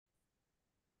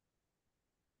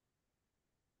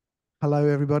Hello,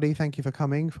 everybody. Thank you for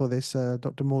coming for this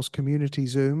Dr. Morse Community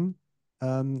Zoom.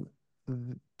 Um,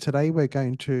 Today, we're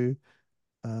going to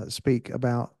speak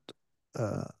about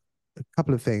uh, a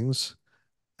couple of things,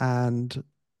 and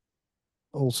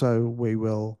also we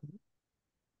will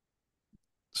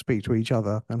speak to each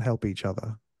other and help each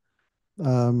other.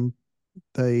 Um,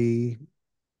 the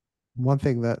one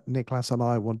thing that Nicholas and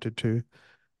I wanted to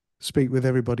speak with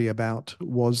everybody about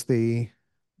was the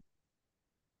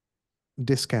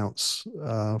discounts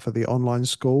for the online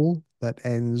school that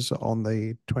ends on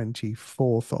the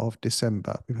 24th of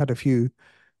December. We've had a few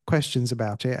questions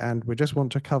about it, and we just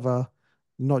want to cover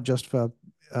not just for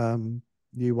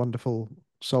you wonderful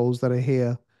souls that are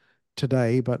here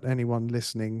today, but anyone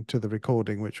listening to the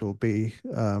recording, which will be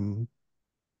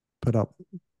put up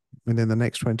within the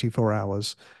next 24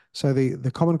 hours. So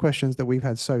the common questions that we've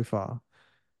had so far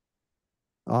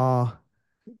are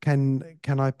can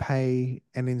I pay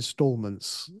in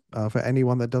installments? For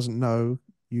anyone that doesn't know,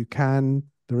 you can.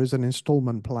 There is an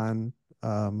installment plan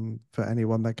for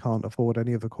anyone that can't afford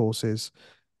any of the courses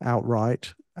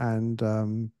outright,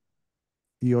 and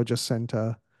you're just sent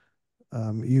a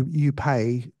you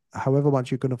pay however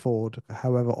much you can afford,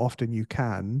 however often you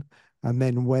can, and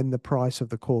then when the price of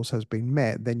the course has been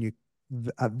met, then you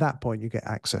at that point you get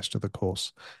access to the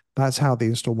course. That's how the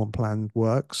installment plan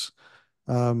works.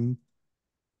 Um,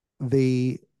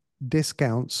 the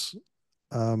discounts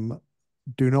um,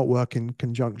 do not work in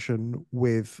conjunction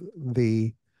with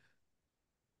the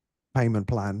payment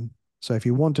plan. So if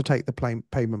you want to take the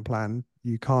payment plan,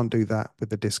 you can't do that with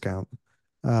the discount.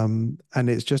 And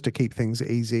it's just to keep things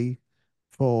easy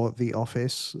for the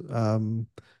office,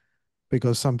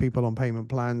 because some people on payment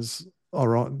plans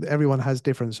are on, everyone has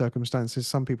different circumstances.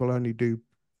 Some people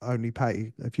only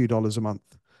pay a few dollars a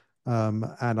month.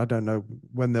 And I don't know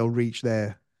when they'll reach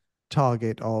their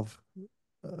target of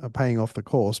paying off the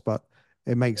course, but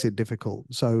it makes it difficult.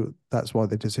 So that's why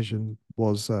the decision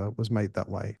was made that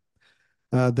way.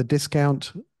 The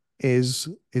discount is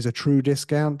a true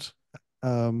discount.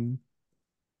 Um,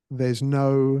 there's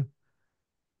no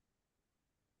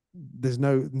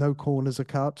corners are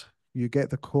cut. You get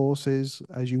the courses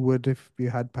as you would if you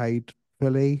had paid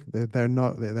fully. They're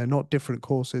not different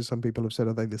courses. Some people have said,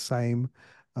 are they the same?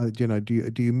 Do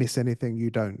you miss anything? You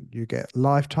don't. You get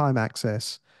lifetime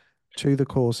access to the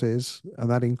courses, and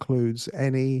that includes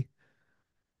any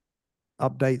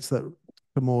updates that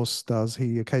Morse does.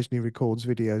 He occasionally records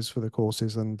videos for the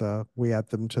courses, and we add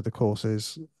them to the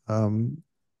courses. And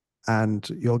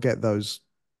you'll get those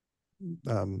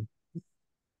um,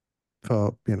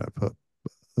 for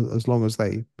as long as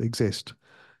they exist.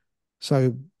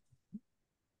 So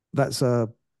that's a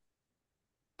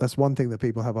that's one thing that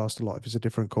people have asked a lot. If it's a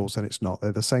different course, and it's not.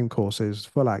 They're the same courses,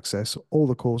 full access, all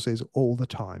the courses, all the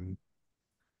time.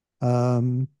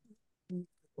 Um,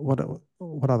 what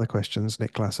what other questions,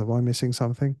 Nicholas? Am I missing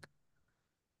something?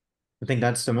 I think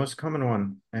that's the most common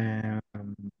one.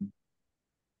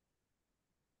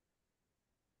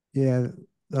 Yeah,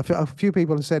 a few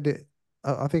people have said it.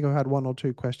 I think I've had one or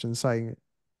two questions saying,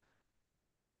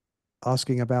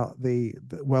 asking about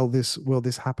well, this will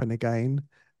this happen again?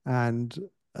 And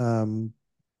um,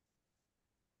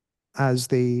 as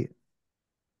the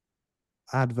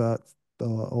advert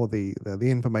or the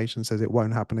information says, it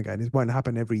won't happen again. It won't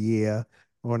happen every year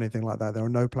or anything like that. There are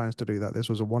no plans to do that. This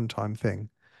was a one-time thing.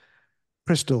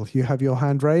 Crystal, you have your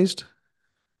hand raised.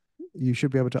 You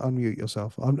should be able to unmute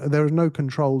yourself. There are no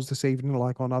controls this evening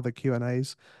like on other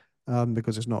Q&As,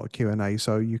 because it's not a Q&A,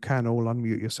 so you can all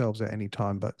unmute yourselves at any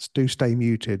time, but do stay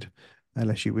muted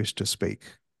unless you wish to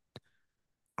speak.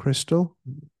 Crystal,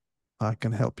 I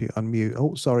can help you unmute.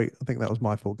 Oh, sorry, I think that was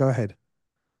my fault. Go ahead.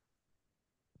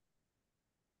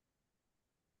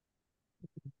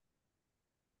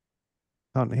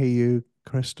 Can't hear you,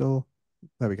 Crystal.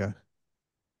 There we go.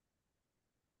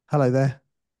 Hello there.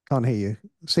 Can't hear you.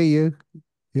 See you.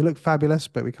 You look fabulous,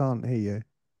 but we can't hear you.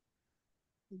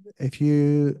 If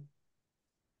you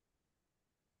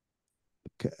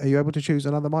are you able to choose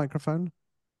another microphone?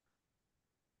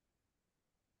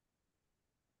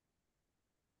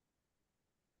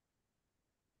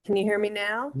 Can you hear me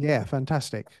now? Yeah,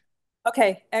 fantastic.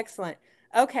 Okay, excellent.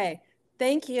 Okay,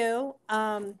 thank you.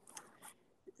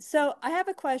 So I have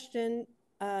a question.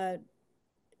 Uh,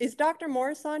 is Dr.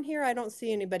 Morris on here? I don't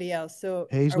see anybody else. So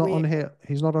He's are not on we here.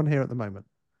 He's not on here at the moment.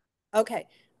 okay?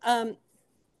 Um,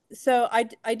 so I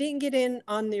didn't get in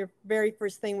on the very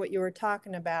first thing what you were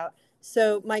talking about.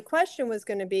 So my question was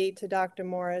going to be to Dr.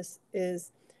 Morris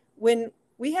is when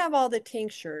we have all the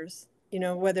tinctures,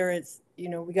 whether it's,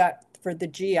 we got for the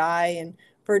GI and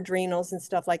for adrenals and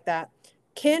stuff like that.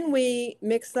 can we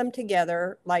mix them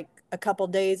together like a couple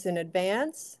days in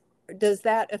advance? Does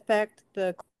that affect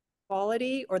the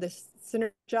quality or the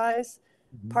synergize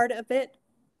Mhm. part of it?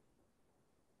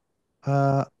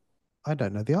 Uh, I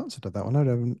don't know the answer to that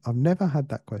one. I've never had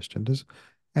that question. Does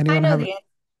I anyone know have? the answer.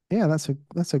 Yeah,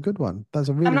 that's a good one. That's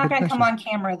a I'm really not good going to come question. on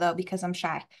camera though because I'm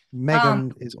shy. Um,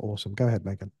 Megan is awesome. Go ahead,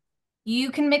 Megan. you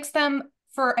can mix them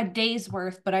for a day's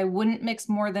worth, but I wouldn't mix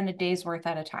more than a day's worth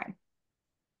at a time.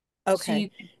 So Okay. you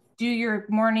could do your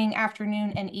morning,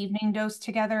 afternoon, and evening dose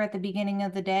together at the beginning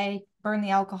of the day. Burn the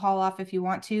alcohol off if you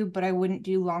want to, but I wouldn't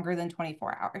do longer than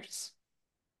 24 hours.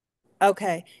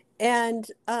 Okay. And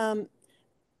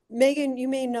Megan, you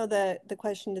may know the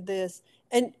question to this.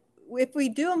 And if we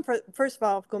do them for, first of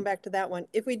all, going back to that one,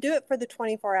 if we do it for the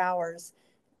 24 hours,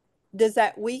 does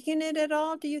that weaken it at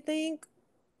all, do you think?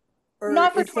 Or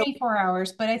Not for is it 24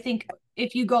 hours, but I think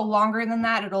if you go longer than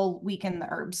that, it'll weaken the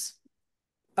herbs.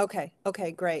 okay?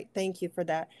 Okay, great. Thank you for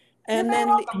that. You're And very then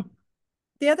welcome.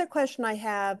 the other question I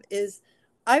have is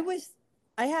I was,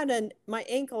 I had my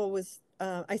ankle was,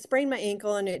 I sprained my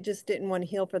ankle and it just didn't want to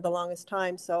heal for the longest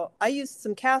time. So I used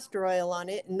some castor oil on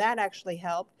it and that actually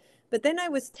helped. But then I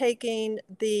was taking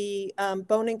the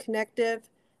bone and connective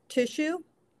tissue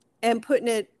and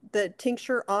putting the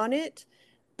tincture on it,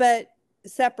 but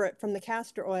separate from the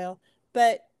castor oil.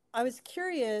 But I was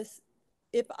curious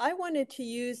if I wanted to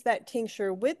use that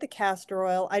tincture with the castor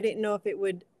oil, I didn't know if it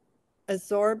would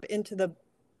absorb into the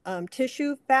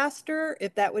tissue faster,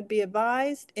 if that would be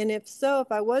advised. And if so,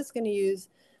 if I was going to use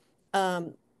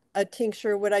um, a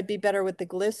tincture, would I be better with the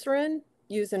glycerin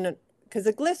using it? Because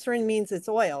the glycerin means it's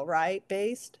oil, right?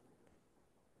 Based.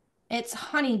 It's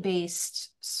honey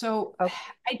based. So Okay.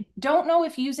 I don't know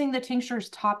if using the tinctures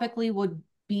topically would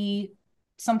be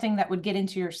something that would get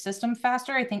into your system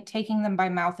faster. I think taking them by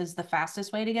mouth is the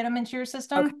fastest way to get them into your Okay.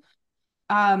 system.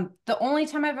 The only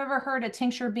time I've ever heard a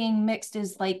tincture being mixed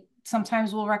is like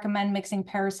sometimes we'll recommend mixing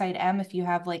Parasite M if you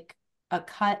have like a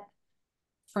cut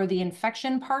for the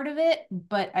infection part of it,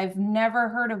 but I've never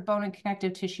heard of bone and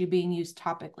connective tissue being used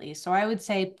topically. So I would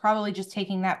say probably just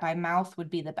taking that by mouth would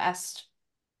be the best.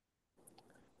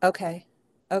 Okay.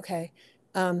 Okay.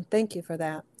 Thank you for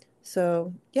that.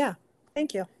 So yeah,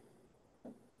 thank you.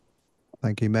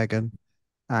 Thank you, Megan.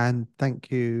 And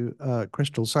thank you,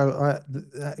 Crystal. So,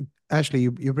 actually,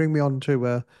 you bring me on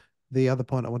to the other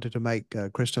point I wanted to make,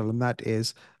 Crystal, and that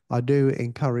is I do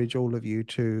encourage all of you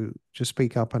to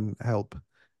speak up and help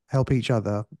each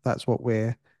other. That's what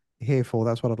we're here for.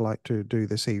 That's what I'd like to do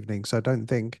this evening. So don't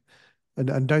think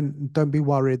and don't be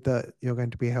worried that you're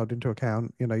going to be held into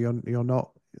account. You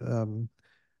know, um,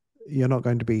 you're not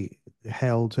going to be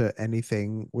held to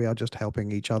anything. We are just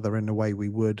helping each other in the way we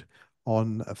would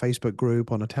on a Facebook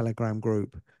group, on a Telegram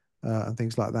group, and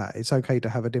things like that. It's okay to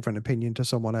have a different opinion to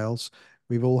someone else.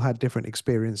 We've all had different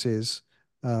experiences.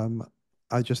 Um,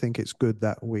 I just think it's good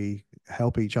that we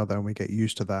help each other and we get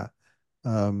used to that.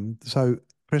 So,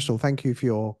 Crystal, thank you for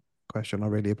your question. I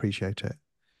really appreciate it.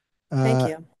 Thank Uh,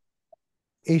 you.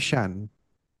 Ishan,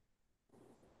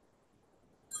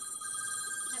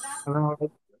 Am I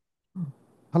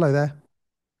hello there.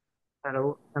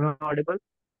 Hello, am I audible?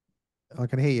 I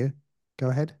can hear you. Go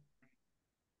ahead.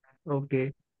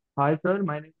 Okay. Hi, sir.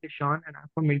 My name is Sean, and I'm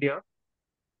from India.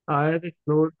 I have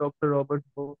explored Dr. Robert's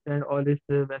books and all his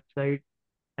website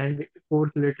and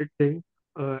course-related things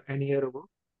an year ago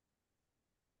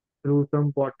through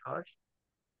some podcasts.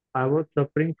 I am still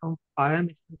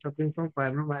suffering from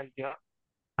fibromyalgia.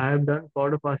 I have done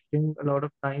pod fasting a lot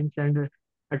of times and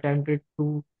attempted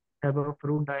to have a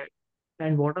fruit diet.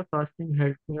 And water fasting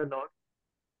helped me a lot.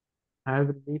 I have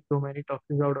released so many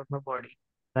toxins out of my body.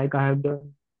 Like I have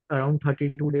done around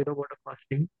 32 days of water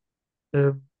fasting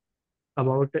uh,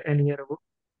 about an year ago.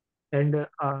 And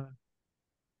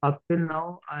up till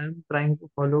now, I am trying to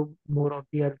follow more of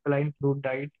the alkaline fruit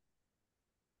diet,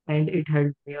 and it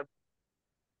helped me up.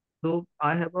 So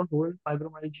I have a whole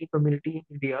fibromyalgia community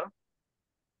in India,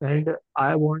 and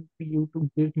I want you to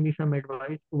give me some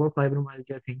advice over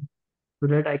fibromyalgia thing so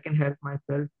that I can help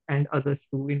myself and others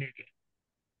too in India.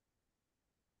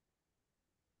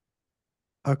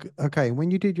 Okay, okay.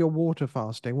 When you did your water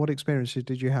fasting, what experiences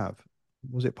did you have?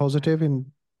 Was it positive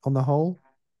in on the whole?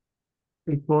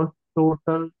 It was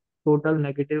total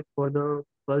negative for the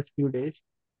first few days.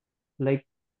 Like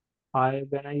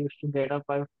when I used to get up,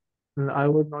 I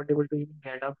was not able to even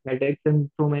get up. Headaches and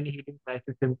so many heating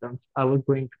crisis symptoms I was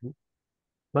going through.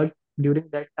 But during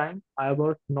that time, I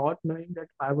was not knowing that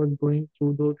I was going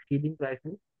through those healing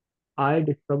crises. I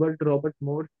discovered Robert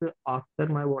Morse after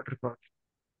my water fast.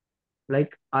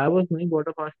 Like I was knowing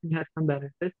water fasting has some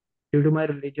benefits due to my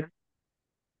religion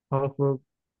of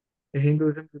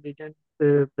Hinduism religion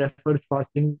prefers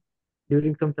fasting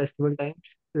during some festival times.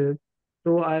 Uh,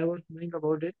 so I was knowing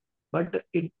about it, but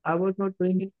I was not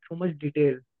knowing in so much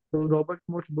detail. So Robert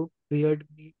Moore's book cleared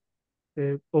me,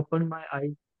 opened my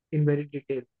eyes in very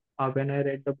detail when I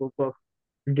read the book of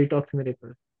Detox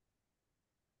Miracles.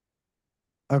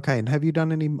 Okay, and have you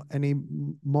done any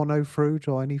mono fruit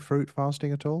or any fruit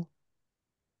fasting at all?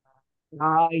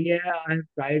 Yeah, I've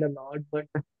tried a lot, but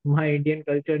my Indian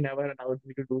culture never allowed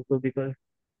me to do so because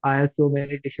I have so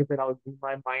many dishes around me.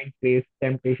 My mind craves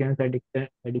temptations,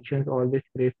 addictions always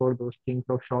crave for those things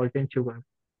of salt and sugar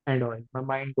and oil. My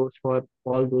mind goes for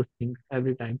all those things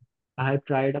every time. I have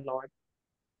tried a lot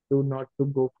to not to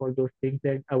go for those things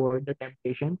and avoid the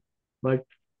temptations, but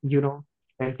you know,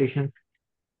 temptations.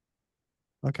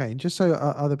 Okay, and just so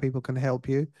other people can help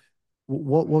you,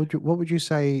 what would you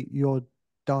say your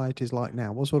diet is like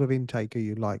now? What sort of intake are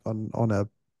you like on a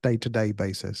day-to-day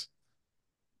basis?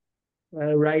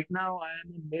 Right now, I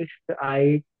am a mixed.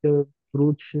 I eat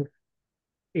fruits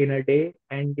in a day,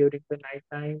 and during the night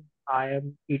time I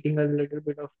am eating a little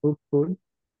bit of fruit food,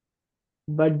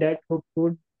 but that fruit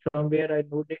food somewhere I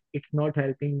know that it's not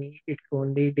helping me, it's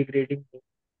only degrading me,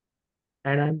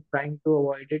 and I'm trying to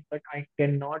avoid it, but I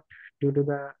cannot due to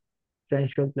the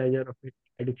sensual pleasure of its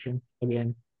addiction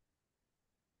again.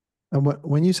 And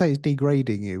when you say it's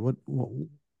degrading you,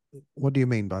 what do you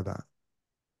mean by that?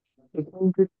 It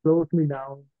means it slows me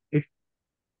down. It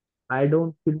I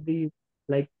don't feel the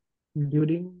like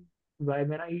during why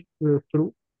when I eat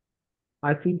fruit,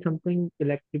 I feel something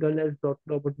electrical, as Dr.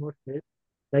 Robert Morse says.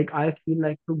 Like I feel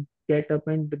like to get up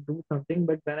and do something,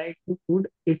 but when I eat food,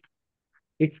 it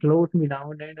slows me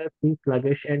down and I feel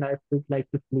sluggish and I feel like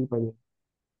to sleep again.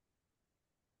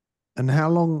 And how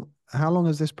long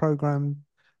has this program,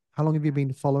 how long have you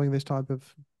been following this type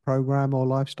of program or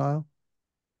lifestyle?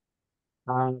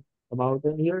 Uh, about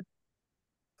a year.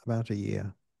 About a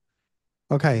year.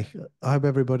 Okay, I hope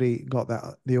everybody got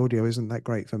that. The audio isn't that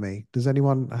great for me. Does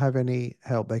anyone have any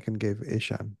help they can give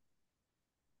Ishan?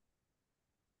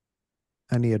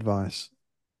 Any advice?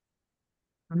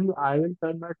 Only I will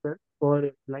turn myself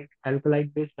for like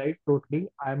alkaline based diet totally.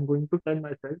 I am going to turn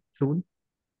myself soon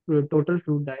to a total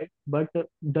fruit diet, but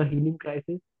the healing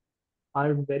crisis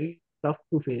are very tough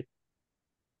to face,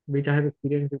 which I have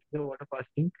experienced with the water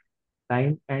fasting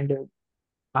time, and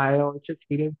I also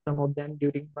experienced some of them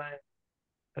during my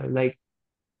like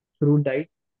fruit diet,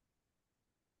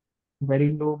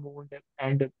 very low mood,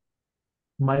 and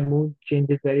my mood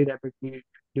changes very rapidly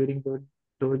during those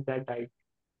that diet.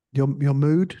 Your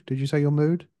mood? Did you say your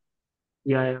mood?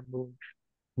 Yeah, yeah,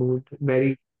 mood,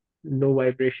 very low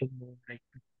vibration mood, like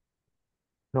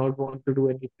not want to do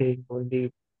anything,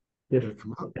 only just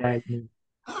sad mood.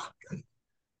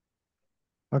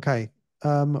 Okay.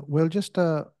 We'll just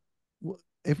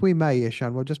if we may,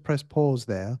 Ishan, we'll just press pause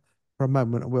there for a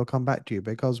moment and we'll come back to you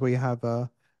because we have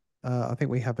I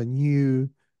think we have a new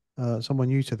someone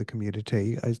new to the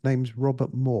community. His name's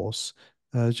Robert Morse.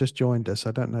 Has just joined us.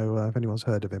 I don't know if anyone's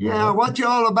heard of him or Yeah, not. what you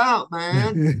all about,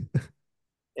 man?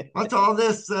 What's all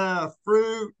this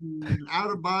fruit and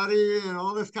out of body and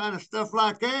all this kind of stuff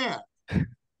like that?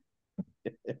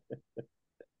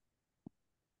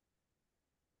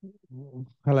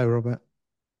 Hello, Robert.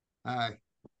 Hi,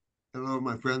 hello,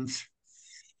 my friends.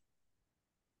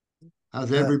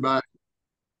 How's Uh, everybody?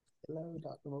 Hello,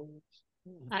 Dr. Morse.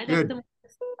 Hi, Good. Dr.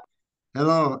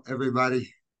 Hello,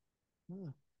 everybody.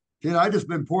 Hmm. I just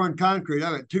been pouring concrete.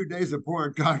 I've had 2 days of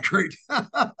pouring concrete.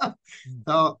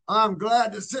 So I'm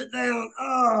glad to sit down.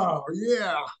 Oh,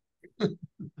 yeah.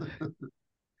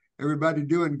 Everybody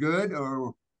doing good?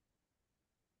 Or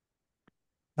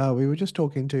We were just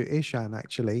talking to Ishan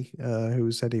actually,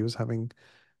 who said he was having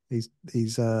he's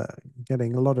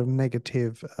getting a lot of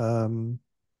negative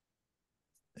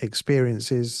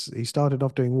experiences. He started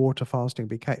off doing water fasting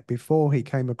before he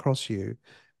came across you,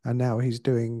 and now he's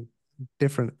doing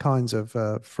different kinds of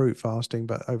fruit fasting.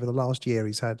 But over the last year,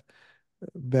 he's had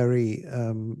very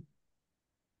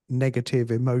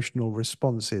negative emotional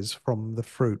responses from the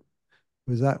fruit.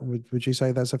 Would you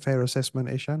say that's a fair assessment,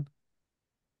 Ishan?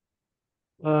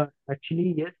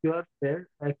 Actually, yes, you are fair.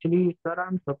 Actually, sir,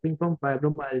 I'm suffering from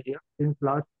fibromyalgia since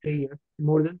last 3 years,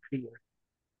 more than 3 years.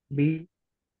 B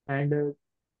and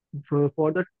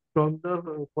for the from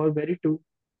the for very two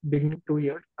beginning 2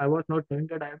 years, I was not knowing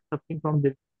that I am suffering from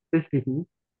this disease.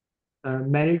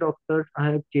 Many doctors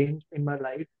I have changed in my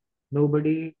life.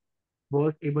 Nobody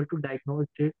was able to diagnose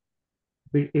it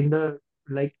in the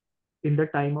like in the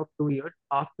time of 2 years.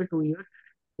 After 2 years,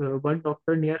 one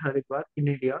doctor near Haridwar in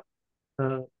India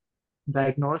uh,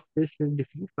 diagnosed this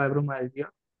disease, fibromyalgia,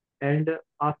 and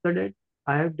after that,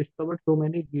 I have discovered so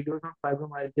many videos on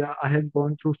fibromyalgia. I have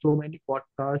gone through so many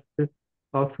podcasts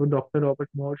of Dr. Robert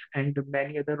Morse and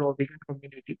many other raw vegan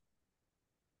community.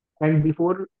 And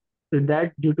before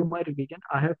that, due to my revision,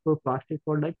 I have fasted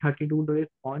for like 32 days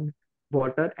on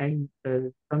water and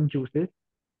some juices.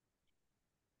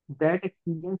 That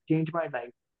experience changed my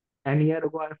life. And a year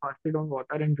ago, I fasted on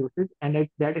water and juices, and at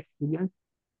that experience,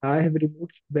 I have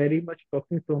removed very much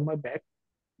toxins from my back.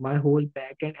 My whole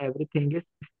back and everything is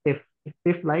stiff.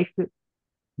 Stiff like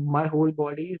my whole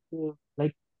body is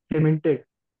like cemented.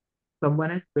 Someone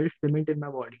has built cement in my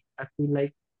body. I feel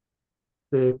like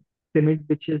the cement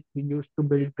which is used to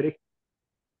build bricks,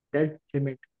 that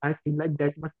cement. I feel like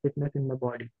that much thickness in my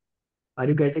body. Are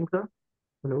you getting, sir?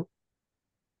 Hello?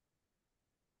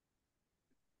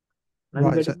 Are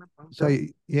you Right. getting my point, So sir?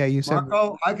 yeah, you said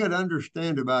Marco, I could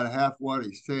understand about half what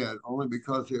he said, only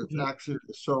because his Yeah, accent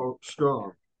is so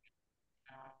strong.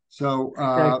 So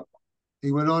exactly.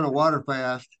 he went on a water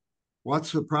fast.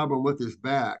 What's the problem with his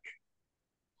back?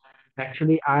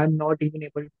 Actually, I'm not even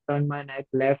able to turn my neck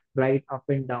left, right, up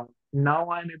and down. Now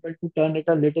I'm able to turn it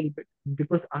a little bit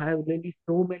because I have really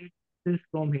so many things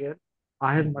from here.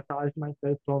 I have massaged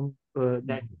myself from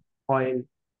that oil,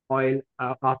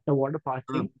 after water Uh,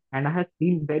 fasting, and I have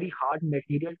seen very hard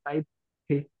material type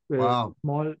Wow.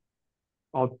 small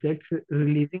objects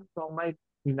releasing from my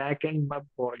neck and my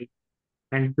body,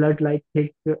 and blood like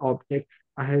thick objects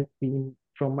I have seen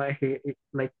from my hair,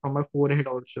 like from my forehead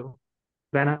also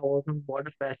when I was on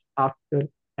water fast after.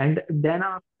 And then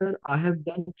after I have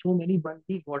done so many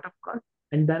bungee water fasts,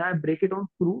 and then I break it on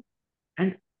fruit.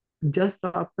 And just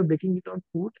after breaking it on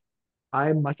fruit,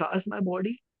 I massage my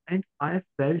body and I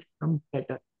felt some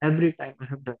better every time I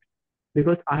have done it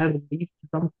because I have released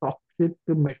some toxic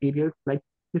materials like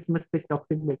this much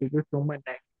toxic materials from my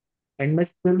neck. And my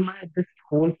this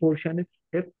whole portion is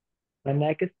stiff. My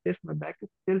neck is stiff, my back is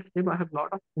still stiff. I have a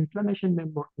lot of inflammation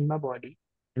in my body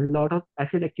and a lot of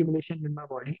acid accumulation in my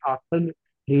body. After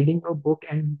reading a book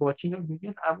and watching a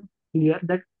video, I'm clear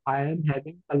that I am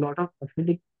having a lot of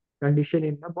acidic condition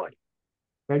in my body.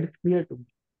 That is clear to me.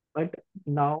 But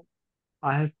now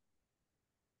I have,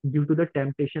 due to the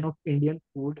temptation of Indian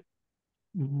food,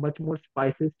 much more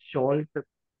spices, salt,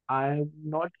 I am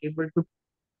not able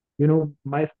to,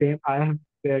 my fame, I have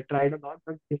tried a lot,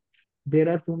 but there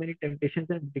are so many temptations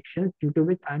and addictions due to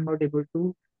which I'm not able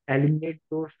to eliminate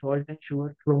those salt and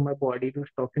sugar from my body, those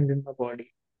toxins in my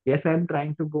body. Yes, I'm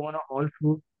trying to go on a all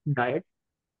fruit diet,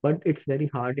 but it's very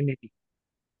hard in it.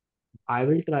 I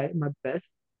will try my best,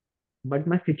 but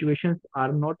my situations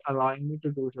are not allowing me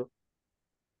to do so.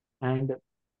 And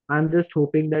I'm just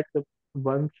hoping that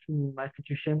once my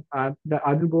situation, I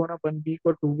will go on a 1 week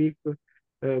or 2 week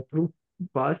fruit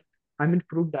fast. I mean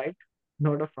fruit diet,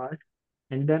 not a fast,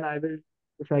 and then I will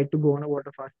decide to go on a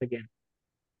water fast again.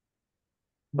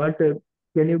 But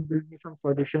can you give me some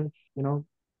suggestions?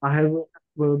 I have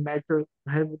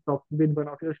I have talked with one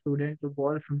of your students who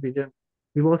was from vision.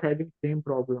 He was having same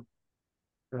problem,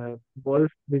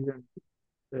 wolf vision,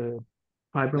 uh, There's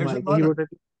a fibromyalgia. lot He of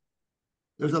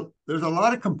was at there's a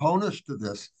lot of components to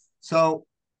this. So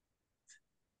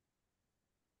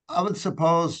I would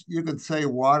suppose you could say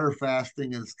water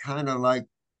fasting is kind of like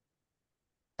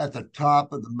at the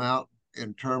top of the mountain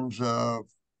in terms of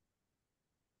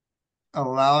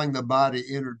allowing the body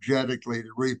energetically to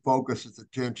refocus its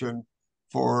attention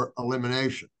for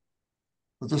elimination.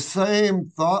 But the same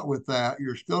thought with that,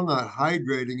 you're still not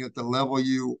hydrating at the level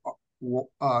you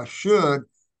should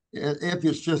if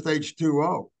it's just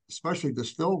H2O, especially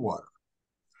distilled water.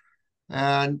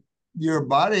 And your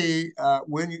body,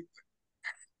 when you,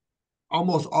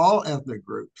 almost all ethnic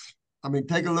groups, I mean,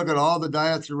 take a look at all the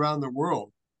diets around the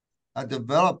world,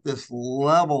 developed this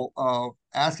level of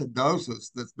acidosis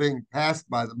that's being passed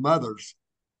by the mothers.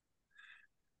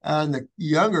 And the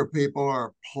younger people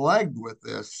are plagued with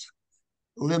this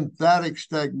lymphatic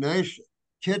stagnation,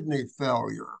 kidney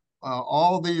failure,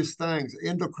 all these things,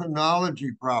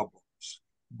 endocrinology problems,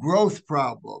 growth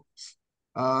problems,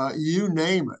 you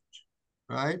name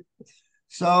it, right?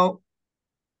 So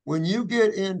when you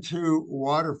get into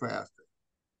water fasting,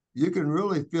 you can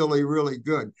really feel really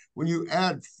good. When you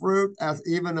add fruit as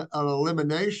even an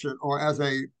elimination or as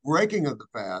a breaking of the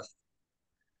fast,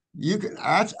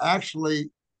 that's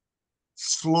actually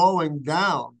slowing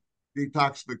down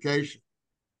detoxification.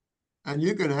 And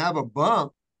you can have a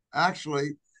bump.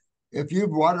 Actually, if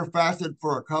you've water fasted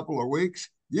for a couple of weeks,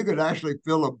 you could actually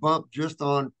feel a bump just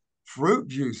on fruit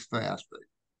juice fasting.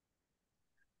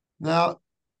 Now,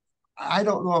 I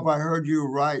don't know if I heard you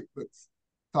right, but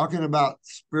talking about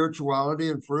spirituality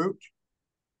and fruit,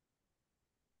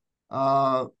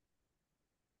 uh,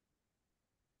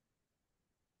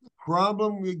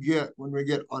 problem we get when we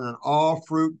get on an all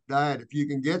fruit diet, if you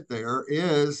can get there,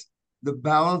 is the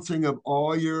balancing of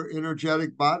all your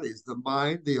energetic bodies, the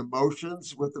mind, the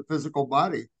emotions with the physical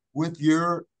body, with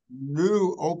your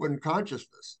new open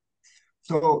consciousness.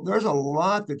 So there's a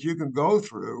lot that you can go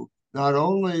through, not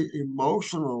only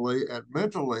emotionally and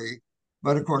mentally,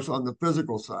 but of course on the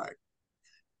physical side.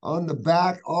 On the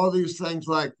back, all these things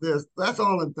like this, that's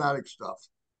all lymphatic stuff.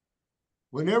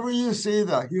 Whenever you see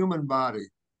the human body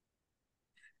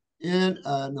in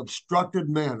an obstructed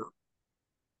manner,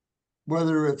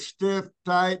 whether it's stiff,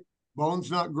 tight, bones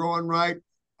not growing right,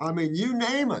 I mean, you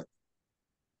name it,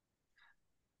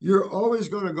 you're always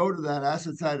going to go to that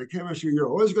acid side of chemistry. You're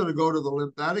always going to go to the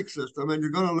lymphatic system, and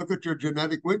you're going to look at your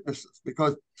genetic weaknesses,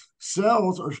 because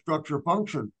cells are structure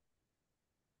function.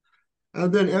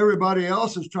 And then everybody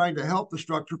else is trying to help the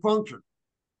structure function.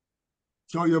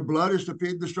 So your blood is to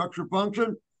feed the structure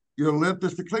function. Your lymph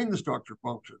is to clean the structure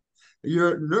function.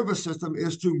 Your nervous system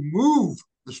is to move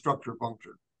the structure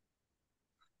function.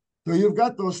 So you've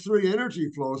got those three energy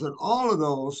flows, and all of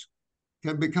those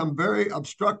can become very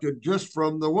obstructed just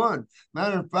from the one.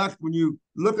 Matter of fact, when you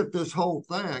look at this whole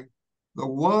thing, the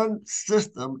one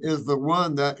system is the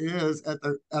one that is at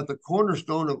the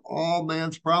cornerstone of all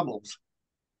man's problems.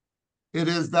 It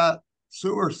is that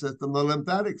sewer system, the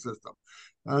lymphatic system.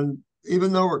 And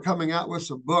even though we're coming out with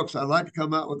some books, I'd like to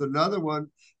come out with another one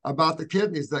about the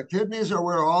kidneys. The kidneys are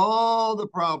where all the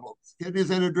problems, kidneys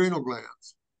and adrenal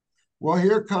glands. Well,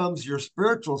 here comes your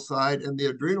spiritual side and the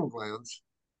adrenal glands,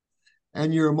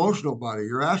 and your emotional body,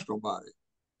 your astral body.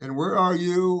 And where are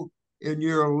you in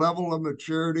your level of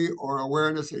maturity or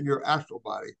awareness in your astral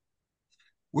body,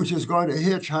 which is going to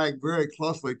hitchhike very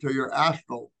closely to your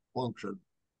astral function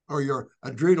or your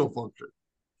adrenal function.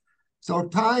 So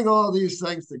tying all these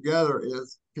things together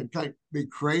can kind of be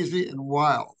crazy and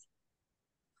wild.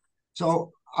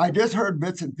 So I just heard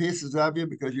bits and pieces of you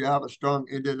because you have a strong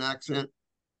Indian accent,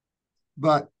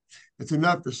 but it's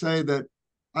enough to say that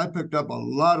I picked up a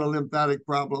lot of lymphatic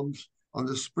problems. On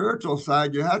the spiritual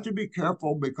side, you have to be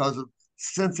careful because of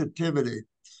sensitivity.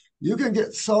 You can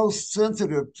get so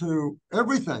sensitive to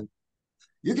everything.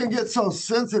 You can get so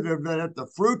sensitive that if the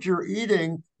fruit you're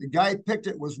eating, the guy picked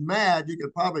it was mad, you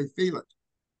could probably feel it.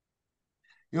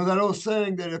 You know that old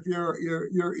saying that if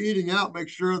you're eating out, make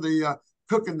sure the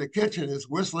cook in the kitchen is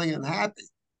whistling and happy,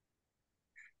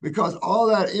 because all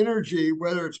that energy,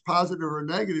 whether it's positive or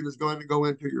negative, is going to go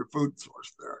into your food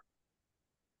source there.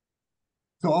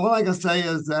 So all I can say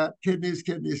is that kidneys,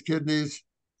 kidneys, kidneys.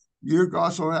 You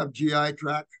also have GI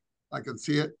tract. I can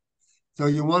see it. So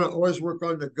you want to always work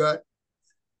on the gut.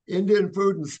 Indian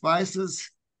food and spices,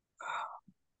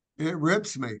 it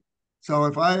rips me. So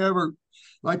if I ever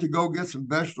like to go get some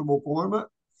vegetable korma,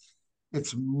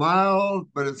 it's mild,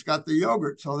 but it's got the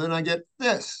yogurt. So then I get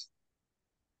this.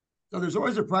 So there's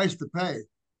always a price to pay.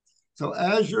 So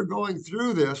as you're going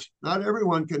through this, not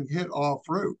everyone can hit all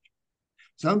fruit.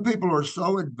 Some people are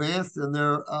so advanced in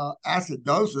their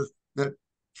acidosis that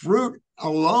fruit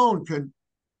alone can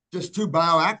just too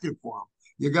bioactive for them.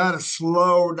 You got to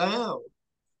slow down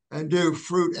and do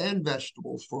fruit and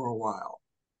vegetables for a while.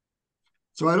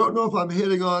 So I don't know if I'm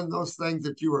hitting on those things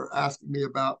that you were asking me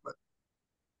about, but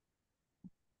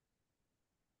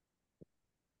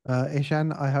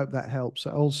Ishan, I hope that helps.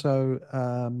 Also,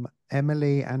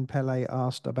 Emily and Pele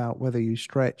asked about whether you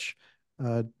stretch,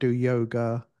 do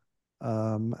yoga,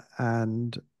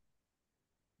 and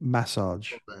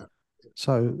massage.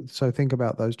 So think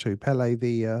about those two. Pele,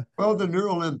 well, the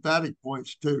neurolymphatic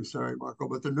points too. Sorry, Marco,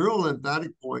 but the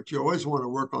neurolymphatic points, you always want to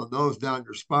work on those down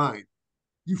your spine.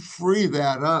 You free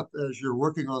that up as you're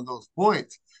working on those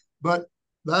points, but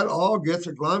that all gets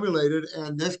agglomerated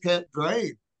and this can't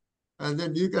drain. And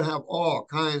then you can have all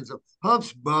kinds of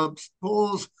humps, bumps,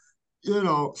 pulls,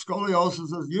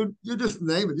 scoliosis, you just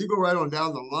name it. You go right on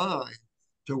down the line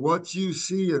to what you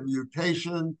see a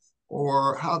mutation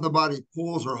or how the body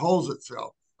pulls or holds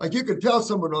itself. Like you can tell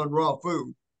someone on raw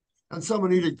food and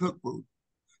someone eating cooked food.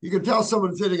 You can tell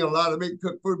someone's eating a lot of meat and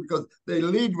cooked food because they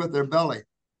lead with their belly.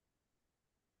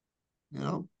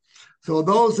 So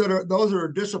those that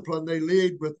are disciplined, they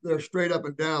lead with their straight up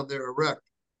and down, they're erect.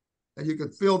 And you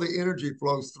can feel the energy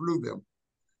flows through them.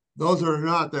 Those that are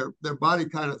not, their body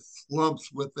kind of slumps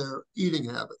with their eating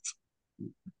habits.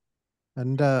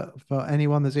 And for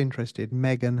anyone that's interested,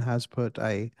 Megan has put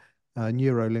a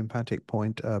neurolymphatic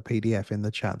point PDF in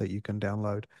the chat that you can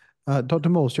download. Dr.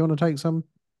 Morse, do you want to take some?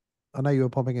 I know you were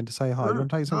popping in to say hi. Do you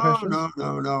want to take some questions?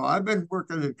 No. I've been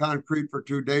working in concrete for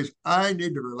 2 days. I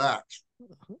need to relax.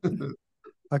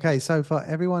 Okay, so for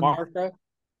everyone, Marco,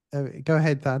 go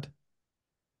ahead, Thad.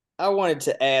 I wanted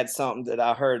to add something that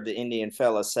I heard the Indian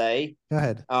fella say. Go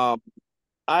ahead.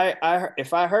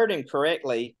 If I heard him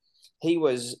correctly, he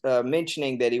was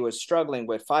mentioning that he was struggling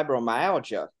with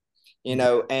fibromyalgia,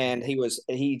 and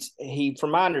he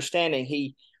from my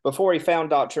understanding, before he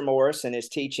found Dr. Morse and his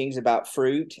teachings about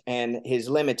fruit and his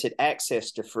limited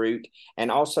access to fruit, and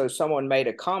also someone made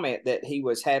a comment that he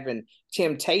was having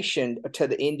temptation to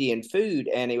the Indian food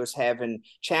and he was having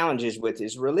challenges with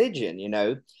his religion,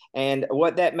 And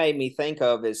what that made me think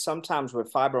of is sometimes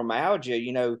with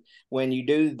fibromyalgia, when you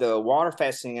do the water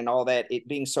fasting and all that, it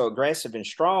being so aggressive and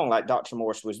strong, like Dr.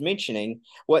 Morse was mentioning,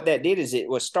 what that did is it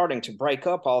was starting to break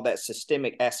up all that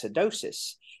systemic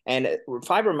acidosis. And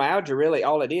fibromyalgia, really,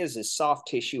 all it is soft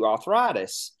tissue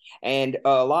arthritis. And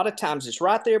a lot of times it's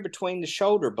right there between the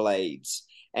shoulder blades.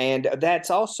 And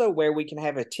that's also where we can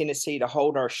have a tendency to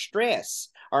hold our stress,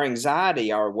 our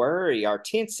anxiety, our worry, our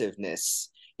tensiveness,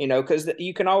 because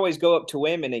you can always go up to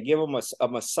women and give them a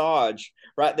massage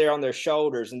right there on their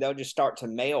shoulders and they'll just start to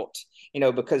melt,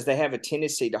 because they have a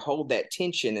tendency to hold that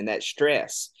tension and that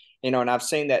stress, and I've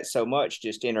seen that so much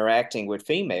just interacting with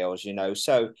females,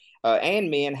 so and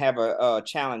men have a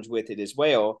challenge with it as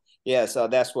well. Yes,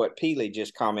 that's what Peely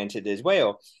just commented as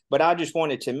well. But I just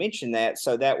wanted to mention that.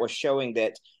 So that was showing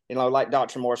that, like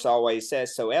Dr. Morse always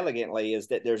says so elegantly, is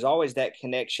that there's always that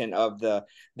connection of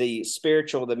the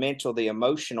spiritual, the mental, the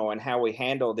emotional, and how we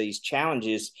handle these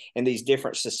challenges in these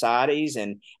different societies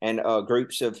and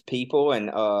groups of people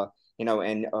and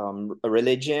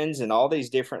religions and all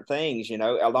these different things,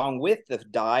 along with the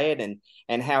diet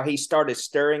and how he started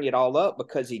stirring it all up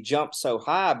because he jumped so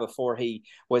high before he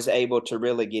was able to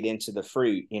really get into the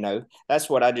fruit. That's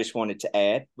what I just wanted to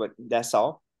add, but that's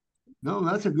all. No,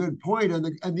 that's a good point.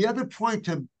 And the other point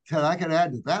that I can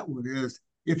add to that one is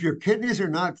if your kidneys are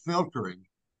not filtering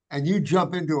and you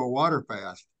jump into a water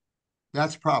fast,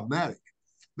 that's problematic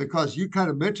because you kind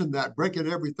of mentioned that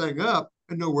breaking everything up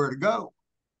and nowhere to go.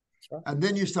 Sure. And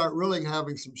then you start really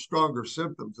having some stronger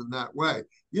symptoms in that way.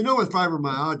 With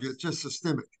fibromyalgia, it's just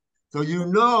systemic. So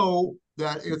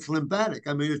that it's lymphatic.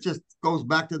 I mean, it just goes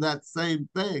back to that same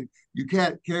thing. You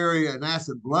can't carry an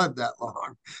acid blood that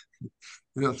long.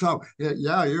 So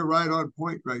yeah, you're right on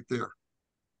point right there.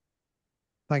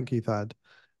 Thank you, Thad.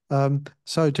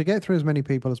 So to get through as many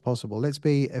people as possible, let's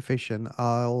be efficient.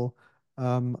 I'll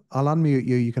unmute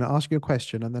you. You can ask your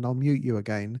question, and then I'll mute you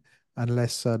again,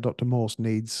 unless Dr. Morse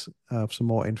needs some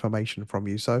more information from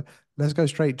you. So let's go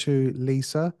straight to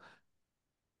Lisa.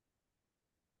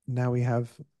 Now we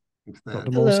have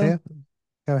Dr. Morse here.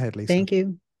 Go ahead, Lisa. Thank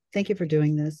you. Thank you for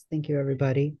doing this. Thank you,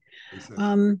 everybody.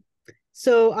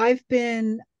 So I've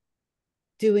been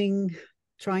doing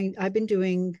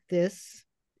this,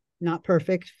 not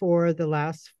perfect, for the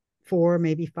last 4,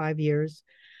 maybe 5 years.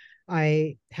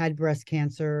 I had breast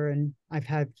cancer and I've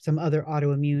had some other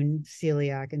autoimmune,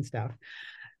 celiac and stuff.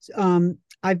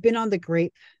 I've been on the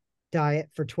grape diet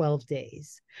for 12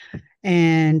 days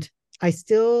and I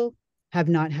still have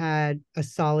not had a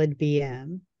solid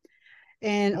BM.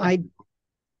 And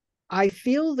I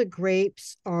feel the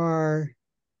grapes are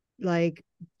like,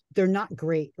 they're not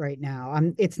great right now.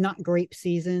 It's not grape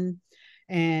season.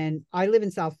 And I live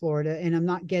in South Florida and I'm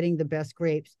not getting the best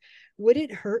grapes. Would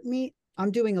it hurt me?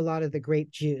 I'm doing a lot of the grape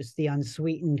juice, the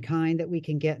unsweetened kind that we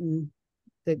can get in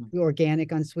the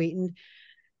organic unsweetened.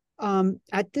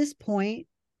 At this point,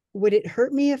 would it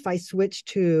hurt me if I switch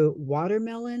to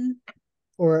watermelon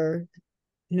or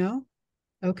no?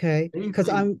 Okay. Because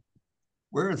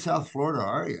where in South Florida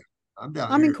are you? I'm down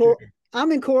here.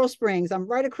 I'm in Coral Springs. I'm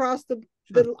right across the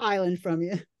island from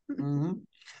you.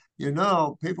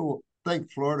 Mm-hmm. People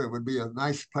think Florida would be a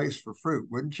nice place for fruit,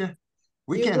 wouldn't you?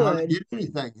 We can't hardly get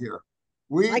anything here.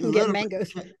 I can get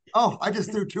mangoes. I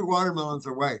just threw 2 watermelons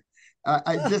away.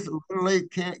 I just literally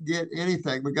can't get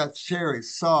anything. We got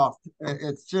cherries, soft.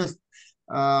 It's just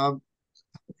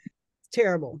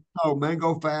terrible. Oh,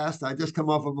 mango fast. I just come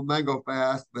off of a mango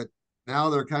fast, but now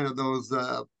they're kind of those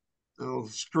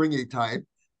stringy type.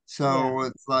 So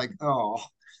it's like,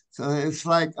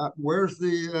 where's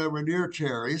the Rainier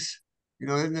cherries?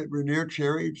 Isn't it Rainier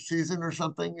cherry season or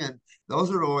something? And those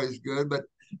are always good, but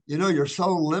you're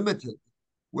so limited.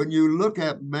 When you look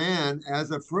at man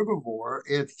as a frugivore,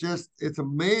 it's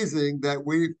amazing that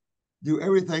we do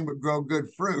everything but grow good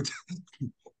fruit.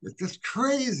 It's just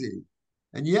crazy.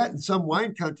 And yet in some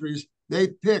wine countries, they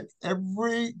pick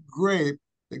every grape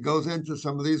that goes into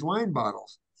some of these wine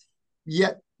bottles.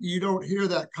 Yet you don't hear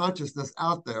that consciousness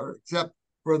out there except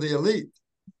for the elite.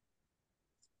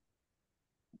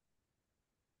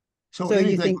 So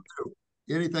anything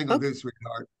will do,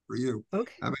 sweetheart, for you.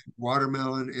 Okay. I mean,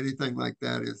 watermelon, anything like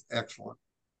that is excellent.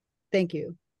 Thank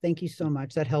you. Thank you so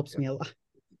much. That helps me a lot.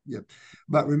 Yeah.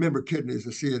 But remember, kidneys,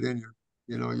 I see it in you.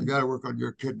 You know, you got to work on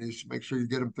your kidneys to make sure you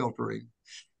get them filtering.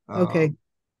 Okay.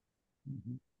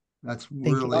 That's Thank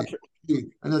you. really key.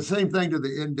 And the same thing to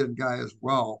the Indian guy as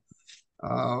well.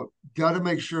 Got to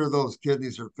make sure those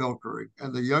kidneys are filtering.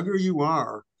 And the younger you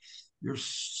are, you're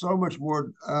so much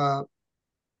more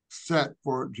set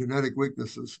for genetic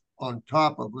weaknesses on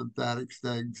top of lymphatic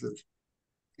things.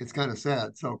 It's kind of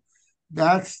sad. So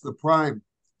that's the prime.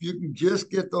 You can just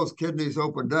get those kidneys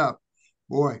opened up,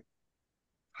 boy,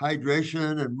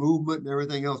 hydration and movement and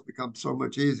everything else becomes so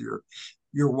much easier.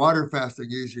 Your water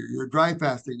fasting easier, your dry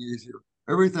fasting easier.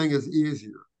 Everything is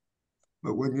easier.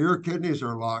 But when your kidneys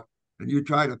are locked and you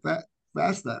try to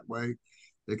fast that way,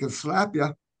 they can slap you.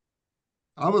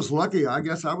 I was lucky. I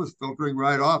guess I was filtering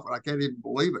right off. I can't even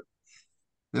believe it.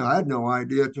 You know, I had no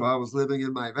idea till I was living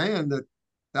in my van that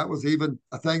that was even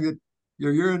a thing that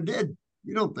your urine did.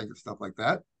 You don't think of stuff like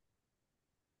that.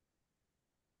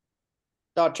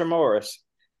 Dr. Morris,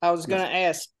 I was going Yes. to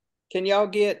ask, can y'all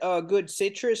get good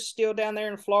citrus still down there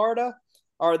in Florida?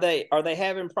 Are they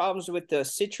having problems with the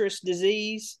citrus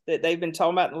disease that they've been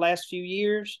talking about in the last few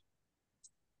years?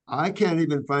 I can't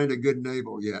even find a good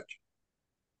navel yet.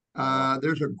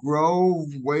 There's a grove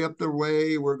way up their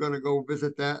way. We're going to go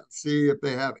visit that and see if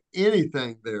they have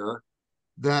anything there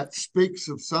that speaks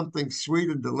of something sweet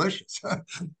and delicious.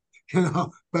 You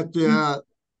know, but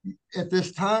at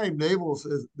this time,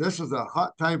 this is a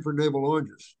hot time for navel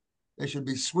oranges. They should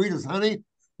be sweet as honey.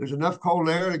 There's enough cold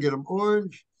air to get them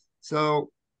orange.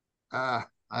 So I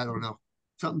don't know.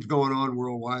 Something's going on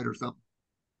worldwide or something.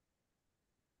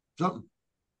 Something.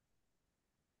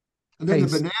 And then the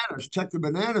Case. bananas, check the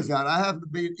bananas out. I happen to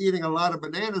be eating a lot of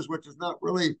bananas, which is not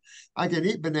really, I can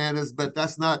eat bananas, but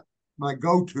that's not my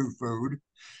go-to food,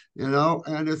 you know?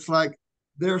 And it's like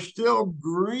they're still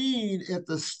green at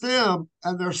the stem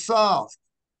and they're soft,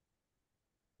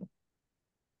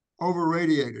 over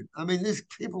radiated. I mean, these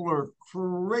people are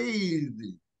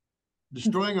crazy,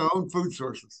 destroying our own food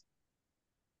sources.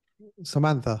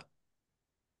 Samantha.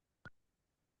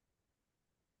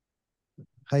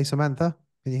 Hey, Samantha,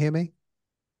 can you hear me?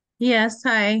 Yes,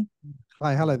 hi.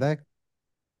 Hi, hello there.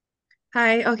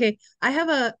 Hi. Okay. I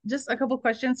have just a couple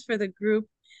questions for the group.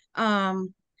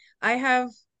 Um, I have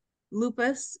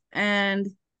lupus and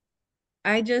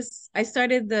I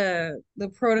started the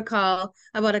protocol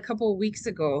about a couple of weeks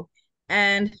ago,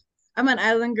 and I'm an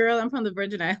island girl. I'm from the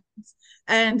Virgin Islands,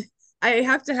 and I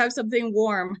have to have something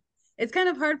warm. It's kind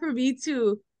of hard for me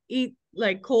to eat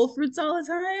like cold fruits all the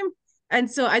time, and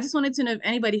so I just wanted to know if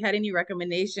anybody had any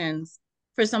recommendations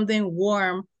for something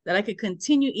warm that I could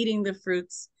continue eating the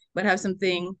fruits, but have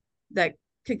something that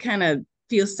could kind of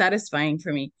feel satisfying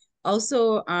for me.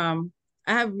 Also, I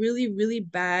have really, really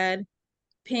bad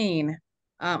pain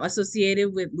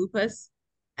associated with lupus.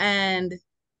 And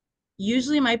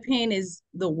usually my pain is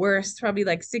the worst, probably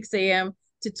like 6 a.m.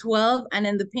 to 12. And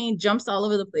then the pain jumps all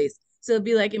over the place. So it'll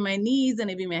be like in my knees and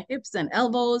it'll be my hips and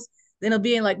elbows. Then it'll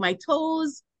be in like my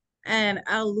toes. And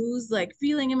I'll lose like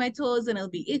feeling in my toes and it'll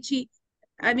be itchy.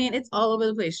 I mean, it's all over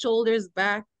the place, shoulders,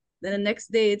 back. Then the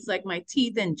next day it's like my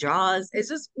teeth and jaws. It's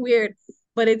just weird,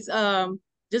 but it's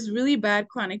just really bad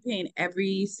chronic pain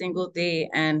every single day.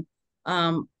 And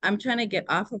I'm trying to get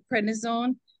off of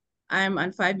prednisone. I'm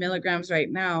on 5 milligrams right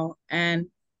now, and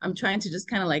I'm trying to just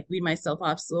kind of like wean myself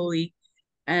off slowly.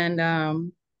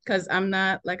 And because I'm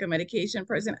not like a medication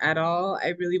person at all,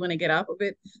 I really want to get off of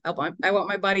it. I want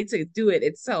my body to do it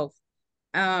itself.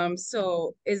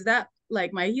 So is that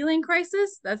like my healing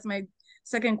crisis? That's my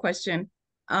second question.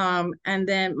 And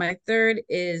then my third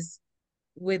is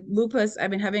with lupus, I've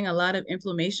been having a lot of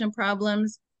inflammation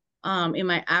problems in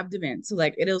my abdomen. So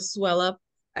like it'll swell up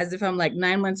as if I'm like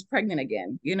 9 months pregnant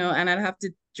again, you know, and I'd have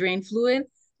to drain fluid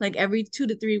like every 2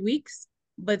 to 3 weeks.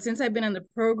 But since I've been in the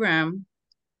program,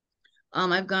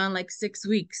 I've gone like 6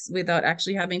 weeks without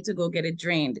actually having to go get it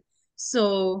drained.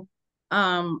 So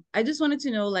I just wanted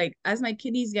to know, like, as my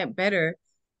kidneys get better,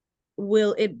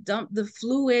 will it dump the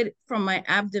fluid from my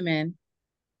abdomen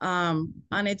on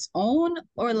its own,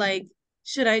 or like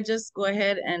should I just go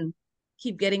ahead and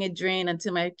keep getting it drained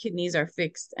until my kidneys are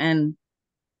fixed? And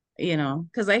you know,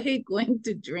 because I hate going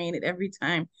to drain it every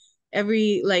time,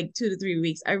 every like 2 to 3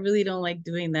 weeks. I really don't like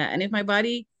doing that. And if my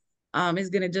body is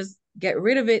gonna just get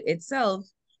rid of it itself,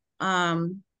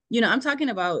 you know, I'm talking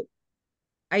about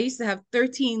I used to have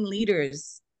 13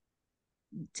 liters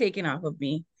taken off of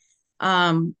me.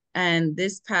 And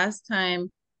this past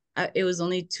time it was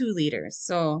only 2 liters.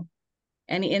 So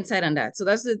any insight on that? So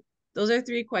those are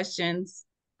three questions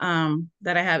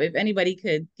that I have. If anybody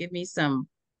could give me some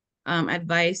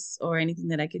advice or anything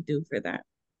that I could do for that.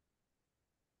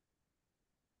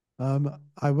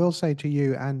 I will say to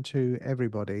you and to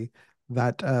everybody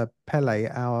that Pele,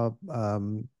 our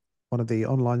one of the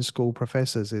online school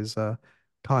professors, is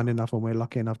kind enough, and we're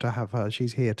lucky enough to have her.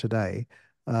 She's here today,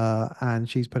 and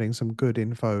she's putting some good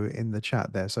info in the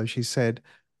chat there. So she said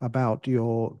about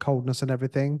your coldness and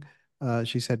everything.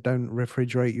 She said don't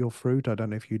refrigerate your fruit. I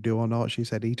don't know if you do or not. She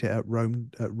said eat it at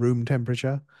room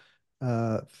temperature.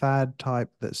 Fad type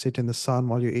that sit in the sun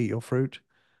while you eat your fruit.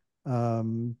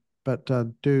 But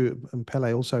and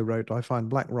Pele also wrote, I find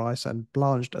black rice and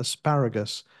blanched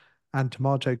asparagus and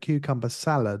tomato cucumber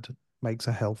salad makes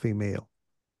a healthy meal.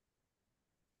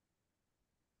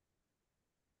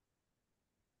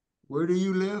 Where do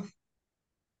you live?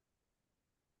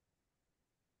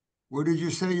 Where did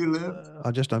you say you live?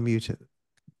 I'll just unmute it.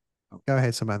 Go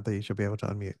ahead, Samantha. You should be able to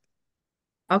unmute.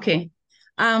 Okay.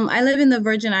 I live in the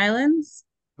Virgin Islands,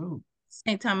 Oh,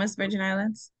 St. Thomas, Virgin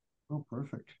Islands. oh,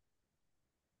 perfect.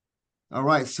 All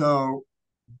right. So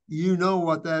you know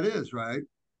what that is, right?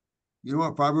 You know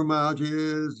what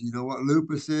fibromyalgia is. You know what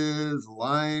lupus is,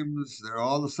 Lyme's. They're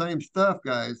all the same stuff,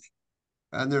 guys.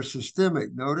 And they're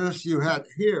systemic. Notice you had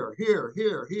here,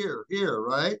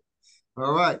 right?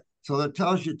 All right. So that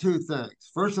tells you two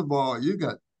things. First of all, you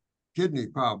got kidney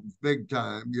problems big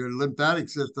time. Your lymphatic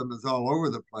system is all over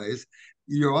the place.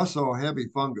 You're also a heavy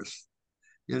fungus.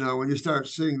 You know, when you start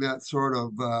seeing that sort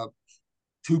of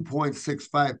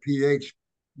 2.65 pH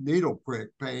needle prick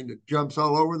pain that jumps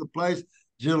all over the place,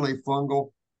 generally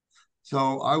fungal.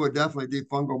 So I would definitely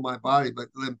defungal my body, but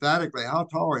lymphatically, how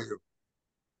tall are you?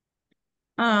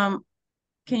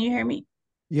 Can you hear me?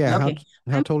 Yeah. Okay.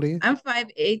 How tall are you? I'm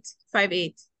 5'8",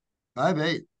 5'8".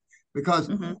 5'8". Because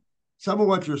some of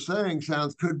what you're saying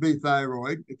could be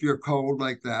thyroid. If you're cold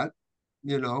like that,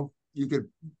 you know, you could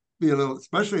be a little,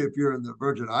 especially if you're in the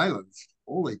Virgin Islands.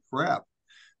 Holy crap.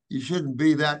 You shouldn't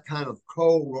be that kind of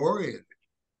cold oriented.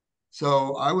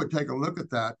 So I would take a look at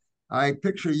that. I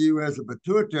picture you as a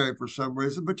pituitary for some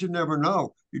reason, but you never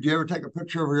know. Did you ever take a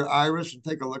picture of your iris and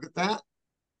take a look at that?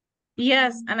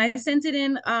 Yes, and I sent it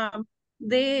in.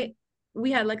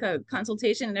 We had like a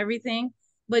consultation and everything,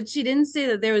 but she didn't say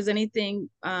that there was anything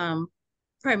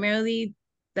primarily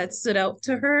that stood out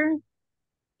to her,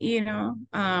 you know.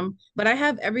 But I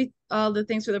have all the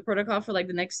things for the protocol for like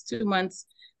the next 2 months.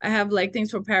 I have like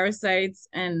things for parasites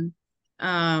and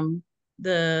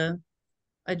the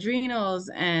adrenals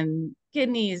and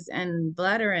kidneys and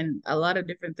bladder and a lot of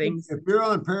different things. If you're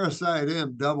on Parasite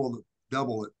M, double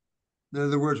it. In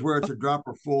other words, where it's a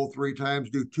dropper full 3 times,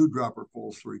 do 2 dropper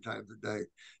fulls 3 times a day.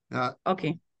 Now,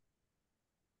 okay.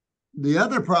 The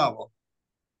other problem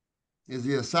is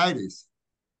the ascites.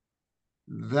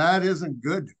 That isn't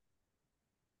good.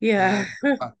 Yeah.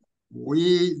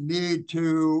 We need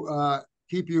to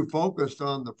keep you focused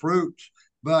on the fruits,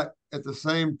 but at the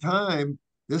same time,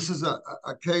 this is a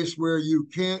case where you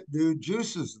can't do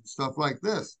juices and stuff like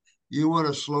this. You want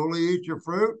to slowly eat your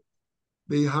fruit,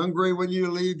 be hungry when you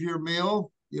leave your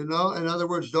meal, you know. In other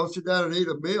words, don't sit down and eat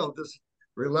a meal, just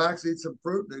relax, eat some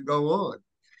fruit, and then go on.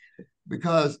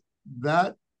 Because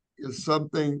that is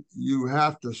something you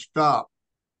have to stop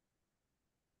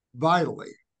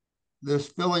vitally. This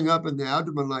filling up in the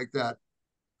abdomen like that,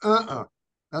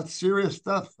 that's serious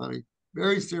stuff, honey.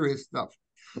 Very serious stuff.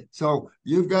 So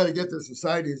you've got to get the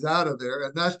ascites out of there,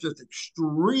 and that's just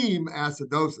extreme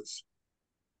acidosis.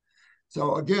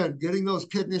 So again, getting those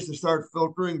kidneys to start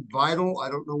filtering, vital. I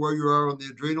don't know where you are on the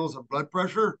adrenals and blood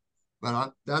pressure,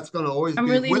 but that's going to always I'm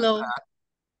be really with low. that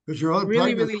because you're on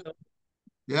Really, pregnancy. really low.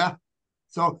 Yeah.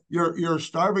 So you're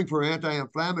starving for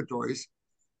anti-inflammatories.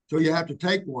 So you have to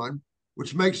take one,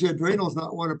 which makes the adrenals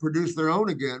not want to produce their own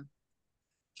again.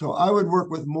 So I would work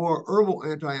with more herbal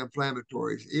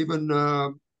anti-inflammatories, even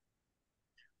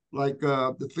like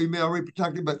the female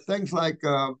reproductive, but things like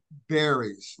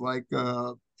berries, like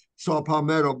saw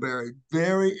palmetto berry,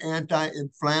 very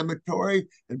anti-inflammatory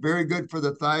and very good for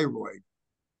the thyroid.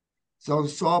 So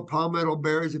saw palmetto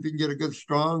berries, if you can get a good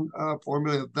strong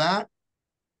formula of that.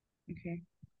 Okay.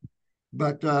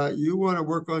 But you want to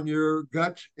work on your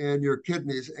gut and your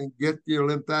kidneys and get your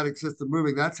lymphatic system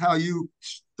moving. That's how you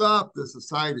stop the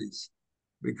ascites,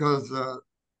 because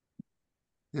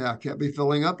can't be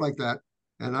filling up like that.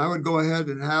 And I would go ahead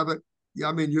and have it. Yeah,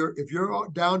 I mean, if you're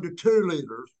down to 2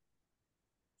 liters,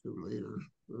 2 liters.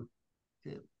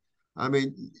 I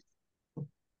mean,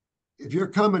 if you're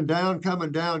coming down,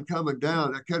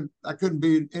 that couldn't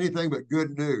be anything but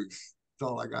good news. That's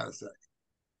all I gotta say.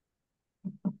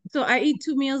 So I eat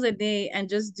 2 meals a day and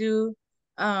just do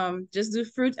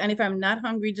fruits. And if I'm not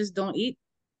hungry, just don't eat.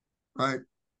 Right.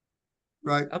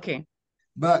 Okay.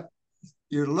 But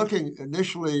you're looking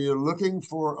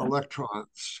for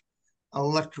electrons.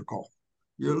 electrical.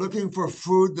 You're looking for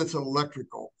food that's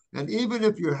electrical. And even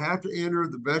if you have to enter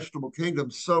the vegetable kingdom,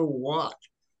 so what?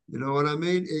 You know what I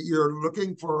mean? You're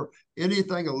looking for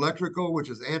anything electrical, which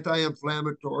is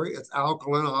anti-inflammatory. It's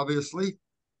alkaline, obviously.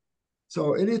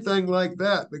 So anything like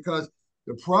that, because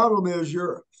the problem is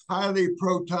you're highly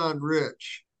proton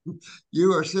rich.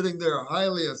 You are sitting there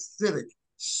highly acidic,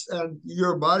 and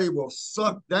your body will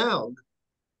suck down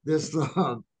this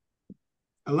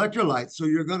electrolyte. So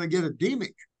you're going to get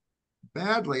edemic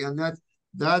badly, and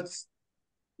that's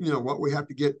what we have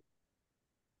to get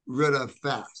rid of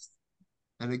fast.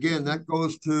 And again, that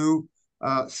goes to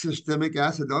systemic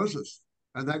acidosis,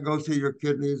 and that goes to your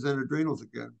kidneys and adrenals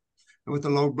again. And with the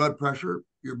low blood pressure,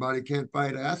 your body can't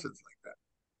fight acids like that,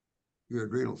 your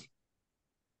adrenals.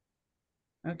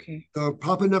 Okay. So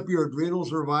popping up your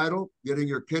adrenals are vital, getting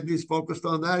your kidneys focused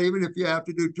on that, even if you have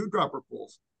to do 2-dropper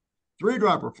pulls,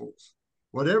 3-dropper pulls,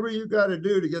 whatever you got to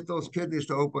do to get those kidneys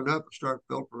to open up and start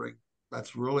filtering.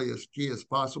 That's really as key as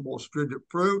possible. Astringent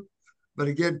fruit, but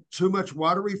again, too much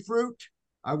watery fruit,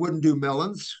 I wouldn't do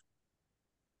melons.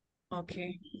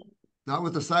 Okay. Not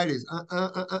with ascites.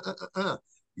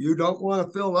 You don't want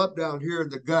to fill up down here in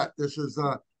the gut. This is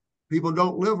people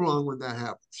don't live long when that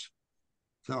happens.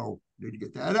 So need to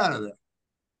get that out of there.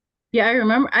 Yeah, I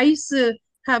remember I used to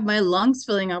have my lungs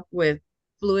filling up with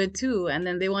fluid too, and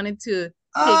then they wanted to take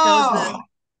out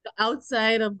the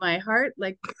outside of my heart,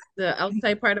 like the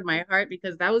outside part of my heart,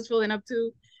 because that was filling up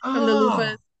too from the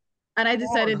lupus. And I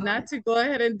decided not to go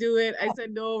ahead and do it. I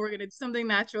said, no, we're gonna do something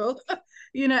natural,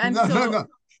 and so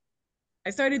I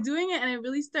started doing it, and it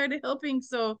really started helping.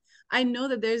 So I know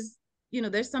that there's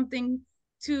something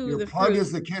to your the plug fruit.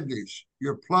 is the kidneys.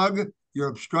 Your plug, your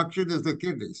obstruction is the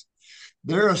kidneys.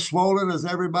 They're as swollen as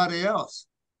everybody else.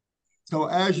 So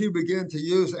as you begin to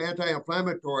use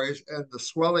anti-inflammatories and the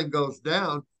swelling goes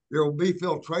down, there will be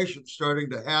filtration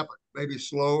starting to happen, maybe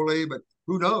slowly, but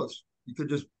who knows?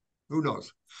 Who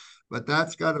knows? But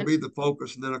that's got to be the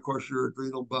focus. And then, of course, your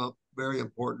adrenal bump, very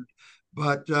important.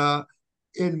 But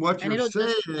in what you're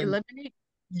saying,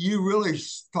 you really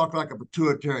talk like a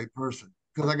pituitary person,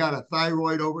 because I got a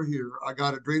thyroid over here, I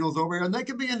got adrenals over here, and they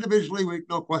can be individually weak,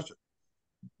 no question.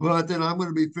 But then I'm going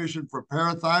to be fishing for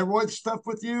parathyroid stuff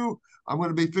with you. I'm going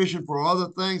to be fishing for other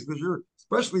things because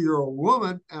especially you're a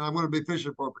woman, and I'm going to be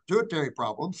fishing for pituitary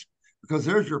problems because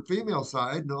there's your female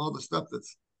side and all the stuff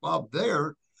that's involved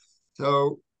there.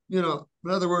 So, in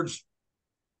other words,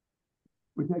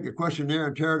 we take a questionnaire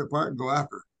and tear it apart and go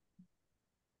after it.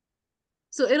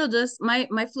 So it'll just my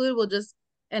fluid will just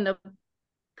end up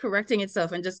correcting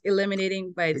itself and just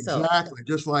eliminating by itself. Exactly,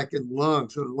 just like in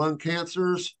lungs. So lung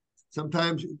cancers,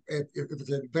 sometimes if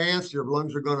it's advanced, your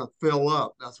lungs are going to fill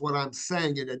up. That's what I'm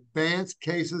saying. In advanced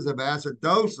cases of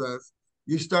acidosis,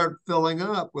 you start filling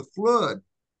up with fluid.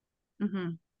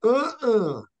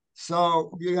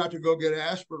 So you have to go get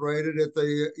aspirated at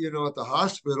the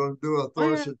hospital and do a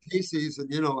thoracentesis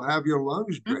and have your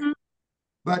lungs drained.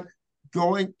 But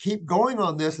keep going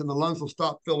on this, and the lungs will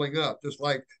stop filling up, just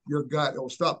like your gut. It will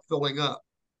stop filling up.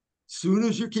 Soon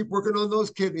as you keep working on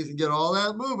those kidneys and get all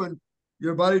that moving,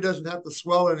 your body doesn't have to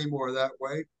swell anymore that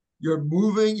way. You're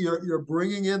moving, you're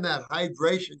bringing in that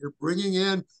hydration, you're bringing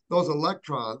in those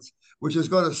electrons, which is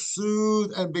going to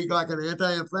soothe and be like an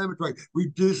anti-inflammatory,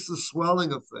 reduce the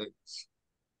swelling of things.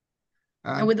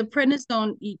 And with the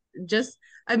prednisone,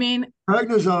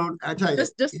 prednisone, I tell you,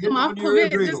 just come off of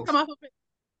it. Adrenals. Just come off of it.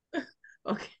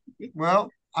 Okay.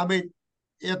 Well,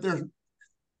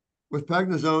 with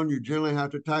prednisone, you generally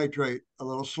have to titrate a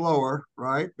little slower,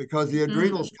 right? Because the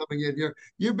adrenals coming in here.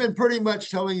 You've been pretty much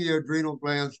telling your adrenal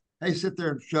glands, hey, sit there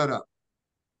and shut up.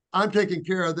 I'm taking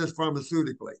care of this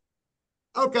pharmaceutically.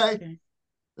 Okay.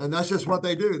 And that's just what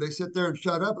they do. They sit there and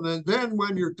shut up. And then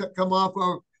when you come off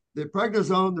of the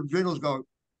prednisone, the adrenals go,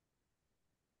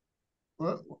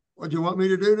 what do you want me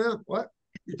to do now? What?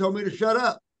 You told me to shut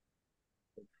up.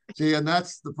 See, and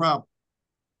that's the problem.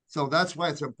 So that's why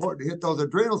it's important to hit those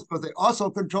adrenals, because they also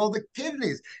control the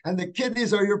kidneys, and the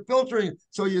kidneys are your filtering.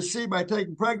 So you see by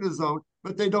taking prednisone,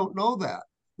 but they don't know that.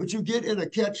 But you get in a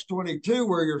catch-22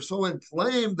 where you're so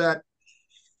inflamed that,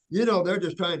 they're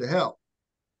just trying to help.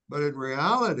 But in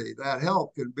reality, that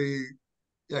help can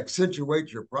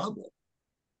accentuate your problem.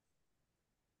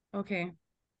 Okay.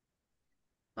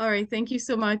 All right. Thank you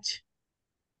so much.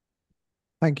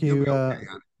 Thank you. Okay,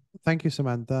 thank you,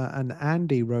 Samantha. And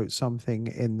Andy wrote something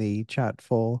in the chat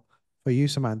for you,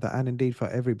 Samantha, and indeed for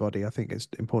everybody. I think it's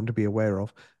important to be aware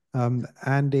of.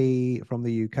 Andy from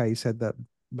the UK said that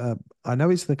I know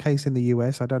it's the case in the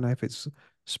US. I don't know if it's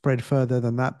spread further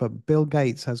than that, but Bill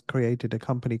Gates has created a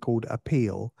company called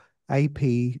Appeal,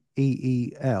 APEEL,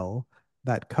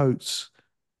 that coats.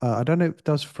 I don't know if it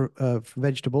does for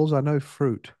vegetables. I know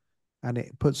fruit, and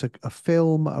it puts a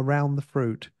film around the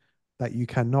fruit that you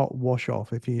cannot wash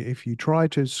off. If you try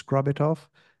to scrub it off,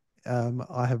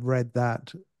 I have read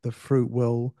that the fruit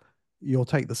you'll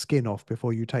take the skin off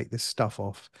before you take this stuff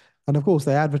off. And of course,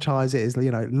 they advertise it as,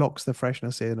 it locks the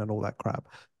freshness in and all that crap.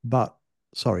 But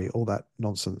sorry, all that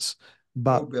nonsense. Oh,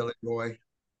 But, Billy boy.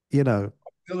 you know,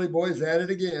 Billy boy's at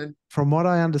it again. from what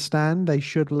I understand, they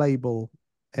should label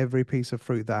every piece of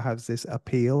fruit that has this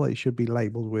appeal. It should be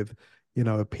labeled with,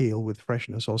 appeal with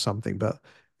freshness or something. But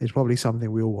it's probably something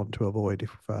we all want to avoid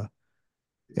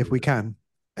if we can.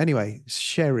 Anyway,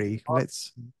 Sherry,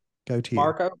 let's go to you.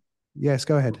 Marco? Yes,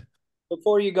 go ahead.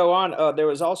 Before you go on, there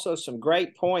was also some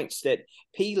great points that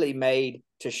Peely made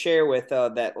to share with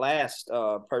that last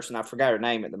person. I forgot her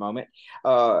name at the moment.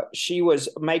 She was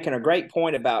making a great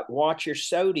point about watch your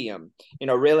sodium.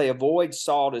 Really avoid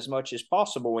salt as much as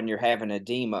possible when you're having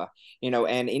edema.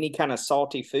 And any kind of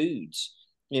salty foods.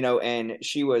 And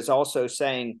she was also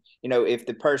saying, if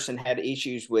the person had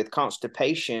issues with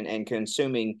constipation and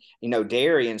consuming,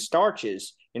 dairy and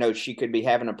starches, she could be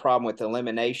having a problem with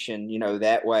elimination,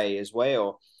 that way as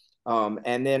well.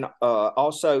 And then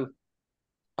also,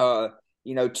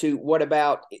 what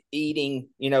about eating,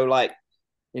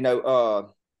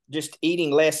 just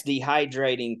eating less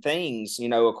dehydrating things,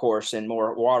 of course, and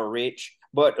more water rich.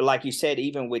 But like you said,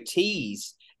 even with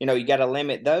teas, you got to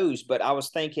limit those. But I was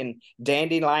thinking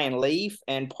dandelion leaf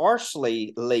and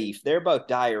parsley leaf, they're both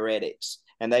diuretics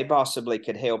and they possibly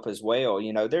could help as well.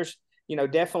 There's,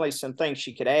 definitely some things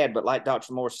she could add. But like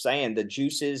Dr. Morse saying, the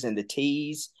juices and the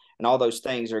teas and all those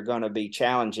things are going to be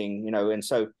challenging, and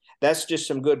so that's just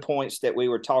some good points that we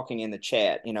were talking in the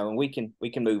chat, and we can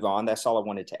move on. That's all I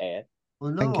wanted to add.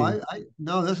 Well, Thank no, you. I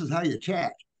no, this is how you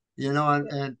chat,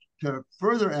 and to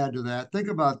further add to that, think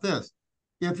about this.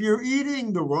 If you're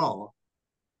eating the raw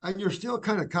and you're still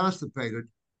kind of constipated,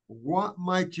 what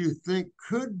might you think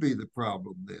could be the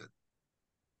problem then?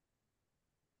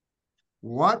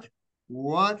 What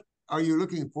are you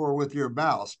looking for with your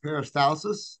bowels?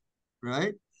 Peristalsis,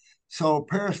 right? So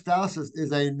peristalsis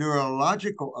is a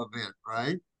neurological event,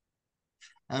 right?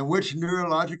 And which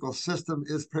neurological system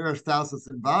is peristalsis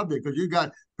involved in? Because you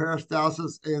got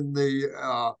peristalsis in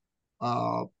the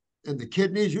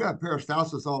kidneys, you have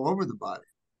peristalsis all over the body.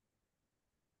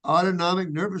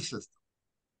 Autonomic nervous system.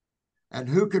 And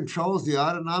who controls the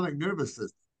autonomic nervous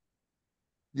system?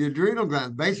 The adrenal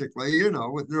gland, basically,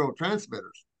 with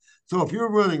neurotransmitters. So if you're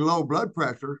running low blood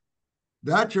pressure,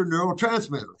 that's your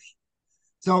neurotransmitters.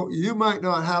 So you might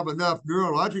not have enough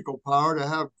neurological power to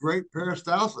have great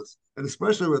peristalsis. And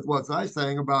especially with what I'm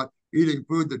saying about eating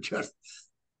food that just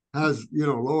has,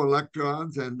 low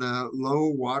electrons and low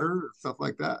water, stuff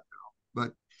like that.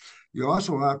 But you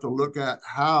also have to look at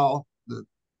how the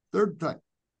third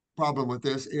problem with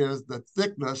this is the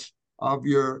thickness of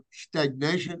your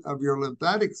stagnation of your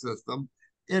lymphatic system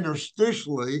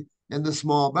interstitially in the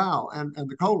small bowel and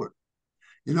the colon.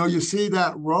 You see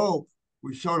that rope.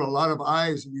 We showed a lot of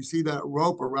eyes, and you see that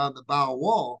rope around the bowel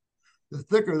wall. The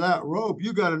thicker that rope,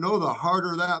 you got to know the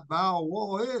harder that bowel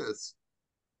wall is.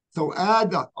 So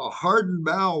add a hardened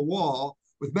bowel wall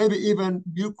with maybe even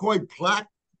mucoid plaque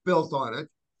built on it.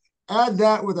 Add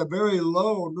that with a very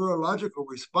low neurological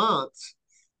response,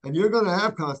 and you're going to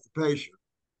have constipation.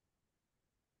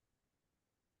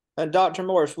 And Dr.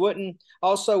 Morris, wouldn't her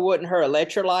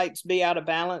electrolytes be out of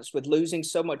balance with losing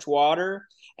so much water?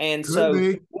 And Could so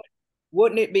be.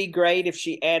 wouldn't it be great if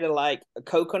she added like a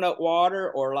coconut water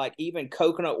or like even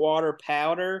coconut water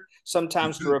powder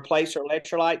sometimes to replace her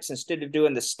electrolytes instead of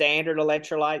doing the standard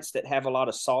electrolytes that have a lot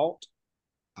of salt?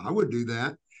 I would do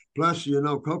that. Plus,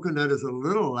 coconut is a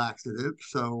little laxative,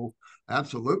 so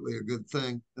absolutely a good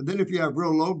thing. And then if you have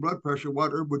real low blood pressure,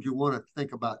 what herb would you want to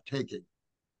think about taking?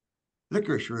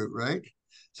 Licorice root, right?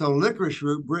 So licorice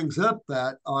root brings up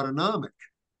that autonomic.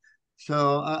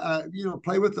 So,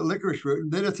 play with the licorice root,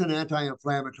 and then it's an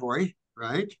anti-inflammatory,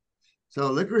 right? So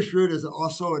licorice root is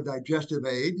also a digestive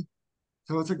aid.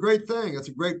 So it's a great thing. It's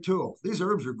a great tool. These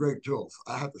herbs are great tools.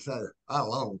 I have to say it. I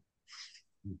love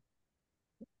them.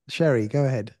 Sherry, go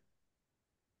ahead.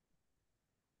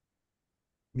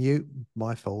 Mute,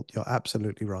 my fault. You're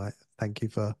absolutely right. Thank you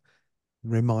for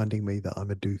reminding me that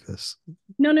I'm a doofus.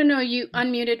 No, you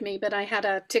unmuted me, but I had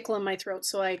a tickle in my throat,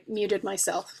 so I muted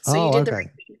myself. So Oh, you did the okay. right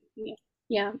thing.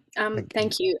 Yeah.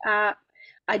 Thank you. I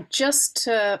just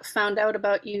found out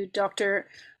about you, Dr.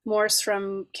 Morse,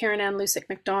 from Karen Ann Lusick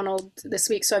McDonald this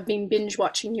week, so I've been binge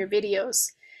watching your videos.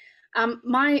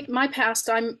 My past,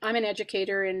 I'm an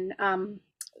educator in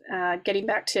getting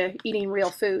back to eating real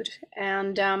food,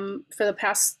 and for the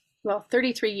past well,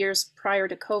 33 years prior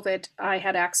to COVID, I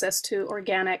had access to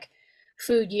organic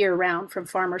food year round from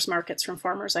farmers markets, from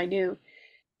farmers I knew.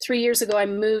 3 years ago, I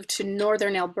moved to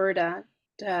northern Alberta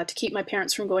to keep my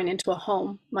parents from going into a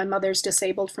home. My mother's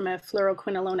disabled from a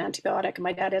fluoroquinolone antibiotic, and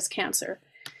my dad has cancer.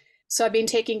 So I've been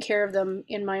taking care of them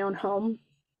in my own home.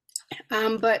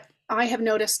 But I have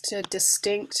noticed a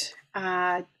distinct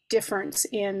difference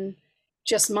in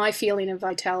just my feeling of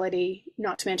vitality,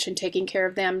 not to mention taking care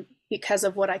of them, because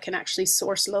of what I can actually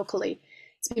source locally.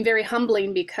 It's been very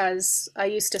humbling, because I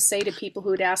used to say to people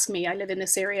who would ask me, I live in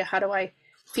this area, how do I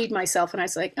feed myself? And I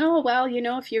was like, oh, well,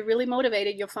 if you're really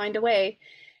motivated, you'll find a way.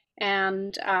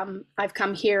 And I've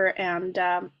come here and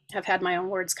have had my own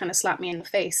words kind of slap me in the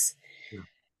face. Yeah.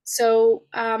 So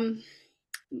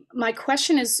my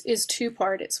question is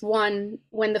two-part. It's one,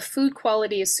 when the food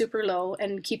quality is super low,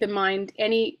 and keep in mind,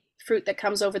 any fruit that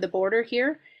comes over the border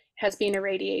here has been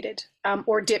irradiated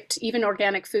or dipped. Even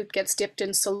organic food gets dipped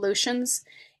in solutions.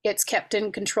 It's kept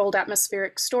in controlled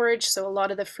atmospheric storage, so a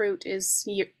lot of the fruit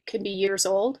can be years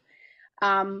old,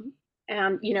 and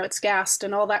it's gassed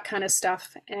and all that kind of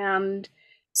stuff. And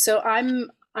so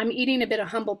I'm eating a bit of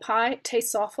humble pie. It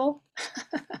tastes awful.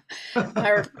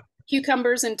 Our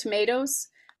cucumbers and tomatoes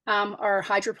are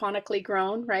hydroponically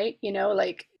grown, right?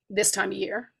 Like this time of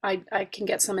year, I can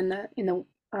get some in the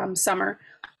summer,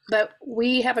 but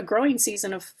we have a growing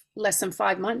season of less than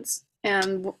 5 months,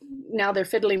 and now they're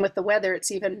fiddling with the weather.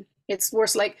 It's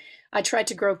worse. Like, I tried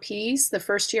to grow peas the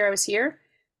first year I was here,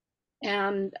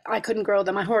 and I couldn't grow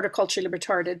them. I'm horticulturally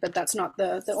retarded, but that's not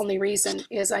the only reason.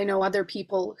 Is I know other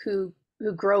people who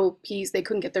grow peas, they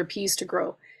couldn't get their peas to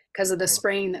grow because of the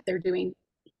spraying that they're doing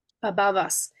above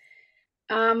us.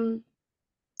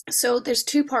 So there's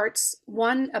two parts.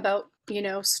 One, about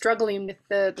struggling with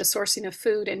the sourcing of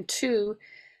food, and two,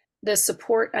 the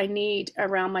support I need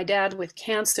around my dad with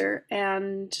cancer.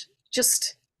 And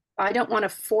just, I don't want to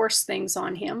force things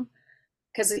on him,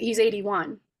 because he's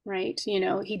 81, right?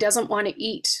 He doesn't want to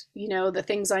eat the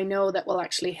things I know that will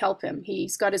actually help him.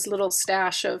 He's got his little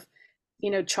stash of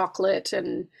chocolate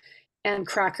and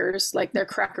crackers, like they're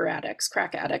crack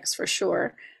addicts for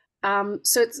sure.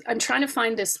 So I'm trying to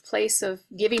find this place of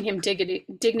giving him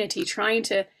dignity, trying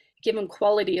to give him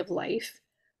quality of life.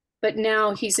 But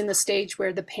now he's in the stage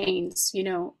where the pain's,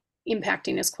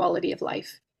 impacting his quality of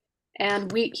life.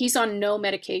 And he's on no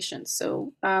medication.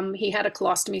 So he had a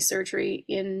colostomy surgery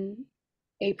in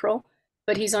April,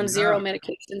 but he's on zero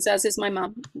medications, as is my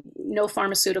mom, no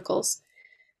pharmaceuticals.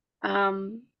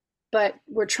 But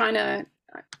we're trying to,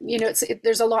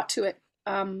 there's a lot to it.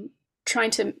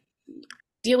 Trying to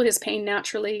deal with his pain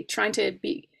naturally, trying to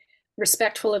be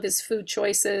respectful of his food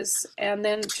choices, and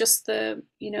then just the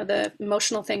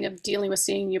emotional thing of dealing with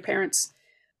seeing your parents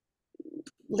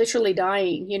literally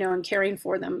dying, and caring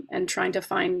for them, and trying to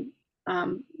find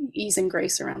ease and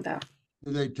grace around that.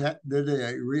 Did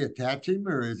they reattach him,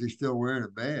 or is he still wearing a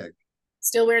bag?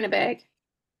 Still wearing a bag.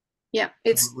 Yeah,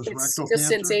 it's rectal just cancer?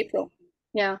 since April.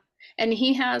 Yeah, and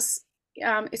he has.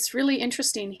 It's really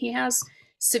interesting. He has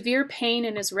severe pain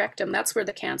in his rectum. That's where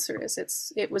the cancer is.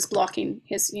 It was blocking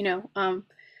his,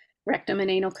 rectum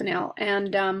and anal canal.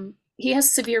 And he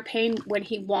has severe pain when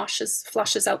he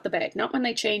flushes out the bag, not when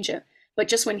they change it, but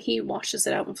just when he washes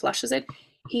it out and flushes it.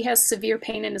 He has severe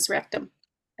pain in his rectum.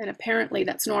 And apparently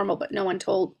that's normal, but no one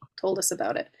told us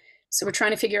about it. So we're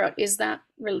trying to figure out, is that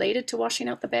related to washing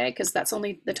out the bag? Because that's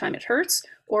only the time it hurts,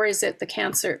 or is it the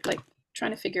cancer? Like,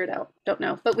 trying to figure it out. Don't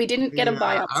know. But we didn't get a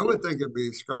biopsy. I would think it'd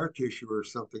be scar tissue or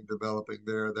something developing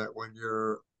there, that when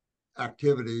your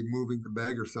activity, moving the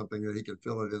bag or something, that he can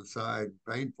feel it inside,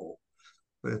 painful.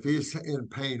 But if he's in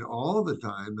pain all the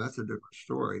time, that's a different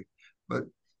story. But,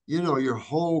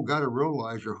 got to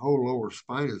realize your whole lower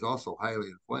spine is also highly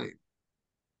inflamed.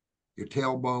 Your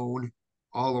tailbone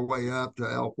all the way up to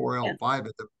L4, L5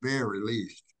 at the very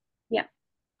least. Yeah.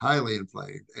 Highly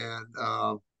inflamed.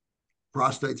 And,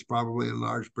 prostate's probably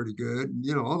enlarged pretty good,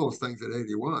 all those things at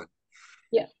 81.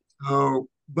 Yeah. So,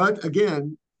 but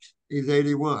again, he's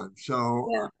 81. So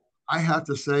yeah. I have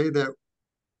to say that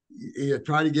you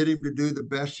try to get him to do the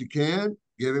best you can.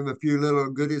 Give him a few little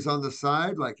goodies on the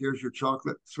side, like here's your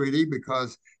chocolate, sweetie,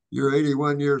 because you're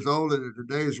 81 years old, and in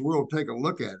today's world, take a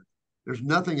look at it. There's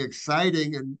nothing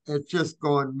exciting, and it's just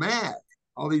going mad.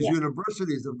 All these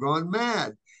universities have gone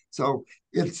mad. So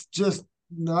it's just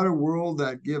not a world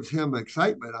that gives him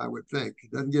excitement, I would think.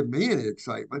 It doesn't give me any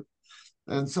excitement.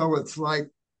 And so it's like,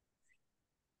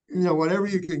 whatever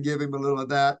you can give him a little of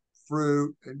that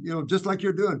fruit, and, just like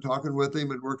you're doing, talking with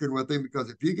him and working with him, because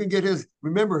if you can get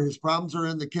remember, his problems are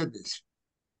in the kidneys.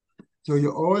 So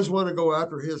you always want to go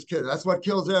after his kid. That's what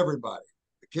kills everybody.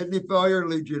 The kidney failure,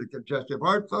 leads you to congestive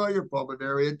heart failure,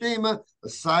 pulmonary edema,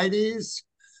 ascites,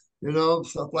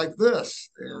 stuff like this.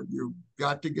 And you've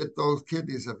got to get those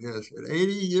kidneys of his. At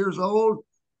 80 years old,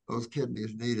 those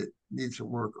kidneys need some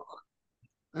work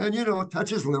on. And, touch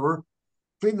his liver,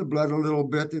 clean the blood a little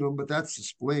bit, but that's the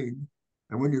spleen.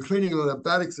 And when you're cleaning the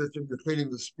lymphatic system, you're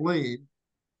cleaning the spleen.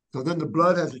 So then the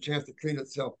blood has a chance to clean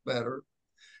itself better.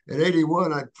 At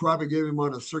 81, I'd probably give him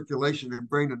on a circulation and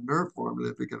brain and nerve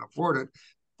formula if he can afford it,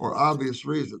 for obvious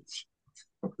reasons.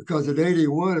 Because at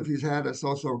 81, if he's had a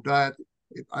so-so diet,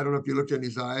 I don't know if you looked in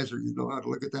his eyes or you know how to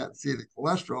look at that and see the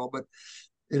cholesterol, but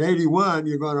at 81,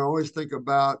 you're going to always think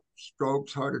about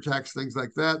strokes, heart attacks, things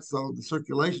like that. So the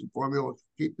circulation formula will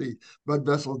keep the blood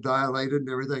vessels dilated and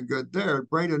everything good there.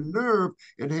 Brain and nerve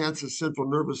enhances central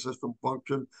nervous system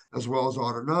function as well as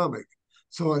autonomic.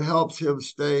 So it helps him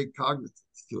stay cognitive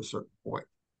to a certain point.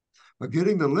 But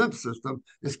getting the lymph system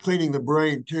is cleaning the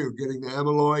brain too, getting the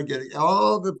amyloid, getting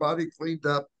all the body cleaned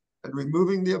up and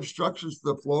removing the obstructions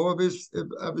to the flow of his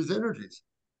energies.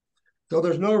 So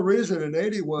there's no reason an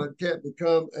 81 can't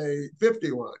become a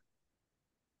 51.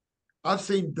 I've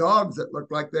seen dogs that look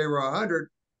like they were 100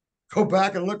 go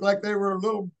back and look like they were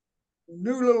new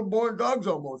little born dogs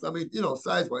almost. I mean,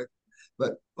 size-wise,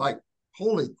 but like,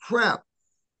 holy crap.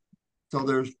 So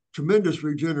there's tremendous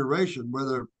regeneration,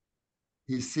 whether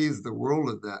he sees the world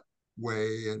in that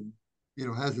way and,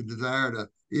 has a desire to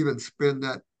even spend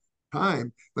that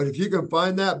time. But if you can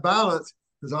find that balance,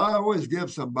 because I always give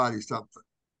somebody something.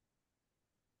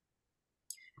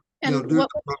 And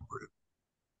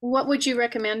what would you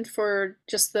recommend for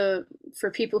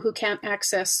for people who can't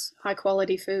access high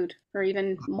quality food or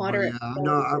even moderate?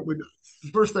 The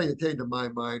first thing that came to my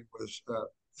mind was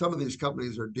some of these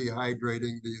companies are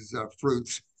dehydrating these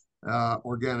fruits,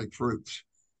 organic fruits.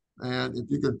 And if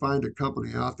you can find a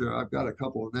company out there, I've got a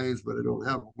couple of names, but I don't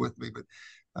have them with me,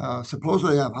 but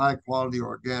supposedly have high quality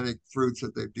organic fruits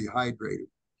that they've dehydrated.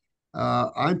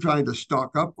 I'm trying to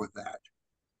stock up with that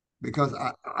because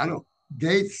I don't,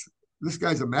 Gates, this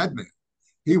guy's a madman.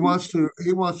 He wants to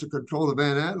control the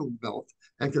Van Allen belt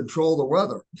and control the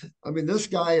weather. I mean, this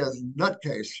guy is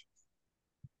nutcase.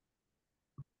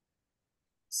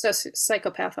 So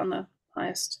psychopath on the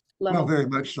highest level. Well, very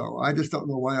much so. I just don't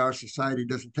know why our society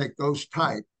doesn't take those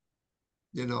type,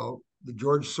 the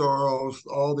George Soros,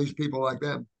 all these people like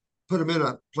them, put them in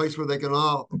a place where they can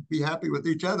all be happy with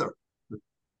each other.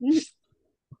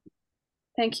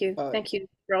 Thank you. Thank you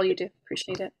for all you do.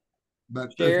 Appreciate it.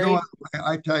 But there's no other way.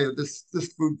 I tell you, this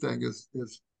food thing is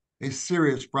a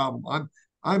serious problem.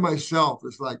 I myself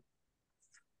is like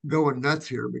going nuts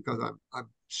here because I'm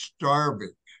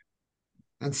starving.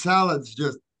 And salads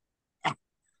just I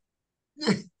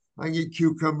can eat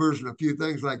cucumbers and a few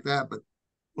things like that, but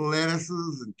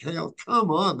lettuces and kale,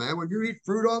 come on, man. When you eat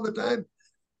fruit all the time,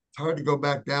 it's hard to go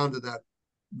back down to the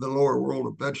lower world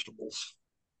of vegetables.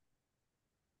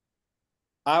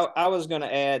 I was going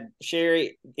to add,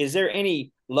 Sherry, is there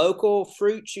any local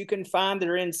fruits you can find that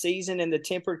are in season in the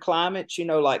temperate climates,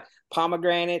 like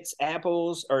pomegranates,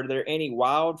 apples? Are there any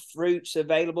wild fruits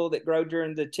available that grow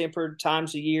during the tempered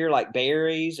times of year, like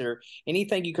berries or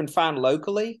anything you can find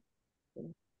locally?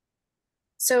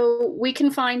 So we can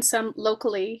find some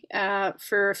locally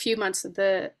for a few months of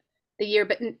the year,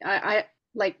 but I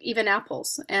like even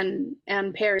apples and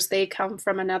pears, they come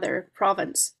from another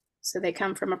province. So they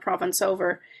come from a province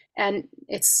over, and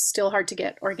it's still hard to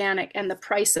get organic. And the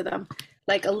price of them,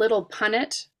 like a little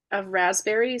punnet of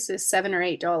raspberries is $7 or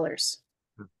 $8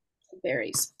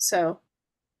 berries. So,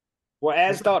 well,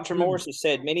 as Dr. Morse has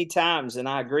said many times, and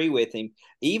I agree with him,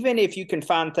 even if you can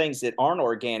find things that aren't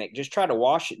organic, just try to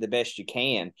wash it the best you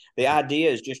can. The idea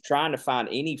is just trying to find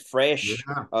any fresh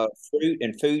fruit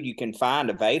and food you can find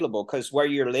available, because where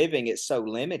you're living, it's so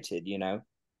limited,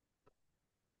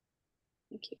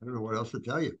 Thank you. I don't know what else to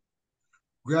tell you.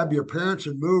 Grab your parents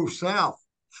and move south.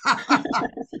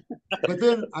 But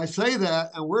then I say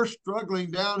that, and we're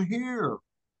struggling down here,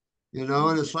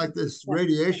 and it's like this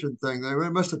radiation thing. They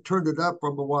must have turned it up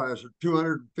from what is it,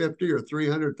 250 or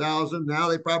 300,000. Now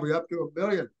they probably up to 1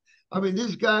 million. I mean,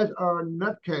 these guys are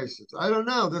nutcases. I don't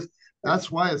know. That's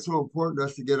why it's so important to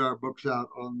us to get our books out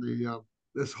on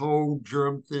this whole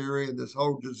germ theory and this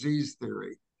whole disease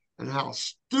theory and how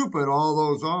stupid all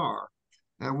those are.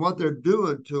 And what they're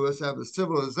doing to us as a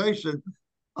civilization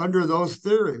under those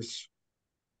theories.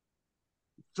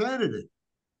 Sanity.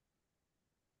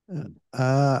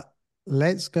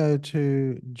 Let's go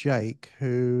to Jake,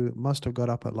 who must have got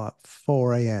up at like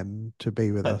 4 a.m. to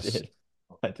be with us.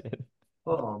 I did.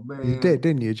 Oh, man. You did,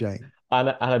 didn't you, Jake?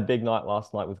 I had a big night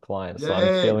last night with clients,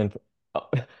 so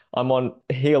I'm on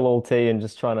heel all tea and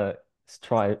just trying to let's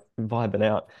try vibing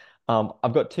out.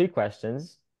 I've got two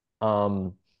questions.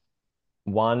 Um,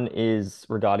 One is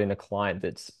regarding a client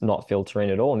that's not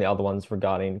filtering at all, and the other one's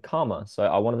regarding karma. So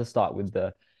I wanted to start with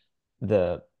the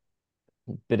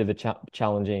bit of a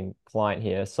challenging client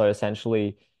here. So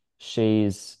essentially,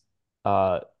 she's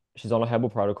uh she's on a herbal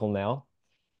protocol now.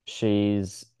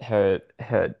 She's her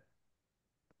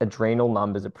adrenal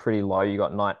numbers are pretty low. You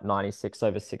got 96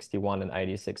 over 61 and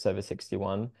 86 over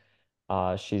 61.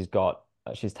 She's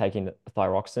taking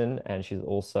thyroxine, and she's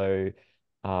also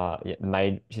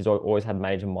yeah, she's always had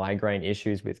major migraine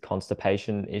issues with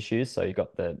constipation issues. So you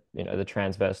got the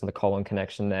transverse and the colon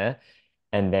connection there.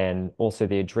 And then also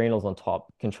the adrenals on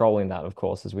top, controlling that, of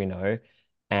course, as we know.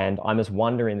 And I'm just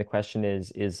wondering, the question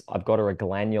is I've got her a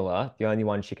glandular. The only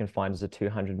one she can find is a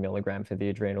 200 milligram for the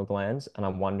adrenal glands. And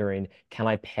I'm wondering, can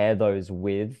I pair those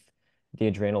with the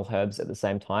adrenal herbs at the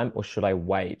same time, or should I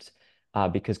wait?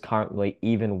 Because currently,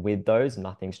 even with those,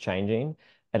 nothing's changing.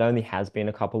 It only has been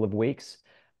a couple of weeks.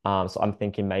 So I'm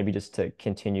thinking maybe just to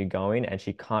continue going, and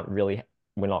she can't really,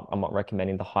 I'm not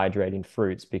recommending the hydrating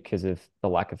fruits because of the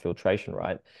lack of filtration,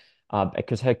 right?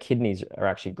 Because her kidneys are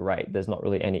actually great. There's not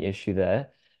really any issue there.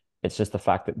 It's just the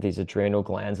fact that these adrenal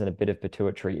glands and a bit of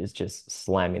pituitary is just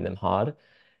slamming them hard.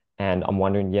 And I'm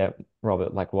wondering, yeah,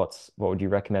 Robert, like what would you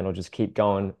recommend, or just keep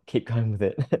going with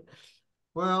it?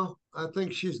 Well, I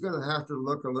think she's going to have to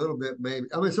look a little bit, maybe.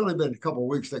 I mean, it's only been a couple of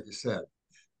weeks, like you said.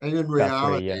 And in About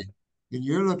three, yeah. reality, and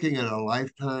you're looking at a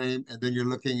lifetime, and then you're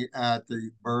looking at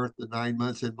the birth, the 9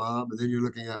 months in mom, and then you're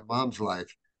looking at mom's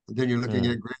life, and then you're looking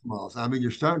at Mm. grandma's. I mean,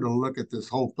 you're starting to look at this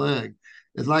whole thing.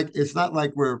 It's not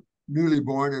like we're newly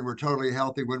born and we're totally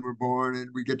healthy when we're born and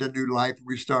we get a new life and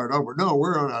we start over. No,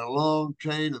 we're on a long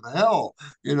chain of hell,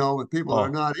 with people that are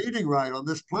Oh, not eating right on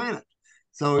this planet.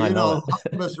 So, I know a lot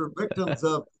it. of us are victims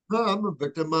of, no, I'm a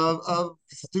victim of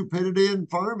stupidity in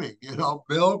farming,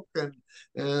 milk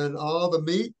and all the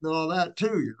meat and all that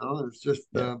too. It's just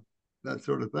Yeah. that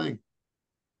sort of thing.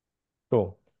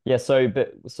 Cool. Yeah, so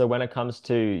when it comes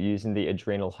to using the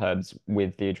adrenal herbs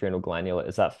with the adrenal glandular,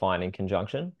 is that fine in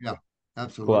conjunction? Yeah, Cool.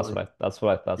 absolutely. That's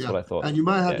Yeah, what I thought. and you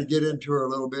might have Yeah. to get into her a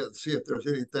little bit and see if there's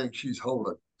anything she's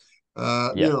holding.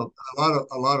 Yeah.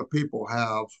 A lot of people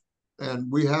have,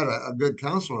 and we had a good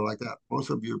counselor like that. Most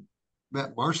of you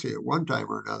met Marcy at one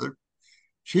time or another.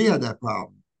 She had that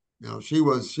problem. She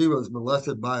was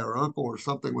molested by her uncle or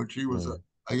something when she was Mm.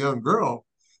 a young girl,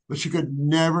 but she could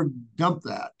never dump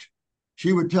that.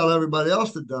 She would tell everybody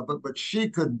else to dump it, but she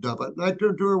couldn't dump it. And I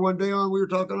turned to her one day we were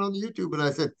talking on the YouTube, and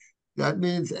I said, that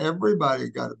means everybody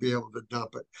got to be able to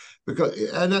dump it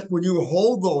when you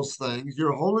hold those things,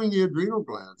 you're holding the adrenal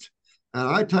glands. And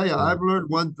I tell you, I've Mm. learned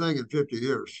one thing in 50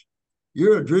 years.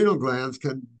 Your adrenal glands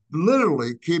can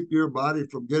literally keep your body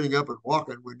from getting up and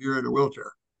walking when you're in a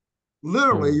wheelchair.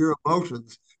 Literally, Mm. your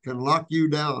emotions can lock you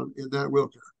down in that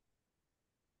wheelchair.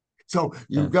 So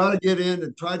you've Yeah. got to get in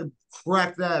and try to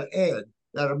crack that egg,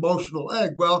 that emotional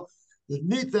egg. Well, the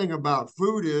neat thing about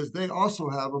food is they also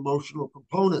have emotional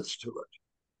components to it.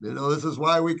 This is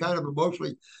why we kind of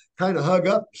emotionally kind of hug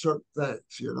up certain things.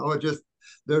 It just,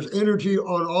 there's energy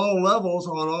on all levels,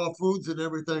 on all foods and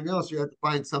everything else. You have to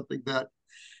find something that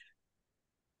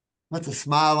lets a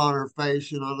smile on her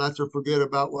face, lets her forget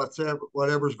about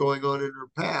whatever's going on in her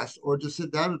past, or just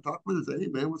sit down and talk with her. Say, hey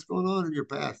man, what's going on in your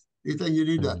past? Anything you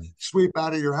need to Mm. sweep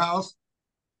out of your house?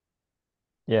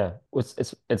 Yeah.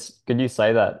 It's good you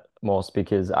say that, Morse,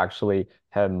 because actually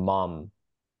her mum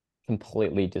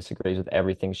completely disagrees with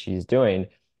everything she's doing.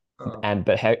 Uh,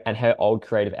 Her old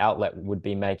creative outlet would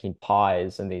be making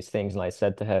pies and these things. And I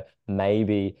said to her,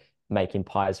 maybe making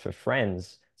pies for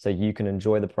friends so you can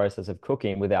enjoy the process of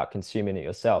cooking without consuming it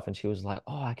yourself. And she was like,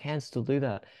 oh, I can still do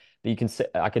that.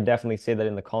 But I can definitely see that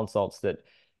in the consults, that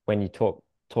when you talk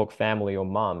family or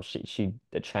mom, she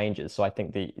it changes. So I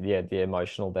think the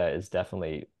emotional there is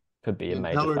definitely could be a and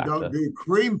major tell her don't factor. do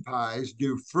cream pies,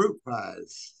 do fruit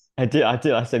pies. I did.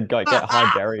 I said, go get high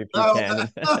berry if you No,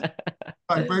 can.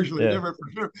 I'm visually Yeah. different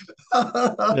for sure.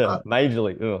 Yeah,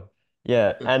 majorly. Ugh.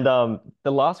 Yeah, and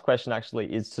the last question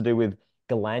actually is to do with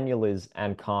glandulars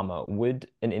and karma. Would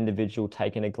an individual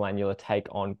taking a glandular take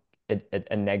on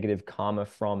a negative karma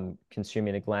from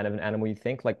consuming a gland of an animal, you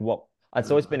think? Like what?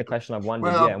 It's always been a question I've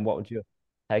wondered, yeah, Well, and what would your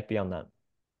take be on that?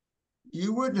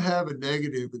 you wouldn't have a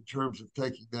negative in terms of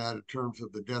taking that in terms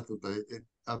of the death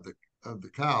of the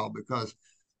cow, because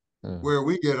Mm, where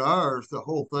we get ours, the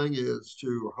whole thing is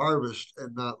to harvest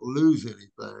and not lose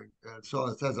anything. And so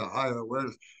it has a higher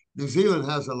awareness. New Zealand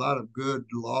has a lot of good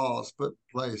laws put in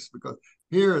place, because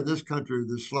here in this country,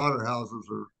 the slaughterhouses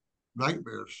are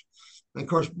nightmares. And of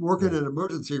course, working yeah. in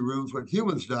emergency rooms when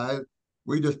humans die,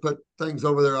 We just put things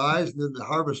over their eyes, and then the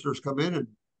harvesters come in and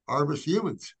harvest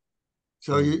humans.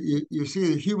 So you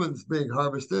see the humans being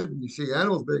harvested, and you see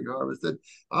animals being harvested.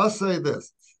 I'll say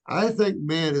this. I think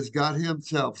man has got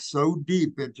himself so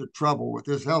deep into trouble with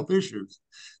his health issues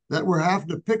that we're having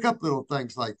to pick up little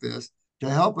things like this to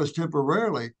help us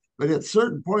temporarily. But at a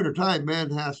certain point of time,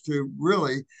 man has to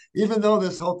really, even though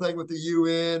this whole thing with the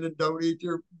UN and don't eat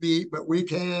your meat, but we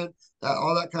can,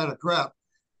 all that kind of crap,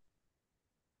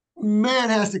 man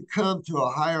has to come to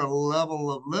a higher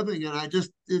level of living. And I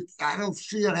don't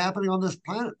see it happening on this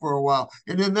planet for a while.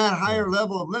 And in that higher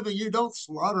level of living, you don't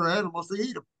slaughter animals to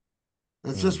eat them.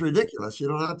 It's just ridiculous. You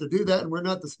don't have to do that. And we're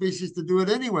not the species to do it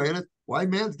anyway. And it's why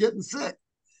man's getting sick.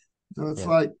 So it's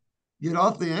like, get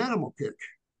off the animal kick.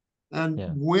 And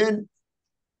when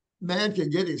man can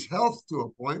get his health to a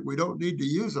point, we don't need to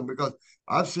use them, because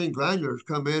I've seen glandulars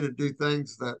come in and do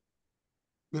things that,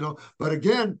 but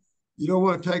again, you don't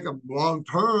want to take them long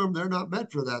term. They're not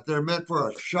meant for that. They're meant for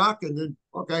a shock, and then,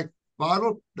 okay,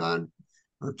 bottle, done,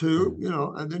 or two,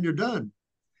 and then you're done.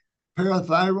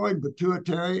 Parathyroid,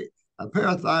 pituitary, a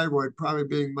parathyroid probably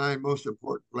being my most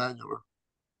important glandular,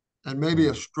 and maybe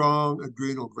a strong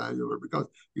adrenal glandular, because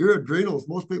your adrenals,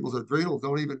 most people's adrenals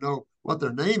don't even know what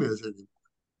their name is anymore.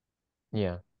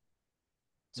 Yeah.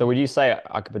 So would you say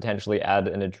I could potentially add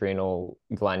an adrenal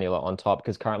glandular on top?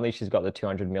 Because currently she's got the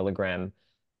 200 milligram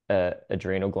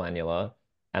adrenal glandular,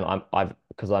 and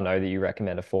because I know that you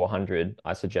recommend a 400,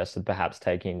 I suggested perhaps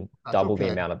taking double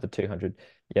the amount of the 200.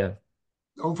 Yeah.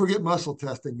 Don't forget muscle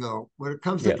testing, though, when it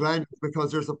comes to glandulars,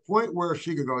 because there's a point where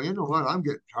she could go, you know what, I'm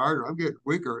getting tired, or I'm getting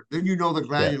weaker. Then the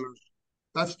glandulars.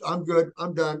 I'm good.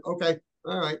 I'm done. Okay.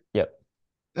 All right. Yep.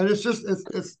 And it's just,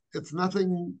 it's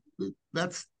nothing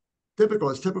that's typical.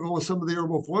 It's typical with some of the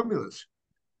herbal formulas.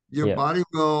 Your body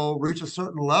will reach a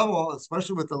certain level,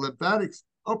 especially with the lymphatics.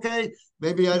 Okay,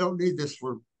 maybe I don't need this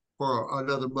for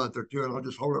another month or two, and I'll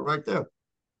just hold it right there.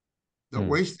 Don't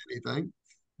waste anything,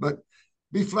 but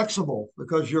be flexible,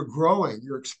 because you're growing,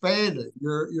 you're expanding,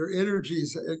 your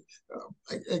energy's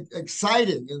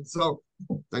exciting, and so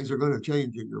things are going to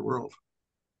change in your world.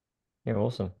 You're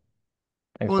awesome.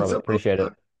 Thanks, Robert. Appreciate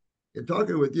it. In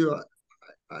talking with you,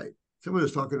 someone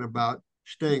was talking about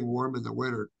staying warm in the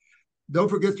winter. Don't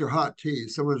forget your hot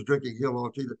teas. Someone's drinking Hilo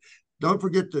tea. Don't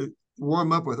forget to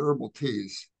warm up with herbal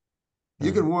teas.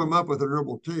 You can warm up with an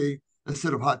herbal tea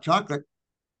instead of hot chocolate.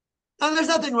 And there's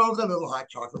nothing wrong with a little hot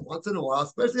chocolate once in a while,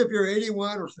 especially if you're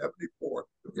 81 or 74.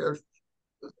 Who cares?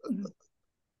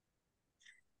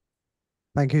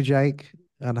 Thank you, Jake.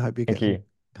 And I hope you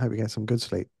get some good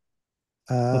sleep.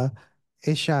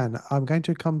 Ishan, I'm going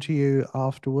to come to you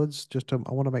afterwards. I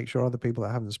want to make sure other people that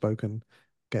haven't spoken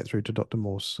get through to Dr.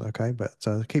 Morse. Okay, but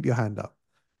keep your hand up.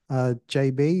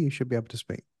 JB, you should be able to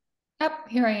speak. Yep,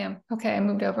 here I am. Okay, I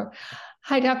moved over.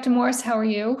 Hi, Dr. Morse. How are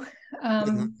you? How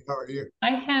are you?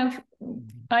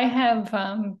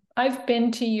 I've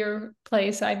been to your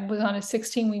place. I was on a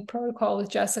 16-week protocol with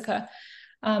Jessica.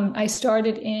 I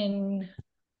started in, I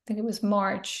think it was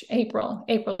April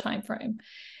timeframe.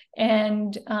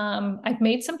 And I've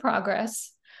made some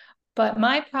progress, but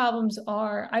my problems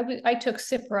are, I took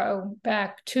Cipro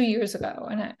back 2 years ago,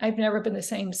 and I've never been the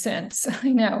same since. I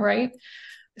know, right?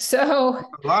 So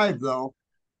alive, though.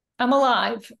 I'm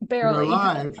alive, barely. You're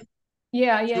alive.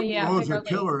 Yeah. Cipro is a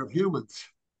killer of humans.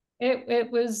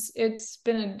 It's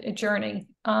been a journey.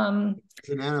 It's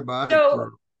an antibiotic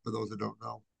for those that don't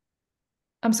know.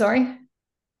 I'm sorry?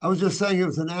 I was just saying it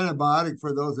was an antibiotic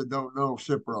for those that don't know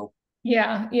Cipro.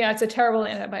 Yeah, it's a terrible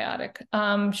antibiotic.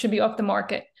 Should be off the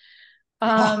market.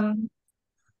 Yeah.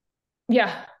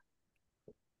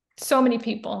 So many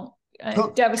people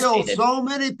devastated. Killed so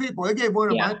many people. It gave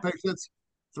one of my patients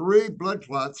 3 blood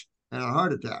clots and a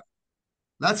heart attack.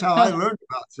 That's how I learned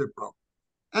about Cipro.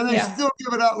 And they still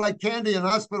give it out like candy in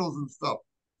hospitals and stuff.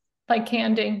 Like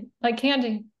candy.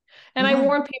 And I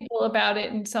warn people about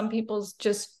it, and some people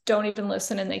just don't even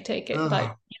listen and they take it.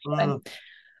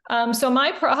 So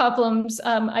my problems,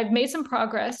 I've made some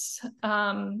progress.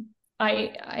 I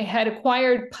had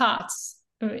acquired POTS.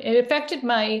 It affected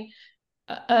my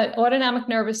autonomic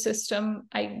nervous system.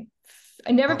 I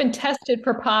never been tested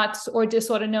for POTS or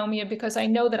dysautonomia because I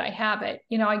know that I have it.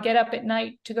 I get up at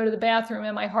night to go to the bathroom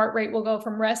and my heart rate will go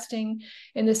from resting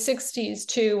in the 60s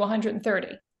to 130,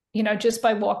 just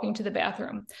by walking to the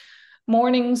bathroom.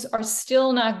 Mornings are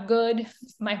still not good.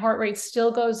 My heart rate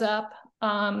still goes up.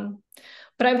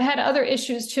 But I've had other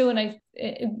issues too. And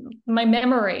my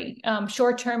memory,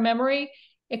 short-term memory,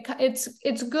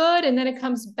 it's good. And then it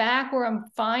comes back where I'm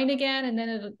fine again. And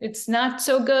then it's not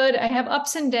so good. I have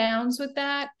ups and downs with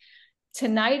that.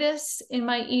 tinnitus in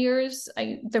my ears.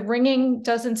 The ringing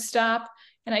doesn't stop.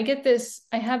 And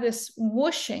I have this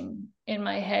whooshing in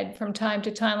my head from time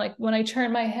to time. Like when I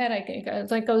turn my head,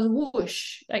 it's like goes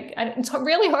whoosh. It's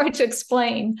really hard to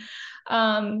explain.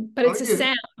 But it's a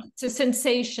sound, it's a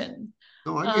sensation.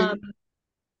 No, I get it.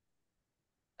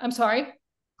 I'm sorry?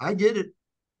 I get it.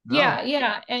 No.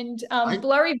 Yeah. And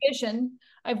blurry vision.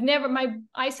 My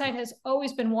eyesight has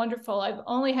always been wonderful. I've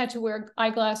only had to wear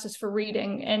eyeglasses for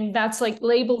reading, and that's like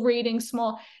label reading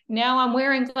small. Now I'm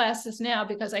wearing glasses now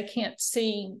because I can't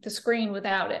see the screen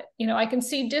without it. I can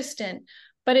see distant,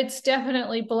 but it's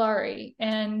definitely blurry.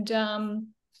 And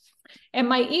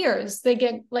my ears, they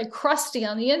get like crusty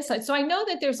on the inside. So I know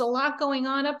that there's a lot going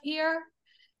on up here.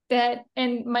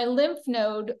 And my lymph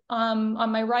node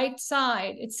on my right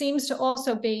side, it seems to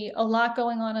also be a lot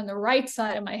going on the right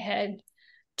side of my head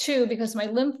too, because my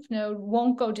lymph node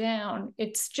won't go down.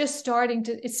 It's just starting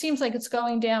to, it seems like it's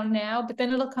going down now, but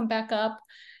then it'll come back up.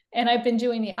 And I've been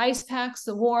doing the ice packs,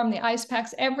 the ice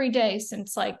packs every day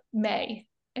since like May,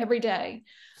 every day.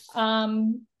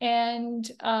 I'm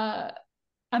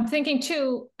thinking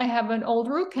too, I have an old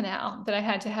root canal that I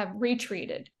had to have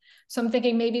retreated. So I'm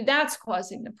thinking maybe that's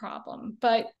causing the problem,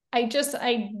 but I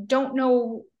don't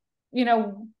know,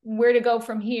 where to go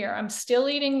from here. I'm still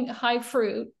eating high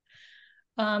fruit.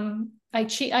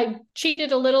 I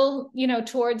cheated a little,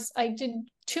 I did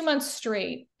 2 months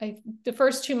straight. The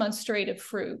first 2 months straight of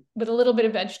fruit with a little bit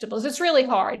of vegetables. It's really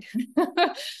hard.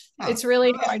 It's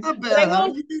really hard. Not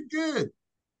bad. You did good.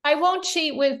 I won't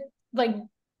cheat with like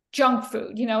junk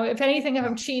food. If anything, if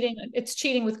I'm cheating, it's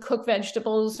cheating with cooked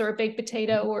vegetables or a baked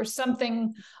potato or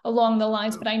something along the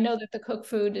lines. But I know that the cooked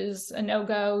food is a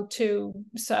no-go too.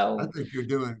 So I think you're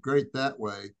doing great that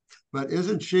way. But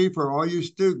isn't she, for all you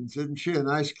students, isn't she a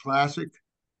nice classic?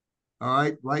 All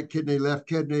right, right kidney, left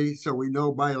kidney. So we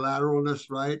know bilateralness,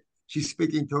 right? She's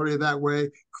speaking totally that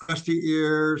way. Crusty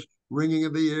ears, ringing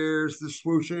of the ears, the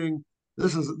swooshing.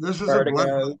 This is Vertigo. a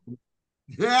blood.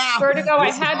 Yeah. Vertigo.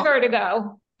 I had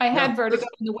vertigo. I had vertigo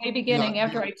in the way beginning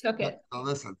after I took it. Now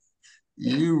listen,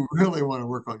 you really want to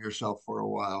work on yourself for a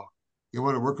while. You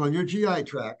want to work on your GI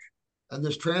tract. And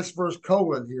this transverse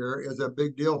colon here is a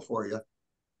big deal for you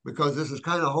because this is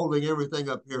kind of holding everything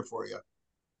up here for you.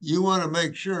 You want to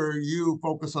make sure you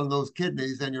focus on those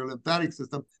kidneys and your lymphatic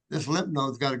system. This lymph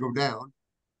node's got to go down.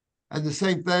 And the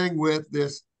same thing with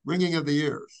this ringing of the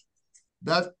ears.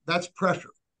 That's pressure.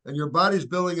 And your body's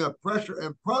building up pressure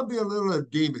and probably a little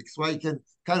edemic, so you can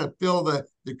kind of feel the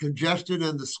congestion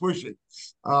and the swishing.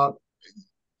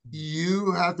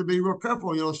 You have to be real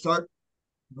careful. Start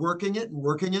working it and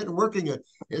working it and working it.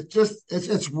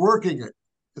 It's working it.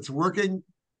 It's working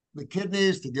the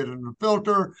kidneys to get in the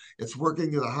filter. It's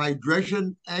working the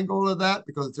hydration angle of that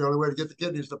because it's the only way to get the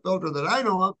kidneys to filter that I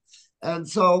know of. And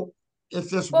so it's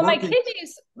just working.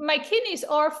 My kidneys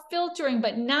are filtering,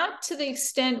 but not to the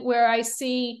extent where I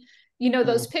see,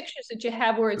 those pictures that you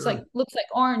have where it's like looks like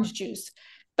orange juice.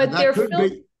 But they're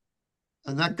filtering.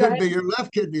 And that could be your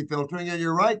left kidney filtering and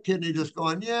your right kidney just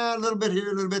going, yeah, a little bit here,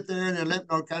 a little bit there, and your lymph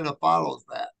node kind of follows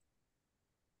that.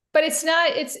 But it's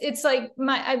not, it's like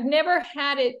I've never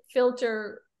had it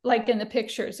filter like in the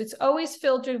pictures. It's always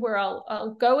filtered where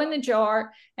I'll go in the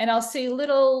jar and I'll see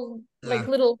little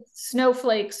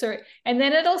snowflakes and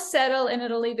then it'll settle and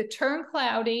it'll either turn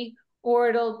cloudy or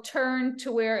it'll turn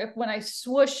to where when I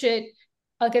swoosh it,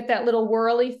 I'll get that little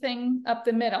whirly thing up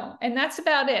the middle. And that's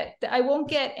about it. I won't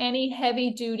get any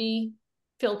heavy duty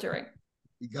filtering.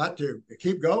 You got to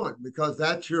keep going because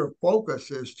that's your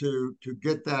focus is to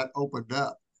get that opened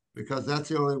up because that's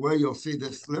the only way you'll see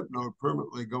this lymph node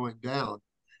permanently going down.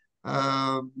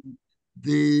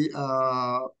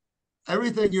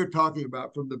 Everything you're talking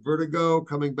about from the vertigo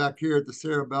coming back here at the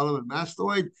cerebellum and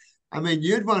mastoid, I mean,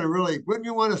 wouldn't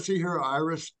you want to see her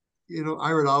iris,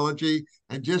 iridology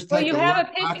and just take you have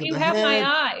a picture, you have my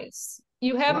eyes.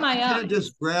 You have my eyes. You can't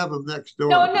just grab them next door.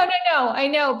 No, I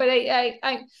know, but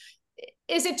I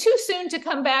is it too soon to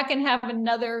come back and have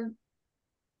another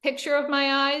picture of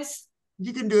my eyes?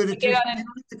 You can do it you don't have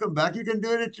to come back. You can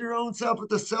do it at your own self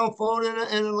with a cell phone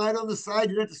and a light on the side.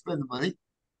 You don't have to spend the money.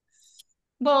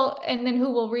 Well, and then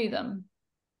who will read them?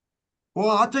 Well,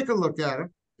 I'll take a look at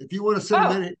them. If you want to send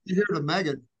them in here to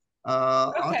Megan,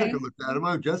 I'll take a look at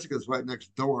them. Jessica's right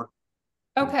next door.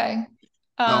 Okay.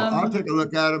 So I'll take a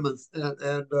look at them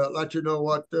and let you know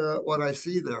what I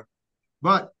see there.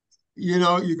 But, you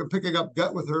can pick up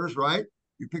gut with hers, right?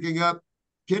 You're picking up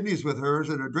kidneys with hers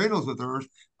and adrenals with hers.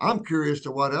 I'm curious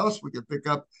to what else we can pick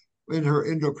up in her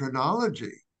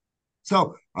endocrinology.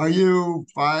 So are you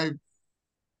 5'7",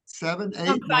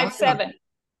 8", 5'7".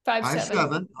 5'7".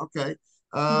 5'7". Okay.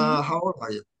 How old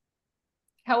are you?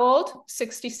 How old?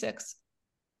 66.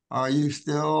 Are you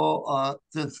still,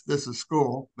 since this is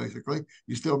school, basically,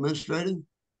 you still menstruating?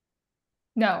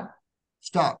 No.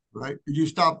 Stop, right? Did you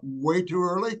stop way too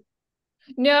early?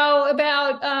 No,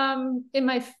 about in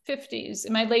my 50s,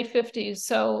 in my late 50s.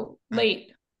 So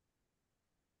late.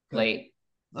 Late.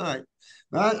 All right.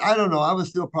 But I don't know. I would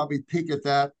still probably peak at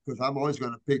that because I'm always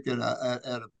going to peak at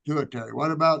a pituitary.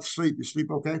 What about sleep? You sleep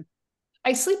okay?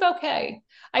 I sleep okay.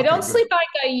 I don't sleep like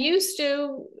I used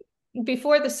to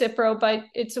before the Cipro, but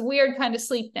it's a weird kind of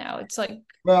sleep now. It's like,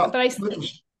 well, but I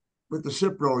with the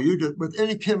Cipro, you do with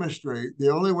any chemistry, the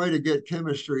only way to get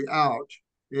chemistry out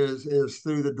is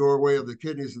through the doorway of the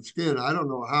kidneys and skin. I don't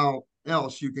know how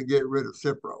else you can get rid of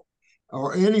Cipro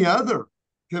or any other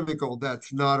chemical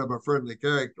that's not of a friendly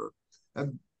character.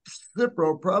 And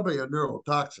Cipro probably a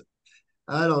neurotoxin.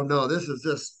 I don't know. This is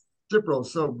just Cipro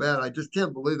so bad. I just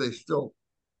can't believe they still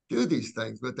do these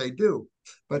things, but they do.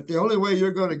 But the only way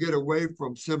you're going to get away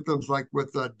from symptoms like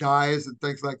with dyes and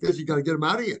things like this, you got to get them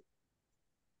out of you.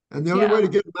 And the only way to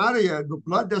get them out of you, the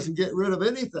blood doesn't get rid of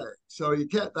anything. So you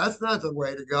can't, that's not the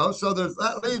way to go. So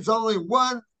that leaves only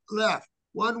one left,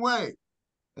 one way.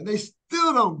 And they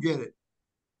still don't get it.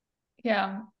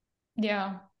 Yeah.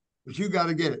 Yeah. But you got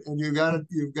to get it. And you've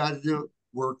got to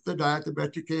work the diet the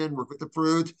best you can, work with the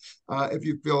fruits. If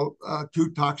you feel too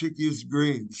toxic, use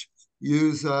greens.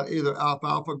 Use either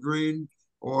alfalfa green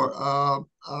or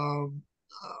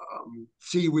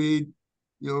seaweed,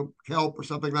 kelp or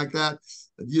something like that.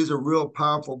 And use a real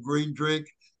powerful green drink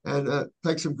and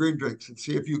take some green drinks and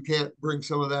see if you can't bring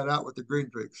some of that out with the green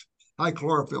drinks. High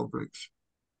chlorophyll drinks.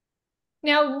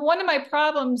 Now, one of my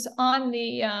problems on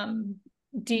the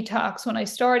detox when I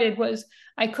started was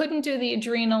I couldn't do the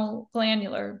adrenal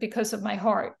glandular because of my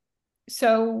heart.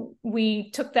 So we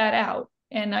took that out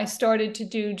and I started to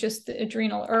do just the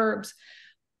adrenal herbs.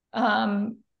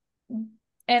 And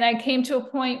I came to a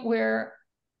point where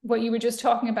what you were just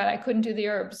talking about, I couldn't do the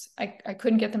herbs. I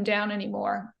couldn't get them down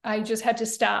anymore. I just had to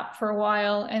stop for a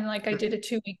while. And like I did a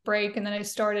 2-week break and then I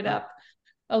started up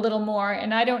a little more.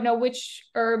 And I don't know which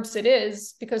herbs it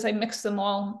is because I mix them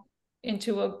all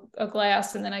into a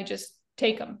glass and then I just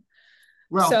take them.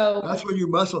 Well, so that's when you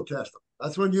muscle test them.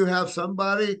 That's when you have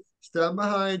somebody stand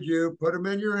behind you, put them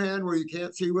in your hand where you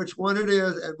can't see which one it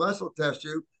is and muscle test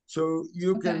you so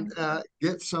you can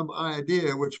get some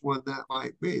idea which one that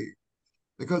might be.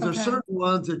 Because there's certain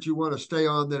ones that you want to stay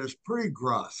on that is pretty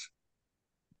gross,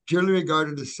 generally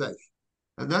regarded as safe.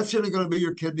 And that's generally going to be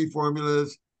your kidney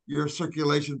formulas, your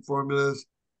circulation formulas,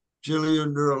 generally your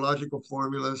neurological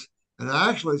formulas. And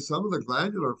actually some of the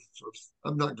glandular,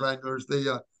 I'm not glandulars,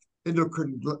 the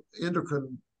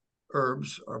endocrine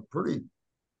herbs are pretty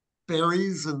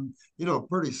berries and,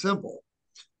 pretty simple.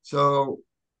 So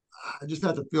I just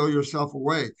have to feel yourself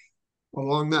away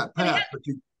along that path. But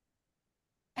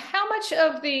how much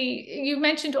of you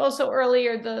mentioned also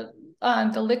earlier the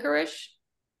licorice,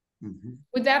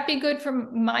 would that be good for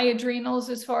my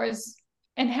adrenals as far as,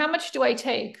 and how much do I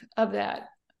take of that?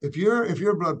 If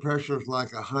your blood pressure is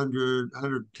like 100,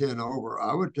 110 over,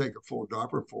 I would take a full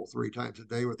dropper full 3 times a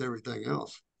day with everything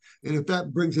else. And if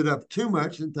that brings it up too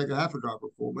much, then take a half a dropper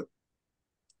full. But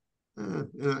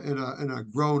in a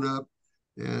grown up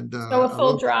and so a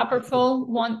full dropper full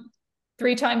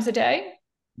 3 times a day.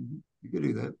 You could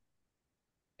do that.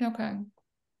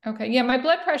 Okay. Yeah, my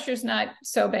blood pressure is not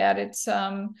so bad. It's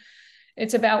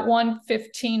about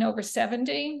 115 over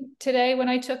 70 today when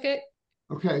I took it.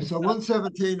 Okay, so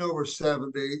 117 over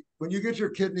 70. When you get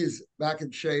your kidneys back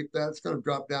in shape, that's going to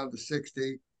drop down to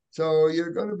 60. So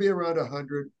you're going to be around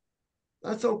 100.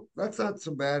 That's not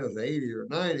so bad as 80 or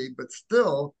 90, but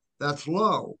still, that's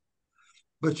low.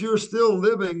 But you're still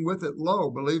living with it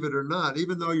low, believe it or not,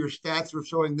 even though your stats are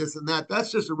showing this and that.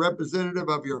 That's just a representative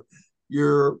of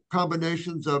your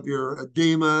combinations of your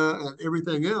edema and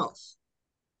everything else.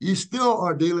 You still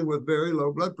are dealing with very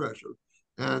low blood pressure.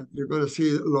 And you're going to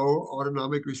see low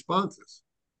autonomic responses.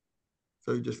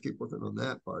 So you just keep working on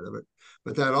that part of it.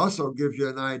 But that also gives you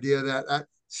an idea that that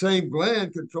same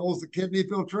gland controls the kidney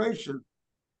filtration.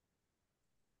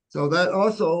 So that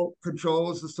also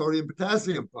controls the sodium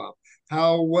potassium pump,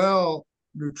 how well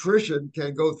nutrition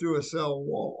can go through a cell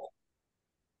wall.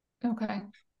 Okay.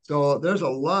 So there's a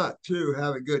lot to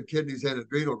having good kidneys and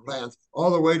adrenal glands, all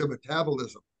the way to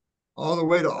metabolism, all the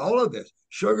way to all of this,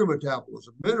 sugar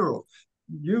metabolism, minerals.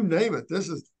 You name it. This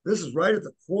is right at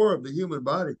the core of the human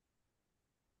body.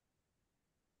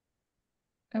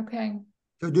 Okay.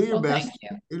 So do your best.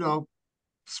 Thank you.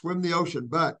 Swim the ocean,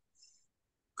 but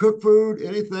cook food,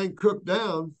 anything cooked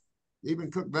down,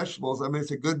 even cooked vegetables. I mean,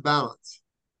 it's a good balance.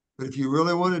 But if you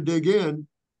really want to dig in,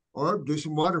 or do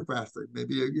some water fasting,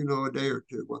 maybe a day or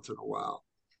two once in a while.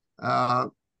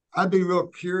 I'd be real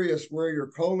curious where your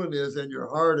colon is and your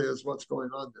heart is, what's going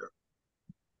on there.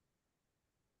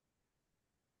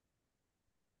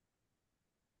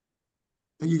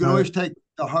 And you can always take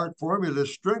the heart formula to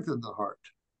strengthen the heart.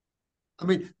 I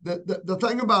mean, the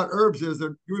thing about herbs is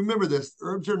that, you remember this,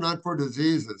 herbs are not for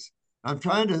diseases. I'm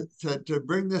trying to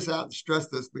bring this out and stress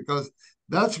this, because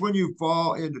that's when you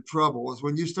fall into trouble, is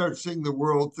when you start seeing the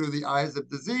world through the eyes of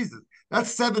diseases.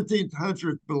 That's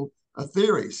 1700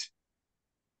 theories.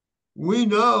 We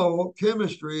know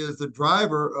chemistry is the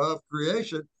driver of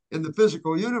creation in the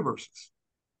physical universes.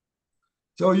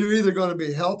 So you're either going to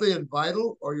be healthy and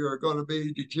vital, or you're going to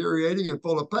be deteriorating and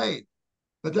full of pain.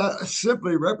 But that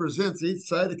simply represents each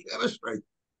side of chemistry.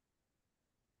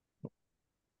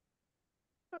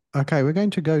 Okay, we're going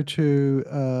to go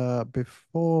to,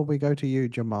 before we go to you,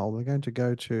 Jamal, we're going to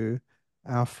go to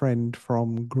our friend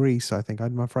from Greece, I think.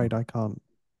 I'm afraid I can't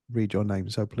read your name,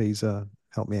 so please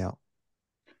help me out.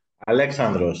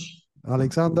 Alexandros.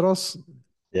 Alexandros?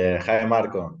 Yeah, hi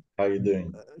Marco. How are you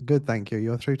doing? Good, thank you.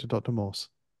 You're through to Dr. Morse.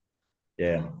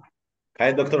 Yeah.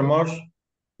 Hi, Dr. Morse.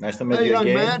 Nice to meet Hey, you young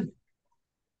again. man.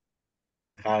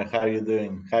 Hi, how are you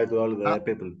doing? Hi to all the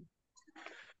people.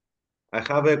 I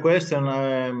have a question.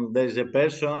 There is a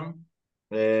person,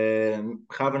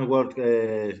 haven't worked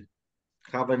with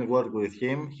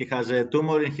him. He has a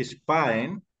tumor in his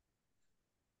spine.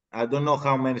 I don't know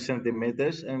how many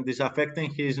centimeters, and it's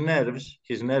affecting his nerves.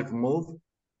 His nerve move.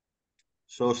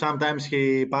 So sometimes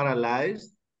he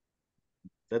paralyzed.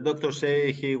 The doctor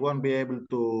say he won't be able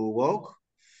to walk.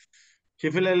 He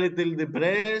feel a little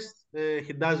depressed.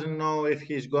 He doesn't know if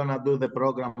he's gonna do the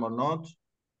program or not.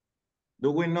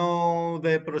 Do we know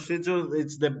the procedure?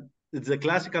 It's the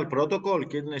classical protocol: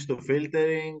 kidneys to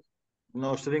filtering,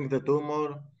 shrink the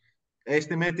tumor,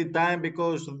 estimated time,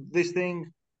 because this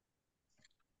thing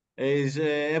is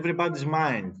everybody's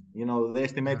mind. The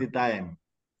estimated time.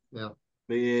 Yeah.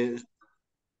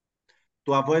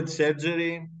 To avoid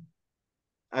surgery,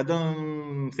 I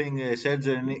don't think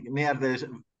surgery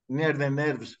near the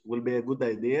nerves will be a good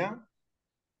idea.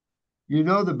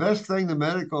 The best thing the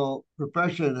medical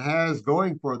profession has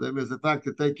going for them is the fact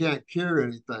that they can't cure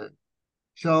anything.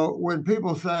 So when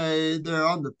people say they're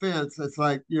on the fence, it's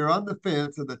like you're on the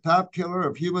fence, and the top killer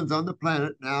of humans on the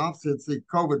planet now, since the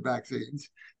COVID vaccines,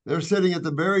 they're sitting at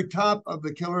the very top of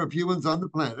the killer of humans on the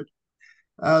planet.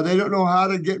 They don't know how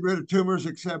to get rid of tumors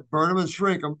except burn them and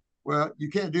shrink them. Well, you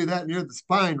can't do that near the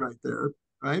spine right there,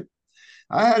 right?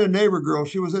 I had a neighbor girl.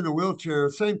 She was in a wheelchair,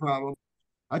 same problem.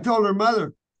 I told her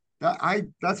mother,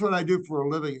 that's what I do for a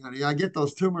living, honey. I get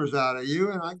those tumors out of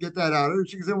you, and I get that out of her.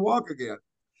 She can walk again.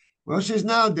 Well, she's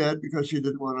now dead because she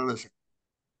didn't want to listen.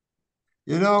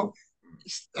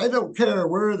 I don't care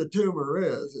where the tumor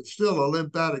is. It's still a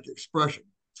lymphatic expression.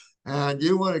 And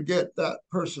you want to get that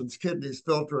person's kidneys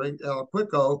filtering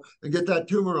quico and get that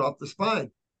tumor off the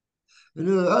spine. And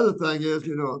the other thing is,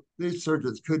 these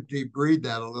surgeons could debride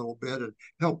that a little bit and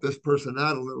help this person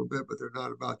out a little bit, but they're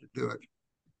not about to do it.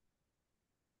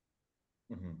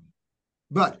 Mm-hmm.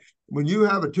 But when you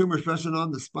have a tumor, especially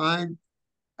on the spine,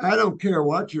 I don't care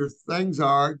what your things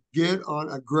are, get on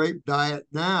a great diet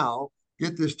now,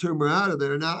 get this tumor out of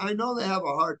there. Now, I know they have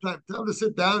a hard time. Tell them to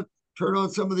sit down, turn on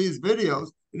some of these videos,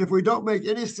 and if we don't make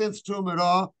any sense to them at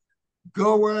all,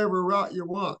 go wherever route you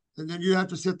want. And then you have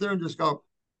to sit there and just go,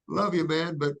 love you,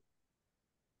 man, but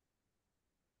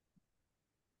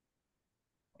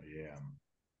yeah,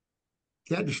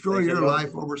 can't destroy your life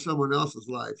over someone else's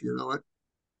life. You know what?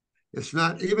 It's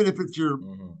not, even if it's your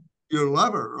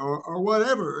lover or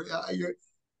whatever,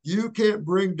 you can't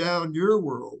bring down your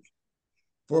world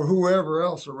for whoever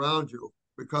else around you,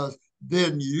 because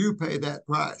then you pay that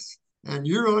price and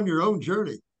you're on your own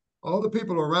journey. All the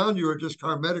people around you are just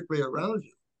karmically around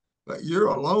you, but you're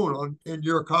alone in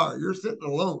your car. You're sitting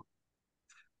alone,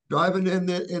 driving in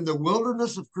the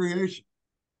wilderness of creation.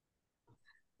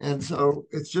 And so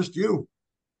it's just you.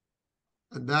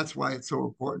 And that's why it's so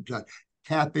important to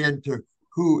tap into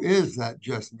who is that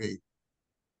just me.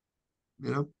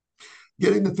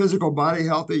 Getting the physical body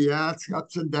healthy, yeah, it's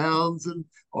ups and downs and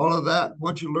all of that.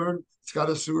 Once you learn it's got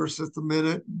a sewer system in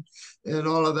it and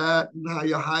all of that, and how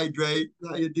you hydrate,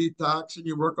 and how you detox, and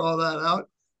you work all that out,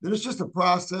 then it's just a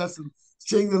process and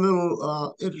seeing the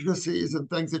little intricacies and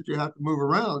things that you have to move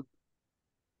around.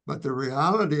 But the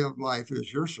reality of life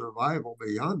is your survival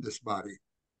beyond this body.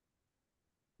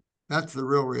 That's the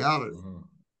real reality. Mm-hmm.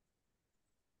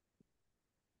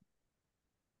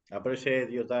 Appreciate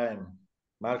your time.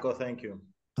 Marco, thank you.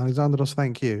 Alexandros,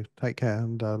 thank you. Take care,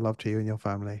 and love to you and your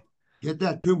family. Get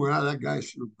that tumor out of that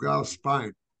guy's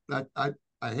spine.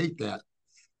 I hate that.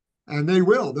 And they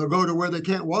will. They'll go to where they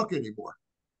can't walk anymore.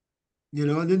 You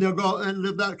know, and then they'll go and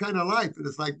live that kind of life. And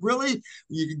it's like, really?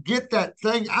 You can get that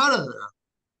thing out of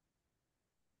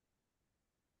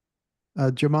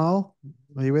there. Jamal,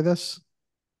 are you with us?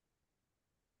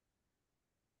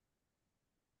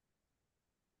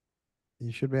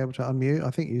 You should be able to unmute. I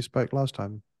think you spoke last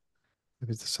time. If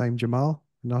it's the same Jamal,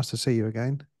 nice to see you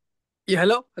again. Yeah,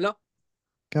 hello, hello.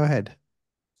 Go ahead.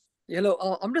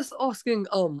 Hello. I'm just asking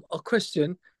a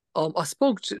question. I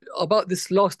spoke about this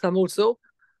last time also.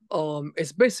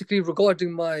 It's basically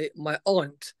regarding my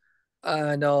aunt,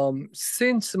 and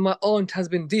since my aunt has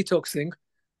been detoxing,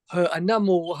 her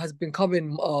enamel has been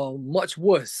becoming much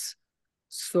worse.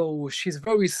 So she's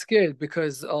very scared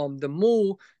because the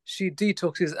more she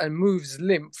detoxes and moves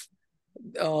lymph,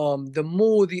 the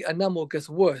more the enamel gets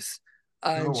worse,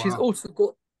 Oh, and wow. she's also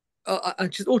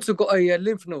got a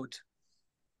lymph node.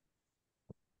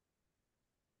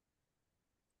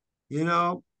 You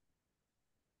know,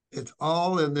 it's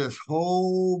all in this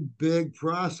whole big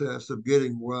process of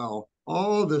getting well.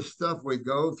 All the stuff we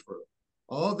go through,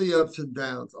 all the ups and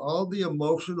downs, all the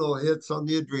emotional hits on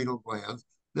the adrenal glands.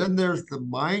 Then there's the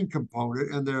mind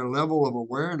component and their level of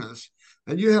awareness.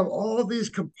 And you have all these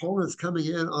components coming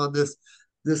in on this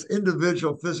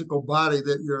individual physical body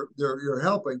that you're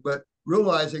helping, but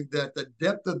realizing that the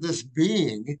depth of this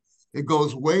being, it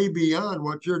goes way beyond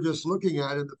what you're just looking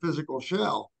at in the physical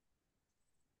shell.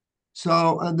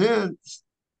 So, and then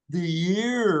the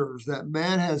years that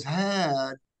man has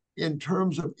had in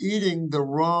terms of eating the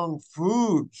wrong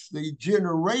foods, the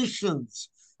generations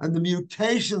and the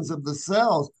mutations of the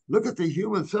cells. Look at the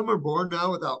humans. Some are born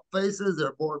now without faces.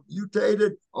 They're born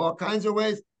mutated, all kinds of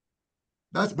ways.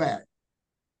 That's bad.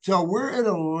 So we're at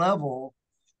a level,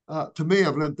 to me,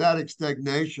 of lymphatic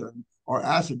stagnation or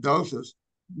acidosis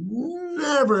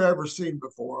never ever seen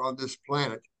before on this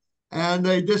planet. And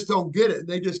they just don't get it.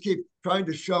 They just keep trying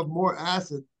to shove more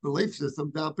acid belief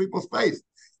systems down people's face,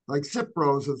 like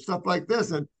Cipros and stuff like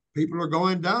this. And people are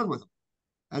going down with them.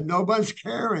 And nobody's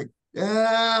caring.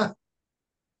 Yeah.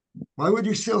 Why would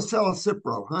you still sell a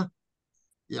Cipro, huh?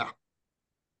 Yeah.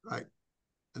 Right.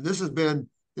 And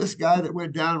this guy that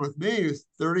went down with me is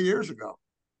 30 years ago.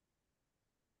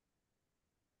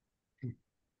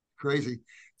 Crazy.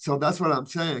 So that's what I'm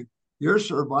saying. Your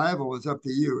survival is up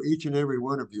to you, each and every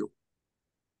one of you.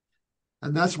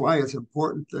 And that's why it's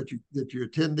important that you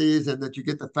attend these and that you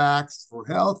get the facts for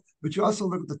health, but you also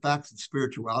look at the facts of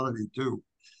spirituality too.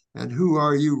 And who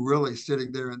are you really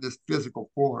sitting there in this physical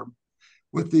form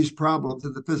with these problems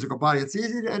in the physical body? It's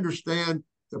easy to understand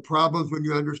the problems when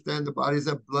you understand the bodies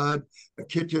have blood, a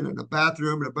kitchen and a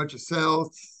bathroom and a bunch of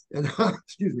cells, and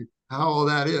excuse me, how all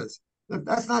that is.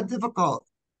 That's not difficult.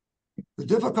 The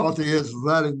difficulty is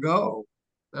letting go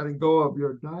of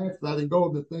your diets, letting go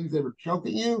of the things that are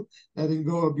choking you, letting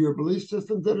go of your belief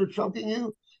systems that are choking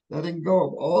you, letting go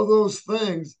of all those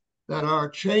things that are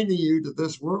chaining you to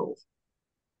this world.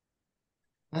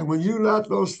 And when you let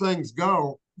those things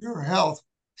go, your health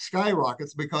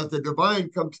skyrockets because the divine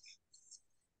comes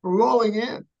rolling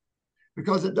in.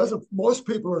 Because it doesn't, most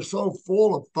people are so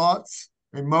full of thoughts,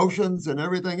 emotions, and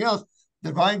everything else,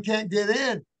 divine can't get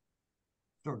in,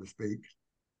 so to speak.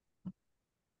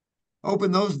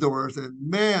 Open those doors, and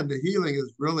man, the healing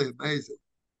is really amazing.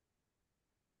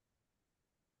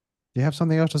 Do you have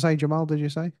something else to say, Jamal? Did you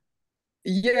say?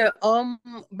 Yeah,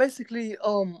 basically,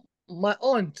 my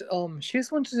aunt, she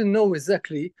just wanted to know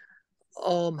exactly,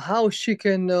 how she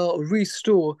can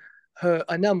restore her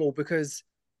enamel because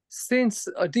since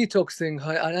detoxing,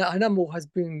 her enamel has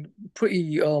been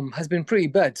pretty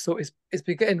bad. So it's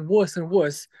been getting worse and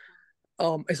worse.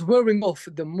 It's wearing off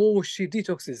the more she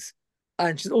detoxes,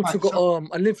 and she's also got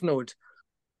a lymph node.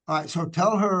 All right, so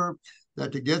tell her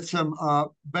that to get some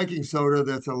baking soda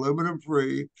that's aluminum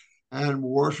free and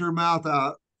wash her mouth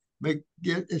out.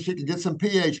 If she can get some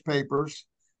pH papers,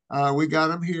 we got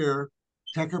them here.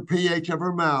 Check her pH of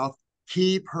her mouth.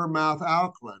 Keep her mouth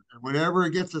alkaline, and whenever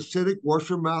it gets acidic, wash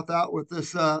her mouth out with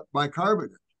this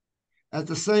bicarbonate. At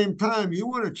the same time, you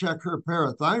want to check her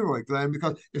parathyroid gland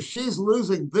because if she's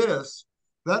losing this,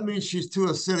 that means she's too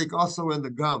acidic also in the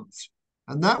gums.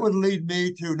 And that would lead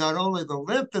me to not only the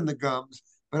lymph in the gums,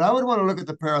 but I would want to look at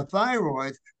the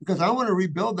parathyroids because I want to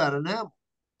rebuild that enamel.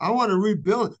 I want to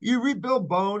rebuild. You rebuild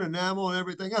bone, enamel, and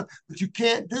everything else, but you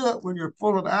can't do it when you're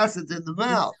full of acids in the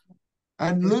mouth.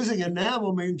 And losing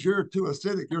enamel means you're too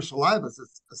acidic. Your saliva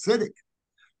is acidic.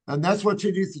 And that's what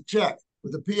she needs to check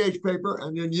with a pH paper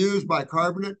and then use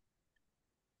bicarbonate.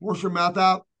 Wash your mouth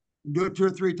out. Do it 2 or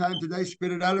 3 times a day.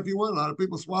 Spit it out if you want. A lot of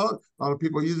people swallow it. A lot of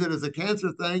people use it as a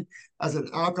cancer thing, as an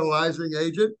alkalizing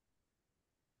agent.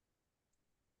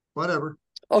 whatever.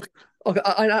 Okay, okay.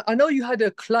 I know you had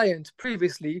a client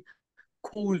previously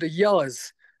called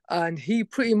Yaz, and he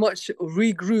pretty much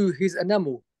regrew his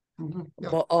enamel. Yeah.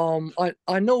 But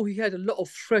I know he had a lot of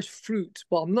fresh fruit,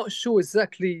 but I'm not sure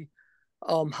exactly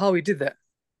how he did that.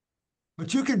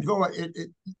 But you can go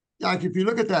like if you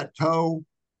look at that toe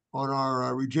on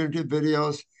our regenerative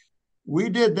videos, we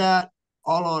did that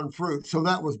all on fruit. So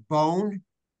that was bone,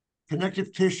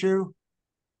 connective tissue,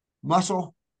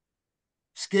 muscle,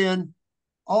 skin.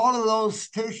 All of those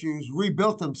tissues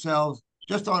rebuilt themselves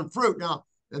just on fruit. Now,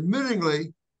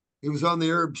 admittingly, he was on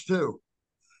the herbs too.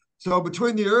 So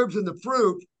between the herbs and the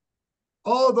fruit,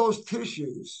 all of those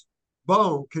tissues,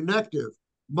 bone, connective,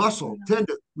 muscle,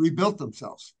 tendon, rebuilt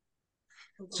themselves.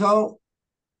 So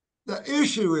the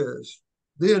issue is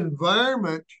the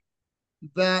environment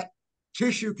that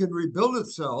tissue can rebuild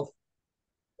itself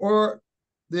or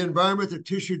the environment that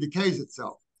tissue decays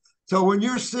itself. So when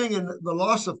you're seeing the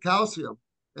loss of calcium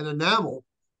and enamel,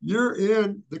 you're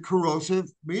in the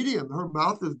corrosive medium. Her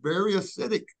mouth is very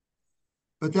acidic,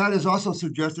 but that is also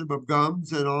suggestive of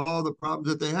gums and all the problems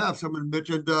that they have. Someone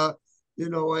mentioned, a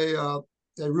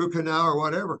root canal or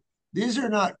whatever. These are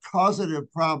not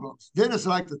causative problems. Dentists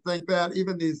like to think that.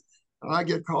 Even these, I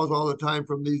get calls all the time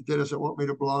from these dentists that want me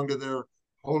to belong to their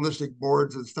holistic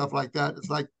boards and stuff like that. It's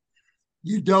like,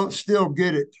 you don't still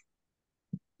get it.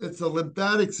 It's the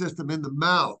lymphatic system in the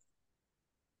mouth.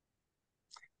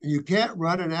 You can't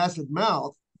run an acid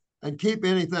mouth and keep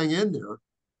anything in there.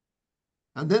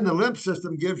 And then the lymph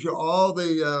system gives you all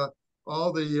the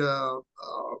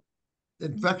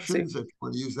infections, if you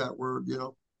want to use that word,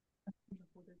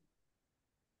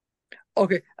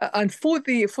 Okay, and for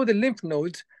the lymph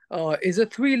nodes, is a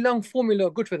 3-lung formula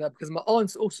good for that? Because my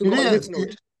aunt's also got a lymph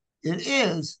node. It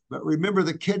is, but remember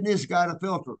the kidneys got a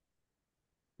filter.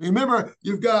 Remember,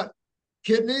 you've got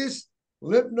kidneys,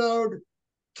 lymph node,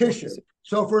 tissue.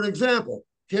 So for an example,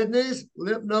 kidneys,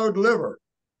 lymph node, liver,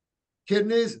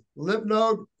 kidneys, lymph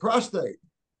node, prostate,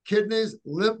 kidneys,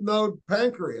 lymph node,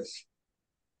 pancreas.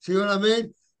 See what I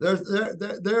mean?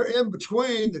 They're in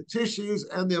between the tissues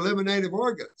and the eliminative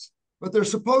organs, but they're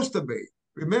supposed to be.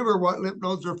 Remember what lymph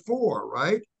nodes are for,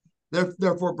 right?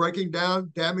 They're for breaking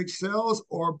down damaged cells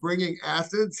or bringing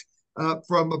acids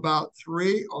from about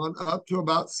 3 on up to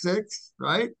about 6,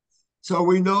 right? So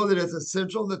we know that it's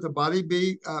essential that the body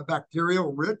be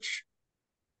bacterial rich,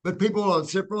 but people on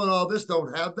Cipro and all this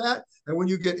don't have that. And when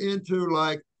you get into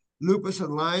like lupus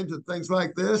and Lyme's and things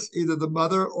like this, either the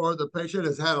mother or the patient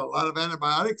has had a lot of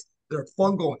antibiotics. They're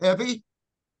fungal heavy,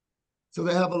 so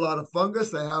they have a lot of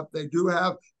fungus. They do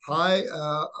have high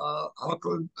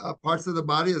alkaline parts of the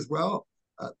body as well,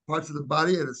 parts of the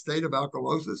body in a state of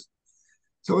alkalosis.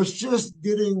 So it's just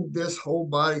getting this whole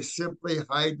body simply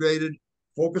hydrated,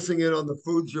 focusing in on the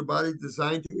foods your body's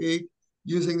designed to eat,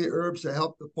 using the herbs to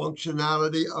help the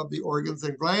functionality of the organs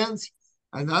and glands.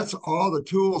 And that's all the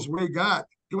tools we got.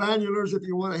 Glandulars, if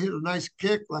you want to hit a nice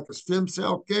kick, like a stem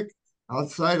cell kick.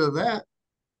 Outside of that,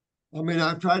 I mean,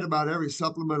 I've tried about every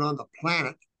supplement on the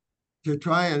planet to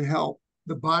try and help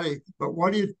the body. But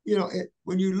what do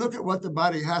when you look at what the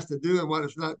body has to do and what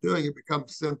it's not doing, it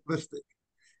becomes simplistic.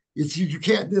 You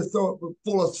can't just throw it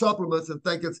full of supplements and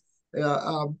think it's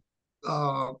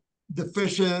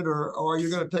deficient or you're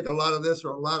going to take a lot of this or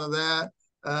a lot of that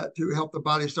to help the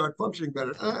body start functioning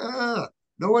better.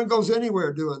 No one goes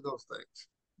anywhere doing those things.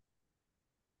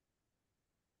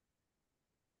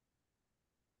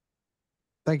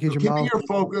 Thank you, Jamal.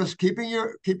 Keeping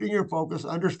your focus,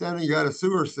 understanding you got a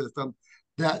sewer system.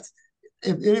 That's,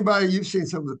 if anybody, you've seen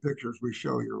some of the pictures we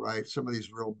show you, right? Some of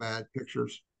these real bad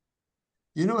pictures.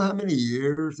 You know how many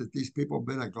years that these people have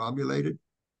been agglomerated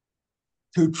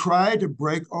to try to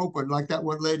break open, like that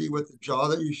one lady with the jaw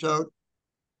that you showed,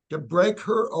 to break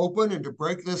her open and to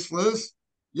break this loose?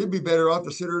 You'd be better off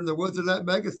to sit her in the woods and let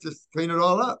Megas just clean it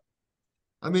all up.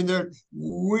 I mean,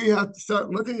 we have to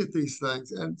start looking at these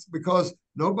things, and it's because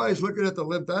nobody's looking at the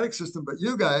lymphatic system, but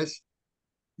you guys,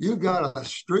 you've got a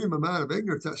extreme amount of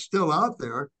ignorance that's still out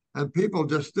there, and people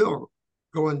just still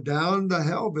going down the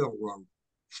Hellville road.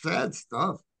 Sad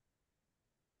stuff.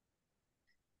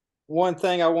 One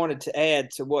thing I wanted to add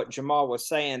to what Jamal was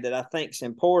saying that I think is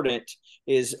important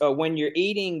is when you're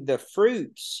eating the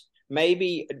fruits,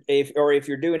 maybe if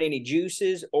you're doing any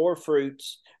juices or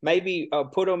fruits, maybe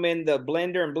put them in the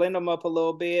blender and blend them up a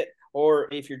little bit. Or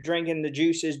if you're drinking the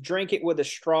juices, drink it with a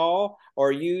straw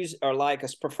or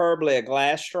preferably a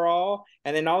glass straw.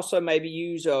 And then also maybe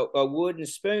use a wooden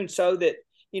spoon so that,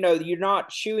 you're not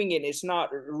chewing it. It's not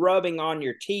rubbing on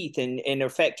your teeth and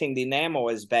affecting the enamel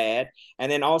as bad. And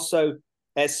then also,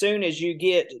 as soon as you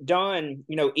get done,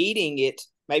 eating it,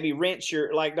 maybe rinse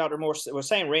your, like Dr. Morse was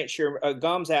saying, rinse your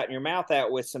gums out and your mouth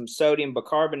out with some sodium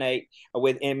bicarbonate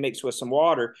and mixed with some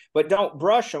water, but don't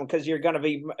brush them because you're going to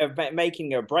be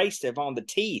making abrasive on the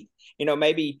teeth.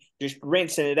 Maybe just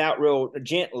rinsing it out real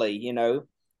gently,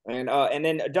 and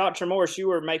then Dr. Morse, you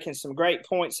were making some great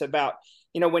points about,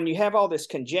 when you have all this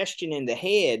congestion in the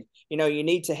head, you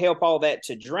need to help all that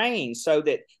to drain so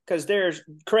that, because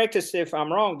correct us if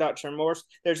I'm wrong, Dr. Morse,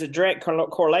 there's a direct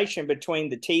correlation between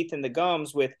the teeth and the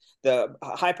gums with the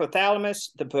hypothalamus,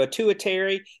 the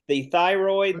pituitary, the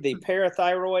thyroid, the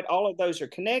parathyroid, all of those are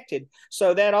connected.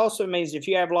 So that also means if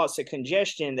you have lots of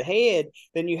congestion in the head,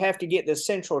 then you have to get the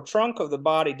central trunk of the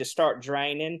body to start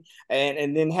draining,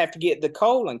 and then have to get the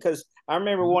colon, because I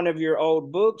remember one of your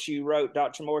old books you wrote,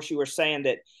 Dr. Morse, you were saying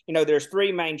that, there's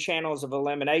three main channels of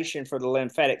elimination for the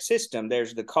lymphatic system.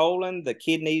 There's the colon, the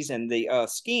kidneys, and the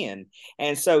skin.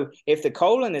 And so if the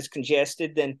colon is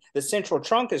congested, then the central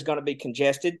trunk is going to be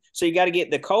congested. So you got to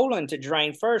get the colon to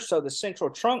drain first, so the central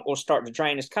trunk will start to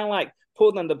drain. It's kind of like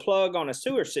pulling the plug on a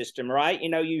sewer system, right?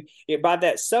 By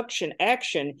that suction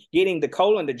action, getting the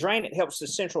colon to drain, it helps the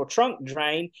central trunk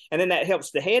drain, and then that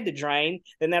helps the head to drain.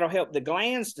 Then that'll help the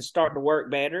glands to start to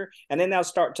work better, and then they'll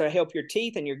start to help your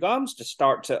teeth and your gums to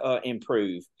start to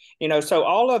improve. So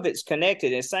all of it's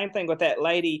connected. And same thing with that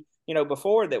lady,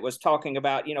 before, that was talking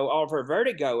about, all of her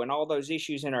vertigo and all those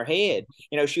issues in her head.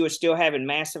 She was still having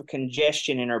massive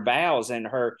congestion in her bowels and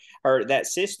her that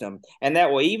system. And that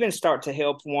will even start to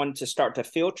help one to start to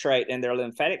filtrate in their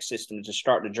lymphatic system to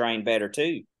start to drain better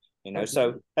too.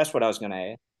 So that's what I was going to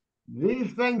add.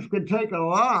 These things can take a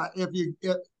lot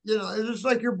it's just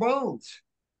like your bones.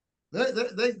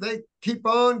 They keep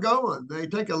on going. They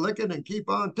take a licking and keep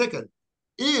on ticking.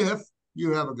 If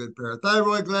you have a good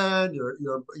parathyroid gland,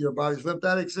 your body's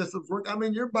lymphatic systems work. I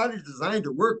mean, your body's designed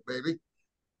to work, baby.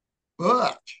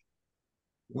 But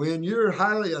when you're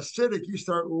highly acidic, you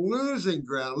start losing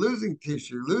ground, losing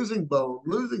tissue, losing bone,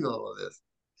 losing all of this.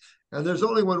 And there's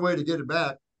only one way to get it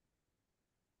back.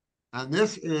 And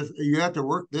this is, you have to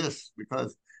work this,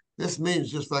 because this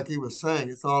means, just like he was saying,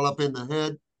 it's all up in the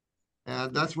head.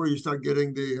 And that's where you start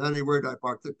getting the honeywear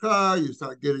diparthia, you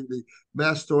start getting the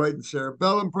mastoid and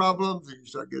cerebellum problems, and you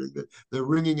start getting the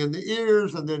ringing in the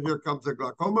ears, and then here comes the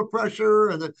glaucoma pressure,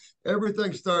 and then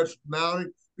everything starts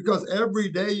mounting, because every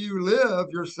day you live,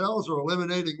 your cells are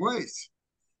eliminating waste.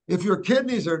 If your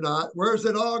kidneys are not, where's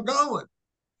it all going?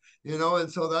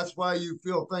 And so that's why you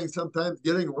feel things sometimes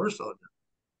getting worse on you.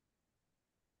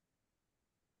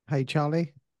 Hey,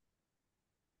 Charlie.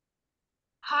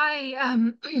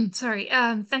 Hi, sorry.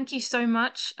 Thank you so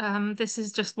much. This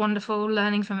is just wonderful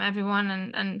learning from everyone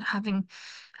and having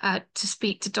to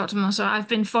speak to Dr. Morse. So I've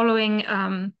been following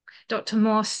Dr.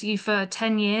 Morse you for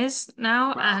 10 years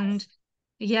now. Wow. And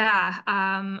yeah,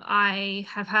 I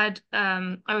have had,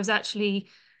 I was actually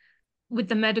with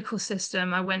the medical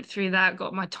system. I went through that,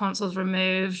 got my tonsils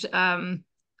removed. I've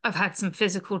had some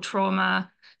physical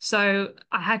trauma. So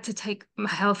I had to take my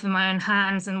health in my own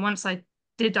hands. And once I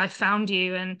found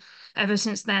you, and ever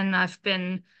since then I've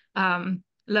been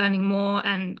learning more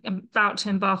and about to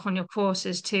embark on your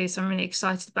courses too, so I'm really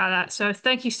excited about that. So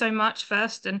thank you so much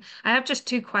first, and I have just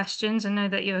two questions. I know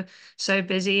that you're so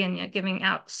busy and you're giving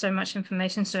out so much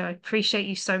information, so I appreciate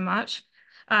you so much.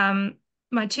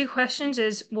 My two questions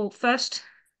is, well, first,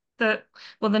 the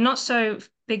not so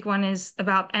big one is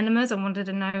about enemas. I wanted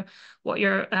to know what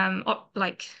your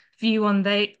view on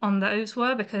those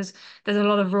were, because there's a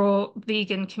lot of raw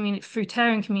vegan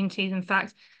fruitarian communities, in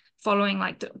fact, following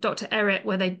like Dr. Eric,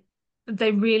 where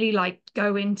they really like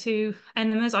go into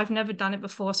enemas. I've never done it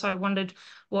before, so I wondered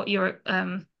what your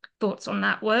thoughts on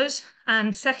that was.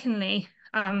 And secondly,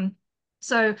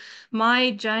 so my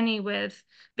journey with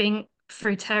being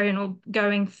fruitarian or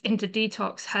going into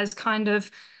detox has kind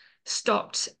of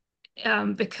stopped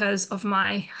because of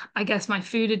my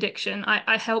food addiction.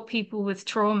 I help people with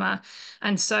trauma,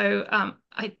 and so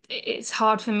it's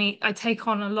hard for me. I take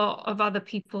on a lot of other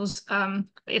people's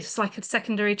it's like a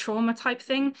secondary trauma type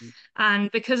thing, and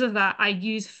because of that I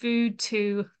use food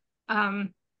to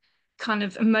kind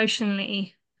of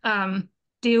emotionally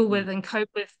deal with and cope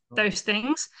with those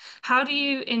things. How do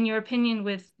you, in your opinion,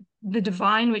 with the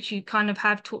divine, which you kind of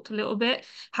have talked a little bit,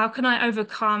 how can I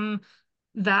overcome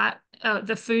that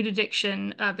the food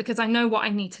addiction, because I know what I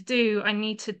need to do. And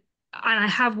I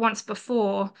have once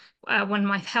before when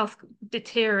my health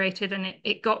deteriorated, and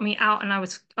it got me out, and I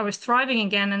was thriving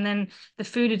again, and then the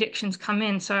food addictions come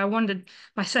in. So I wondered,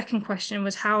 my second question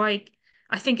was how I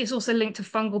think it's also linked to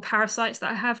fungal parasites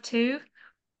that I have too.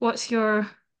 What's your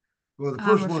Well, the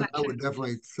first one I reflection? would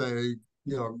definitely say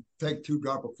take 2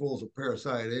 dropperfuls of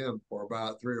Parasite M for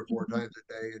about 3 or 4 times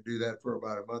a day and do that for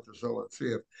about a month or so and see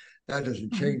if that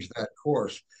doesn't change that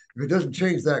course. If it doesn't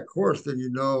change that course, then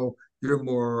you're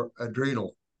more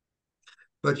adrenal.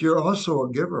 But you're also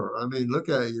a giver. I mean, look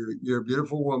at you. You're a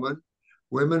beautiful woman.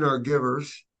 Women are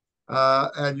givers.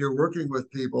 And you're working with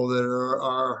people that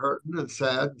are hurting and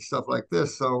sad and stuff like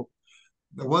this. So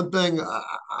the one thing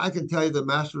I can tell you the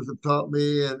masters have taught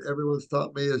me and everyone's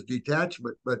taught me is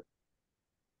detachment, but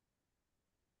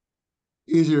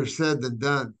easier said than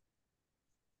done.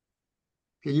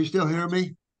 Can you still hear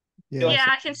me? Yeah,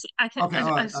 I can see. I can. Okay,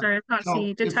 all right. Sorry, I can't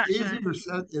see detachment.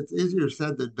 It's easier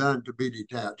said than done to be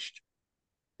detached.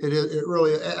 It is. It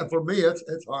really. For me,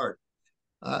 it's hard.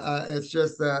 It's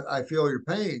just that I feel your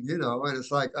pain, and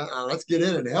it's like, let's get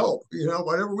in and help,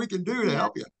 whatever we can do to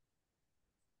help you.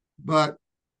 But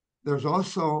there's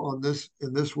also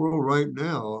in this world right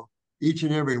now, each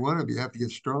and every one of you have to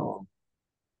get strong.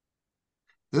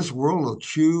 This world will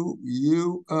chew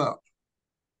you up.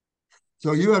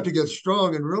 So you have to get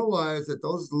strong and realize that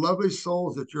those lovely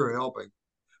souls that you're helping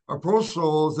are poor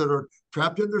souls that are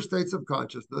trapped in their states of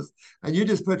consciousness. And you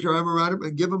just put your arm around them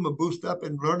and give them a boost up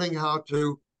in learning how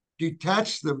to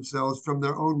detach themselves from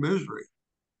their own misery.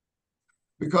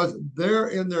 Because they're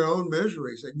in their own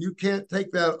miseries and you can't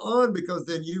take that on, because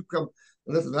then you come,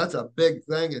 listen, that's a big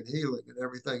thing in healing and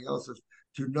everything else, is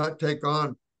to not take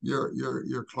on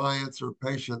your clients or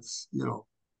patients,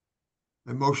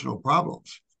 emotional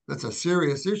problems. That's a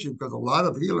serious issue, because a lot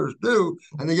of healers do,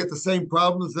 and they get the same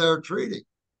problems they're treating.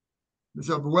 It's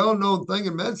a well-known thing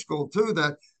in med school too,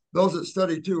 that those that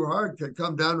study too hard can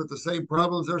come down with the same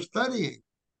problems they're studying.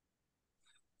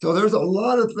 So there's a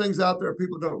lot of things out there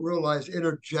people don't realize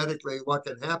energetically what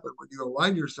can happen when you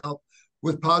align yourself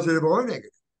with positive or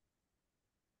negative.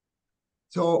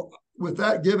 So with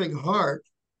that giving heart,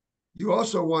 you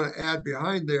also want to add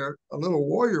behind there a little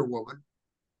warrior woman,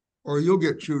 or you'll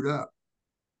get chewed up.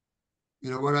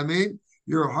 You know what I mean?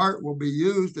 Your heart will be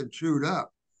used and chewed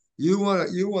up. You want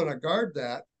to guard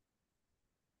that,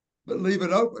 but leave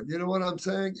it open. You know what I'm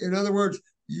saying? In other words,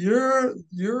 you're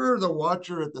the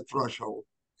watcher at the threshold.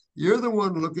 You're the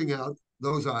one looking out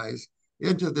those eyes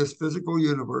into this physical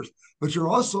universe, but you're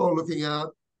also looking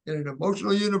out in an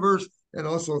emotional universe and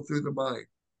also through the mind.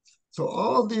 So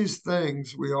all these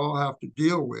things we all have to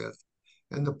deal with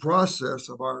in the process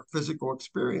of our physical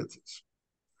experiences.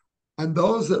 And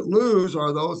those that lose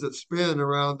are those that spin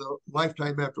around the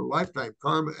lifetime after lifetime,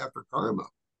 karma after karma.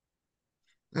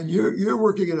 And you're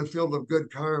working in a field of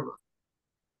good karma.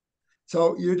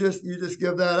 So you just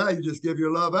give that out. You just give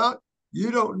your love out. You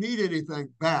don't need anything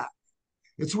back.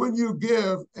 It's when you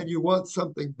give and you want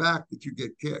something back that you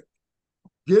get kicked.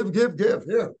 Give.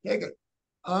 Here, take it.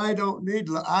 I don't need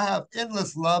love. I have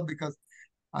endless love because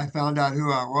I found out who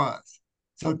I was.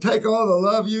 So take all the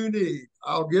love you need.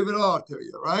 I'll give it all to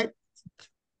you, right?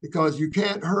 Because you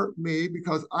can't hurt me,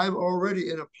 because I'm already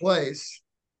in a place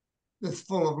that's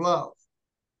full of love.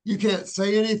 You can't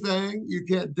say anything. You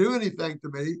can't do anything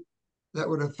to me that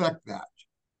would affect that.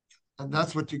 And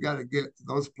that's what you got to get to,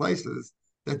 those places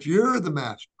that you're the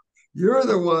master. You're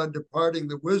the one departing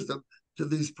the wisdom to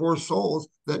these poor souls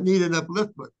that need an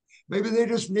upliftment. Maybe they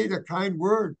just need a kind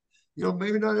word.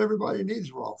 Maybe not everybody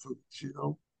needs raw foods,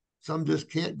 Some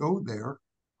just can't go there.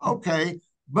 Okay,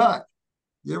 but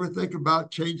you ever think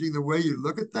about changing the way you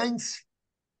look at things?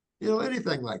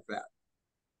 Anything like that.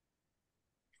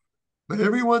 But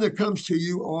everyone that comes to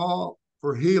you all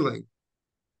for healing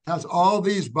has all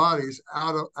these bodies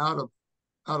out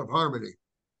of harmony.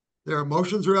 Their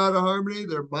emotions are out of harmony,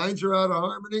 their minds are out of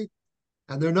harmony,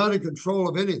 and they're not in control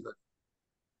of anything.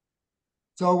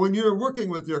 So when you're working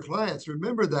with your clients,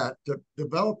 remember that, to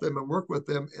develop them and work with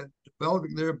them in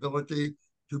developing their ability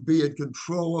to be in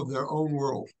control of their own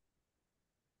world,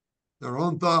 their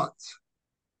own thoughts.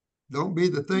 Don't be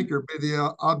the thinker, be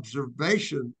the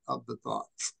observation of the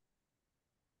thoughts,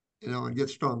 and get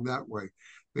strong that way,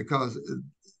 because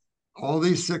all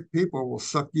these sick people will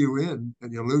suck you in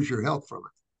and you'll lose your health from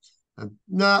it. And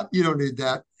no, you don't need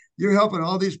that. You're helping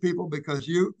all these people because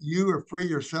you are free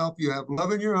yourself. You have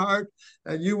love in your heart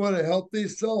and you want to help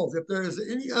these souls. If there is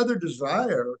any other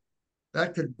desire,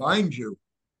 that could bind you.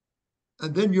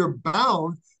 And then you're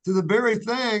bound to the very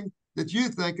thing that you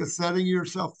think is setting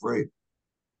yourself free.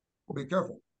 Well, be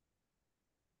careful.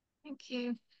 Thank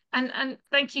you. And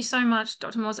thank you so much,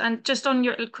 Dr. Morse. And just on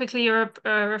your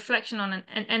reflection on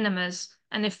enemas,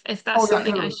 and if that's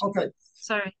something I should. Okay.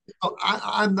 Sorry.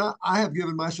 I'm not. I have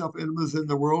given myself enemas in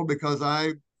the world because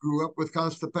I grew up with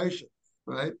constipation,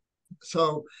 right?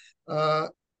 So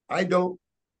I don't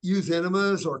use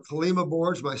enemas or Kalima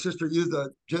boards. My sister used a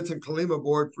Jensen Kalima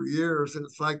board for years, and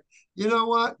it's like, you know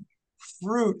what?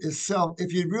 Fruit is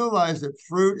if you realize that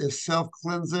fruit is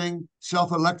self-cleansing,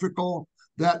 self-electrical,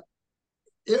 that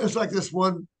it's like this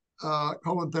one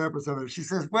colon therapist of it. She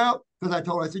says, well, because I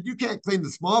told her, I said, you can't clean the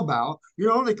small bowel.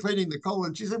 You're only cleaning the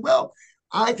colon. She said, well,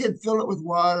 I can fill it with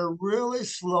water really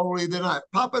slowly. Then I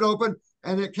pop it open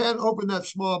and it can open that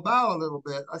small bowel a little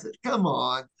bit. I said, come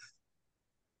on.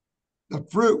 The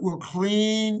fruit will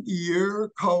clean your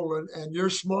colon and your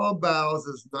small bowels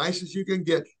as nice as you can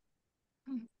get.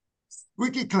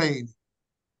 Squeaky clean.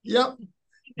 Yep.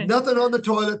 Nothing on the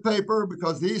toilet paper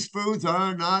because these foods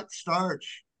are not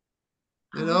starch.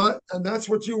 You know, and that's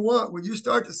what you want. When you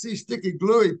start to see sticky,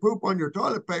 gluey poop on your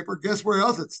toilet paper, guess where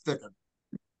else it's sticking?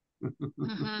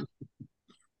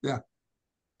 Yeah.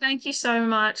 Thank you so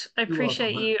much. I You're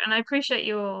appreciate welcome, you, and I appreciate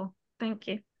you all. Thank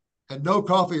you. and no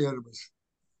coffee enemas.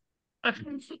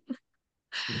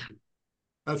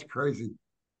 That's crazy.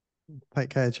 Take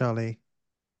care, Charlie.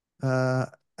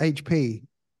 HP.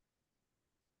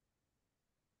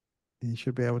 You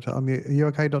should be able to unmute. Are you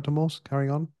okay, Dr. Morse?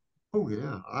 Carrying on. Oh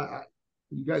yeah.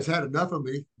 You guys had enough of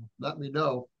me. Let me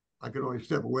know. I can only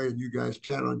step away and you guys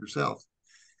chat on yourselves.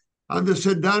 I'm just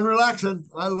sitting down relaxing.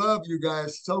 I love you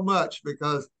guys so much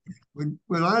because when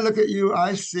I look at you,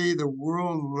 I see the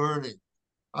world learning.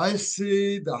 I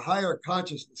see the higher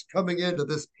consciousness coming into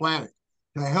this planet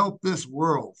to help this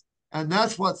world. And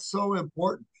that's what's so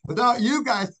important. Without you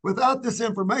guys, without this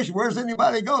information, where's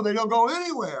anybody go? They don't go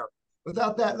anywhere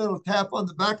without that little tap on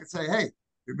the back and say, hey,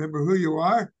 remember who you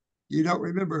are? You don't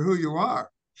remember who you are.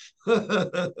 Hey,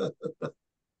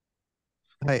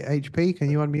 HP, can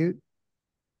you unmute?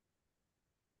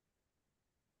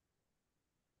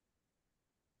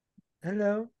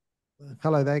 Hello.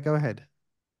 Hello there, go ahead.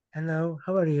 Hello,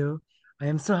 how are you? I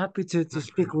am so happy to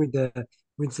speak with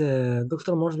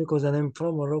Dr. Morse because I am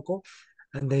from Morocco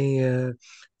and I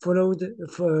followed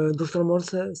Dr.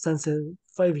 Morse since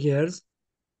 5 years.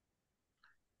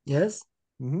 Yes,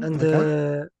 and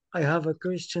Okay. I have a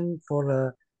question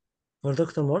for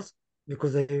Dr. Morse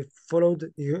because I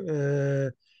followed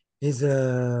his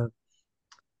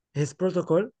his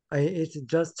protocol. I ate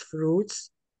just fruits.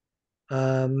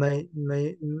 My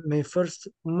first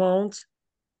month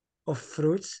of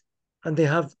fruits, and they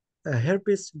have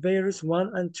herpes virus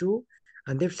 1 and 2,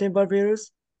 and Epstein-Barr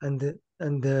virus, and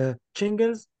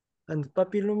shingles, and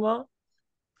papilloma.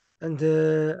 And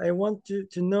I want to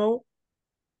know,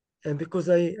 because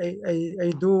I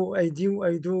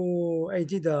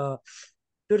did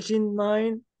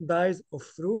 39 dyes of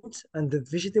fruits and the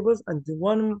vegetables, and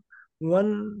one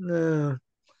uh,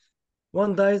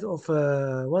 one dye of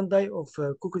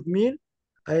cooked meal.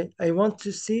 I want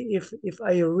to see if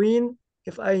I ruin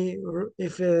if I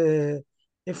if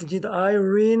did I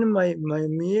ruin my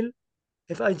meal,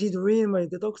 if I did ruin my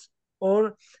detox,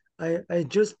 or I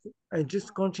just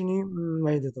continue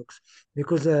my detox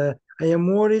because I am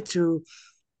worried to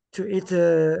eat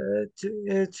to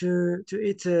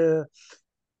eat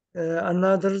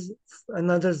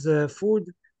another's food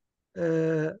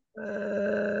uh,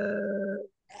 uh,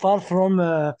 far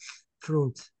from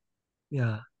fruit.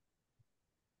 Yeah.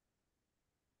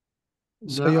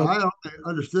 So No, you're, I only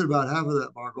understood about half of that,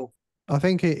 Marco. I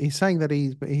think he's saying that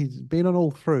he's been on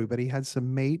all through, but he had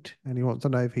some meat, and he wants to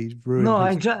know if he's ruined No,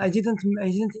 his. I didn't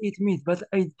eat meat, but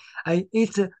I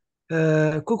eat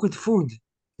cooked food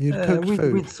You'd cooked with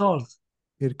food. salt.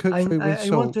 You'd cooked food with I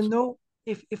want to salt. know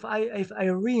if I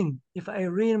ruin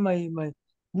No, my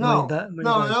no, and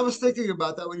diet. I was thinking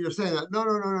about that when you were saying that. No,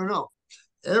 no, no, no, no.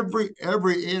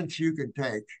 Every inch you can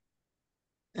take,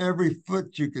 every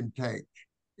foot you can take,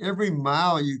 every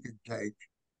mile you can take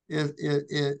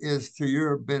is to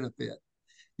your benefit.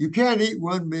 You can't eat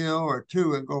one meal or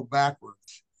two and go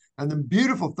backwards. And the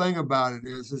beautiful thing about it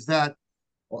is that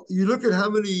you look at how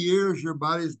many years your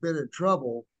body's been in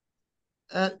trouble,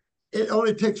 and it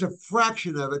only takes a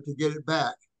fraction of it to get it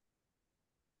back.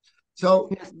 So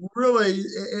really,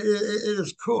 it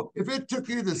is cool. If it took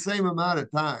you the same amount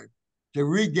of time to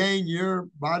regain your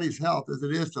body's health as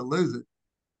it is to lose it,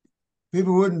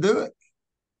 people wouldn't do it.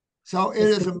 So it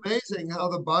is amazing how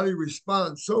the body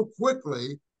responds so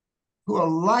quickly to a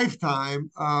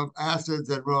lifetime of acids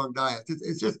and wrong diets.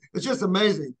 It's just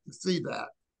amazing to see that.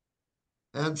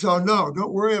 And so no,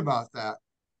 don't worry about that.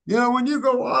 You know, when you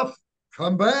go off,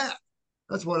 come back.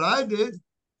 That's what I did.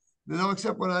 You know,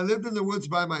 except when I lived in the woods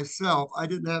by myself, I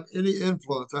didn't have any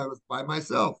influence. I was by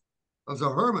myself. I was a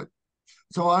hermit.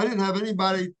 So I didn't have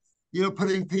anybody, you know,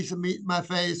 putting a piece of meat in my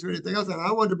face or anything else. And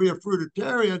I wanted to be a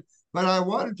fruitarian, but I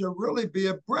wanted to really be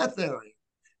a breatharian.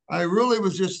 I really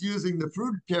was just using the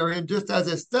fruitarian just as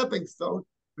a stepping stone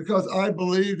because I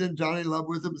believed in Johnny Love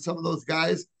Wisdom and some of those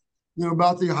guys,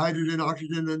 about the hydrogen,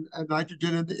 oxygen, and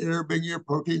nitrogen in the air, being your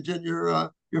proteins and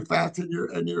your fats and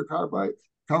your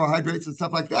carbohydrates and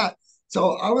stuff like that.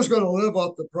 So I was going to live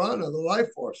off the prana, the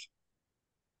life force.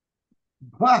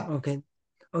 Okay.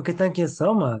 Okay, thank you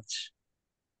so much.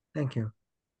 Thank you.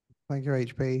 Thank you,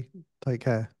 HP. Take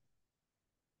care.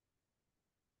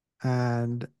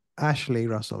 And Ashley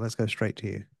Russell, let's go straight to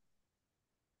you.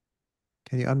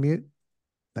 Can you unmute?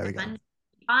 There we go.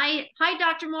 Hi,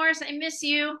 Dr. Morse. I miss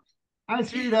you. Hi,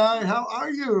 sweetheart. How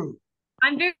are you?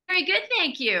 I'm very, very good,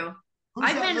 thank you.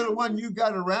 Who's that little one you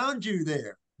got around you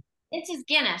there? This is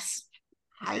Guinness.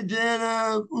 Hi,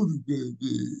 Jana.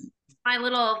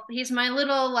 He's my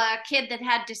little kid that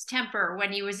had distemper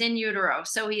when he was in utero.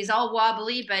 So he's all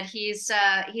wobbly, but he's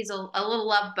a little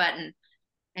love button,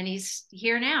 and he's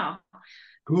here now.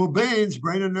 Cool beans,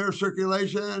 brain and nerve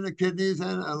circulation, the kidneys,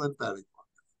 and a lymphatic.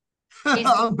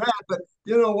 I'm bad, but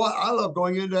you know what? I love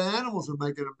going into animals and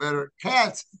making them better.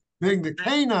 Cats, being the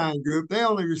canine group, they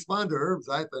only respond to herbs,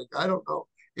 I think. I don't know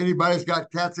anybody's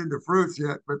got cats into fruits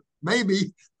yet, but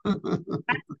maybe. Cats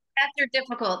are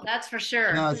difficult, that's for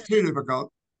sure. No, it's too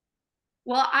difficult.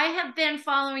 Well, I have been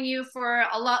following you for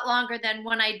a lot longer than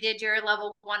when I did your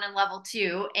level 1 and level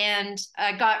 2, and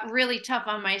I got really tough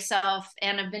on myself,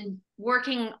 and I've been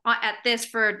working at this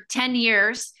for 10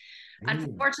 years.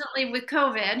 Unfortunately, with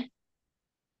COVID,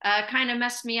 kind of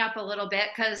messed me up a little bit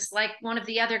because, like one of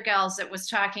the other gals that was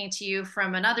talking to you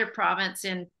from another province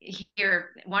in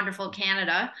here, wonderful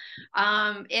Canada,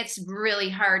 it's really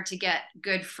hard to get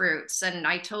good fruits. And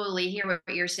I totally hear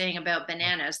what you're saying about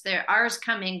bananas. Ours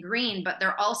come in green, but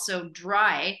they're also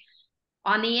dry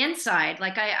on the inside.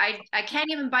 Like I can't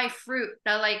even buy fruit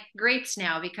like grapes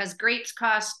now because grapes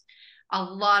cost a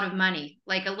lot of money.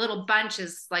 Like a little bunch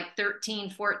is like 13,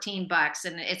 14 bucks,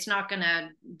 and it's not going to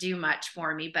do much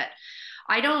for me. But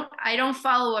I don't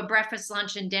follow a breakfast,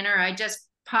 lunch, and dinner. I just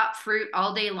pop fruit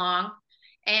all day long.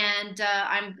 And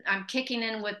I'm kicking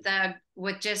in with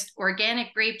just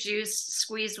organic grape juice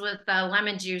squeezed with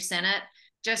lemon juice in it,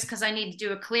 just because I need to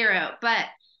do a clear out. But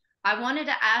I wanted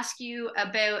to ask you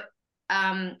about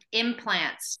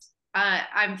implants.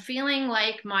 I'm feeling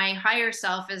like my higher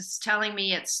self is telling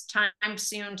me it's time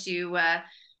soon to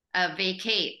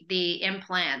vacate the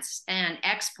implants and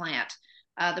explant.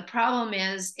 The problem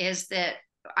is that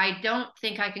I don't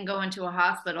think I can go into a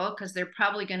hospital because they're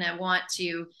probably going to want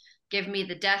to give me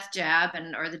the death jab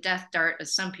or the death dart,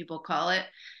 as some people call it,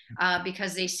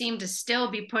 because they seem to still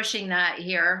be pushing that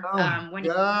here.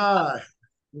 God.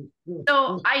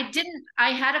 So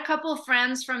I had a couple of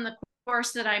friends from the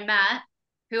course that I met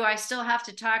who I still have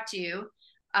to talk to,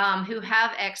 who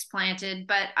have explanted,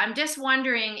 but I'm just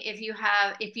wondering if you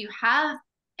have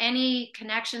any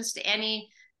connections to any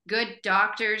good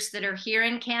doctors that are here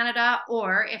in Canada,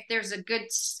 or if there's a good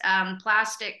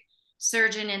plastic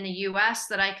surgeon in the US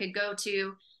that I could go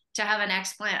to have an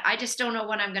explant. I just don't know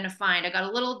what I'm going to find. I got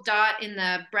a little dot in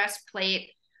the breastplate.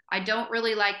 I don't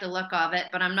really like the look of it,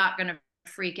 but I'm not going to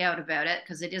freak out about it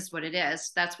because it is what it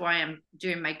is. That's why I'm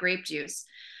doing my grape juice.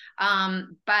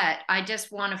 But I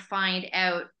just want to find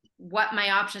out what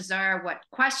my options are, what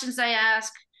questions I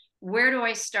ask, where do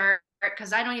I start?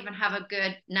 Because I don't even have a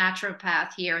good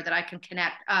naturopath here that I can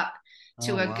connect up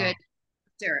to a good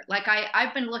doctor. Like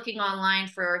I've been looking online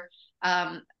for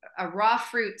a raw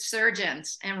fruit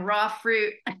surgeons and raw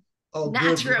fruit. Oh,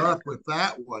 good luck with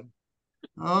that one.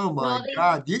 Oh my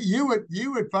God. You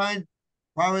would find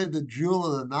probably the jewel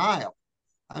of the Nile.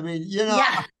 I mean,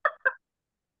 Yeah.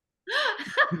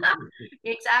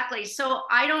 Exactly. So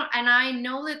I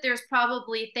know that there's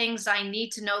probably things I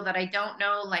need to know that I don't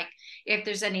know, like if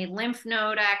there's any lymph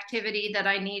node activity that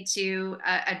I need to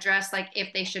address, like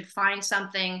if they should find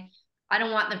something. I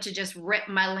don't want them to just rip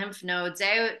my lymph nodes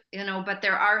out, but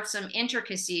there are some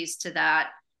intricacies to that.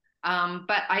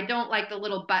 But I don't like the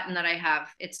little button that I have.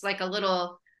 It's like a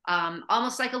little,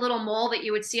 almost like a little mole that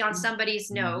you would see on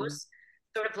somebody's nose,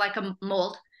 sort of like a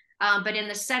mold. But in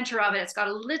the center of it, it's got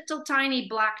a little tiny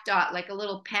black dot, like a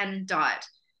little pen dot.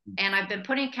 And I've been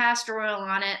putting castor oil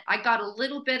on it. I got a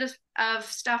little bit of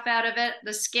stuff out of it.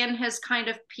 The skin has kind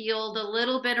of peeled a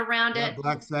little bit around it.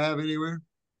 Black salve anywhere?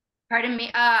 Pardon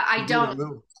me? I don't.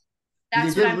 You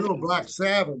can get a little black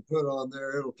salve and put on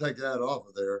there. It'll take that off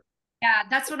of there. Yeah,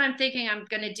 that's what I'm thinking I'm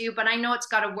going to do. But I know it's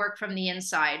got to work from the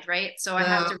inside, right? So I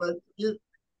have to. But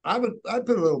I'd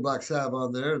put a little black salve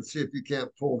on there and see if you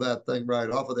can't pull that thing right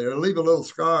off of there. It'll leave a little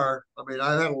scar. I mean,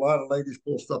 I've had a lot of ladies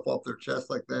pull stuff off their chest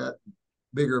like that,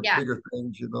 bigger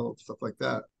things, stuff like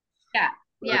that. Yeah,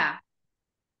 yeah.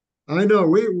 I know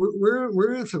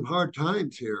we're in some hard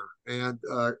times here, and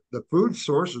the food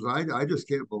sources, I just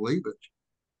can't believe it.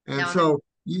 And No, so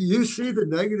you see the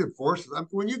negative forces. I mean,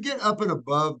 when you get up and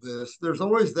above this, there's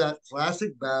always that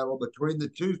classic battle between the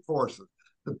two forces,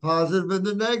 the positive and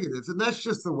the negatives, and that's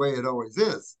just the way it always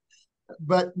is.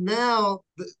 But now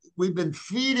we've been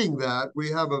feeding that.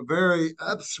 We have a very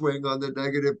upswing on the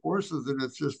negative forces, and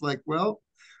it's just like, well,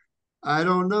 I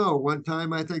don't know. One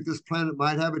time I think this planet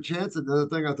might have a chance. Another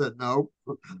thing I thought, no.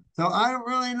 So I don't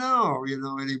really know,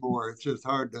 anymore. It's just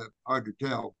hard to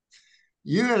tell.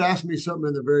 You had asked me something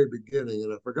in the very beginning,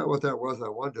 and I forgot what that was. I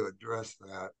wanted to address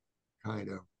that, kind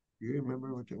of. Do you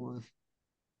remember what it was?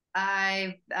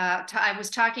 I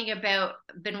was talking about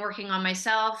been working on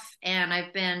myself, and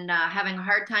I've been having a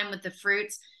hard time with the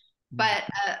fruits. But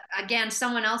again,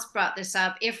 someone else brought this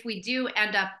up. If we do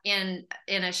end up in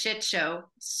a shit show,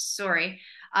 sorry,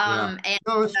 Yeah. and,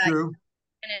 No, it's true.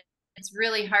 and it's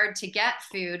really hard to get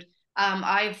food.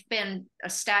 I've been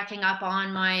stacking up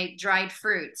on my dried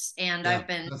fruits, and Yeah, I've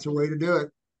been that's a way to do it.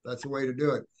 That's a way to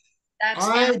do it. that's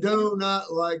I and do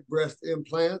not like breast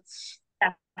implants.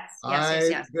 yes.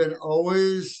 I've been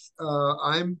always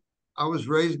I was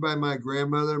raised by my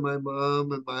grandmother, my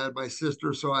mom, and my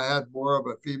sister, so I had more of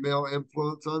a female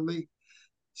influence on me.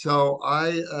 So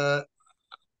I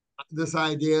this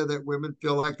idea that women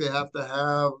feel like they have to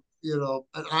have,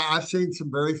 and I've seen some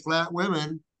very flat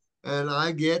women, and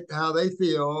I get how they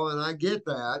feel, and I get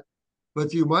that.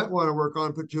 But you might want to work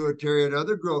on pituitary and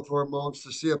other growth hormones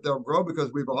to see if they'll grow,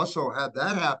 because we've also had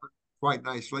that happen quite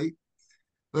nicely.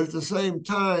 But at the same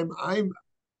time,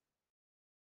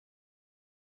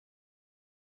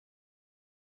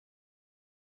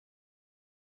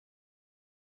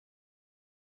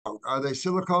 are they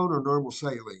silicone or normal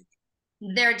saline?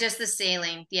 they're just the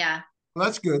saline. Yeah, Well,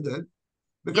 that's good then,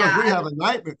 because we yeah. have a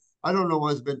nightmare. I don't know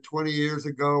what it's been 20 years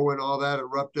ago when all that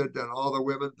erupted and all the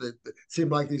women that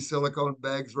seemed like these silicone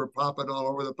bags were popping all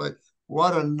over the place.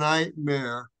 What a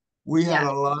nightmare. We had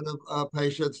a lot of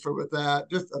patients with that,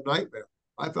 just a nightmare.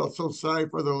 I felt so sorry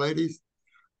for the ladies.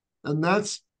 And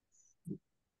that's,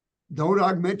 don't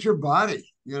augment your body.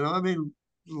 I mean,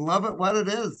 love it what it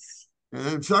is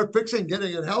and start fixing,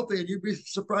 getting it healthy. And you'd be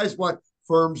surprised what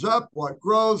firms up, what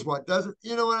grows, what doesn't.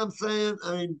 You know what I'm saying?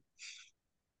 I mean,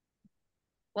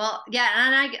 Well, yeah,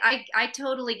 and I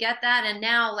totally get that. And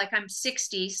now, like, I'm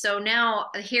 60, so now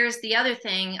here's the other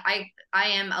thing. I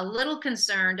am a little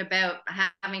concerned about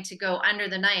having to go under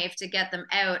the knife to get them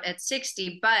out at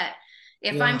 60. But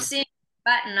if I'm yeah. seeing a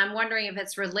button, I'm wondering if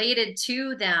it's related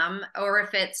to them, or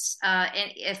if it's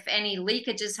if any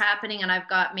leakage is happening, and I've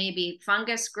got maybe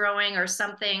fungus growing or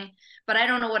something. But I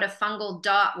don't know what a fungal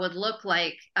dot would look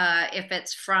like if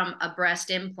it's from a breast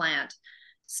implant.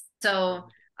 So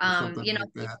Something like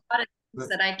there's that. a lot of things But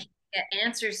that I can't get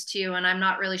answers to, and I'm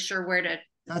not really sure where to.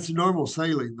 that's normal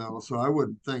saline though, so I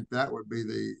wouldn't think that would be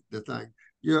the thing.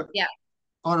 Yeah, Yeah,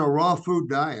 on a raw food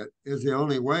diet is the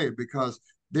only way, because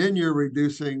then you're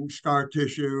reducing scar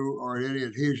tissue or any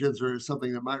adhesions or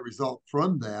something that might result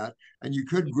from that, and you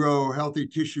could grow healthy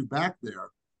tissue back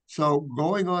there. So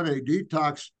going on a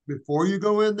detox before you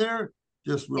go in there,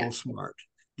 just real smart.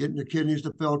 Getting the kidneys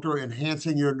to filter,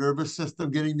 enhancing your nervous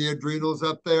system, getting the adrenals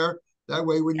up there. That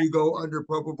way, when you go under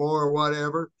propofol or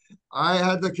whatever, I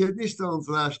had the kidney stones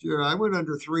last year. I went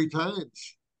under 3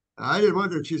 times. I didn't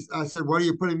wonder. I said, "What are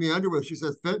you putting me under with?" She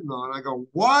says, "Fentanyl." And I go,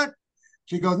 "What?"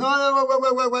 She goes, "No, no,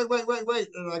 wait."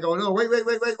 And I go, "No, wait." And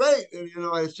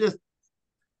it's just,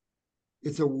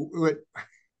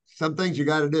 some things you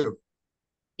got to do.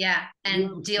 yeah,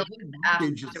 and deal with it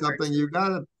afterwards.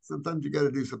 Sometimes you got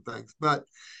to do some things. But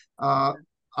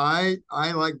I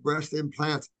like breast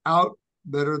implants out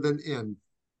better than in.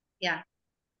 Yeah.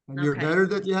 And you're better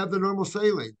that you have the normal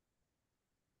saline.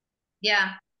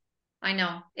 Yeah, I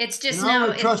know. It's just And I now.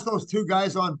 would trust those 2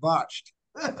 guys on botched.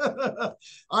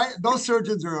 Those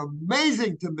surgeons are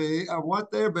amazing to me of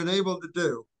what they've been able to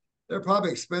do. They're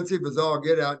probably expensive as all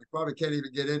get out. You probably can't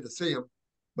even get in to see them.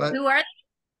 But Who are they?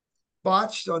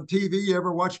 Botched on TV. You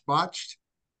ever watch Botched?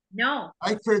 No.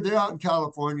 They're out in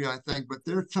California, I think, but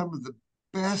they're some of the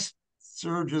best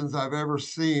surgeons I've ever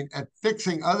seen at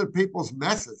fixing other people's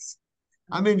messes.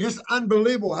 I mean, just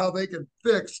unbelievable how they can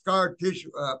fix scarred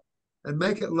tissue up and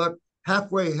make it look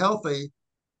halfway healthy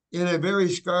in a very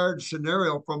scarred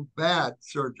scenario from bad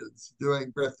surgeons doing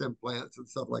breast implants and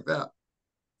stuff like that.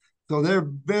 So they're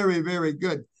very, very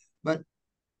good. But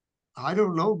I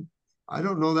don't know. I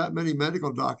don't know that many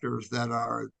medical doctors that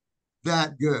are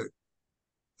that good.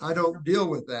 I don't deal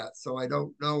with that, so I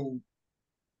don't know.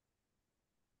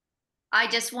 I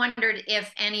just wondered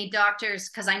if any doctors,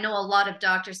 because I know a lot of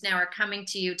doctors now are coming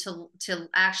to you to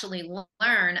actually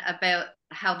learn about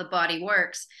how the body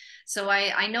works. So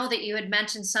I know that you had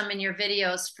mentioned some in your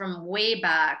videos from way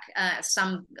back,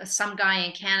 some guy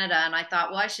in Canada, and I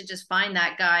thought, well, I should just find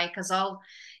that guy because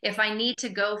if I need to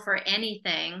go for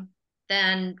anything,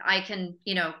 then I can,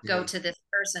 go to this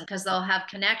person because they'll have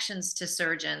connections to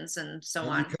surgeons and so Have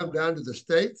on. you come down to the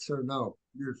States or no?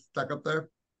 You're stuck up there?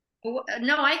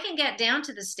 No, I can get down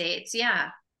to the States. Yeah.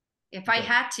 If I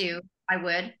had to, I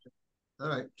would. All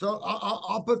right. So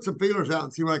I'll put some feelers out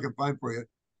and see what I can find for you.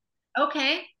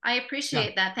 Okay. I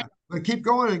appreciate that. But keep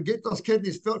going and get those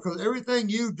kidneys filled because everything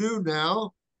you do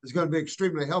now is going to be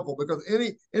extremely helpful because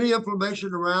any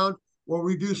inflammation around will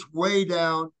reduce way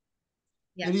down.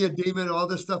 Yes. Any edema and all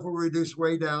this stuff will reduce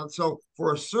way down. So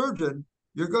for a surgeon,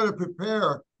 you're going to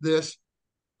prepare this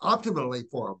optimally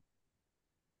for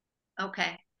them.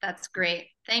 Okay. That's great.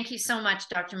 Thank you so much,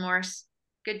 Dr. Morse.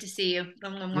 Good to see you.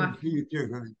 Good to see you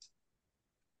too, honey.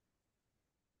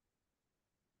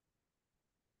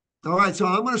 All right, so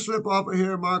I'm going to slip off of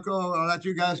here, Marco. I'll let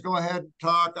you guys go ahead and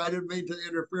talk. I didn't mean to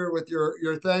interfere with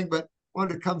your thing, but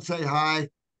wanted to come say hi.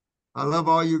 I love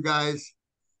all you guys,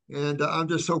 and I'm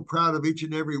just so proud of each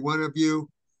and every one of you.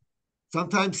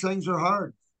 Sometimes things are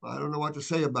hard. I don't know what to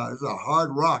say about it. It's a hard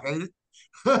rock, ain't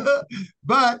it?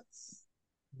 But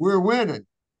we're winning.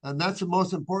 And that's the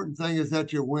most important thing is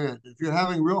that you win. If you're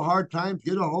having real hard times,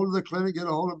 get a hold of the clinic, get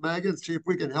a hold of Megan, see if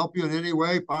we can help you in any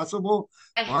way possible.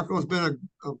 Marco's been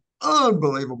an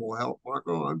unbelievable help,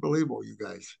 Marco. Unbelievable, you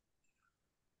guys.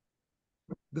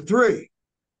 The three,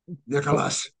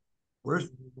 Nicholas.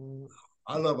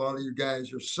 I love all of you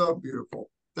guys. You're so beautiful.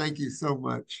 Thank you so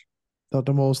much.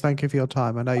 Dr. Morse, thank you for your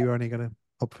time. I know you're only going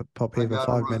to pop here for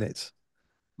 5 minutes.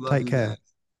 Take care.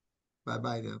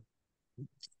 Bye-bye now.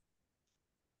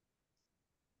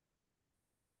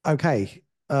 Okay.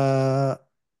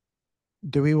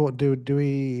 Do we would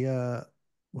we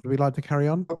like to carry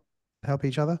on? Help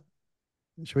each other?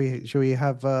 Should we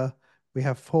have we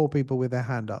have 4 people with their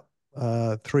hand up.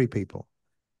 3 people.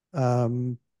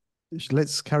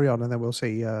 Let's carry on and then we'll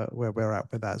see where we're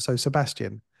at with that. So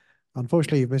Sebastian,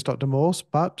 unfortunately you've missed Dr. Morse,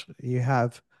 but you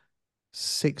have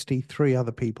 63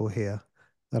 other people here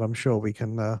that I'm sure we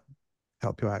can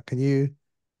help you out. You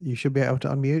should be able to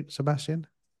unmute, Sebastian?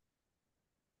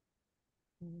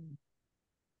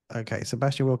 Okay,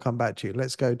 Sebastian, we'll come back to you.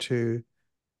 Let's go to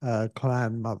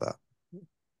Clan Mother.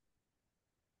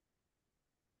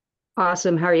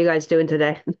 Awesome. How are you guys doing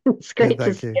today? It's great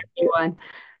to see everyone.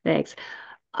 Thanks.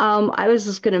 I was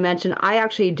just going to mention, I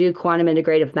actually do quantum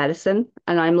integrative medicine,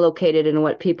 and I'm located in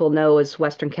what people know as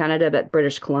Western Canada, but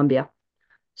British Columbia.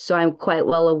 So I'm quite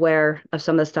well aware of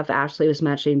some of the stuff Ashley was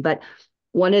mentioning. But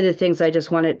one of the things I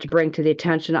just wanted to bring to the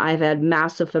attention, I've had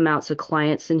massive amounts of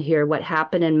clients in here. What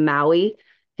happened in Maui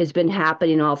has been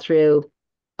happening all through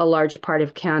a large part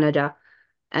of Canada.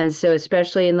 And so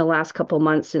especially in the last couple of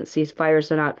months since these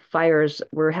fires are not fires,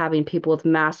 we're having people with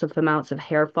massive amounts of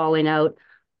hair falling out,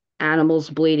 animals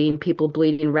bleeding, people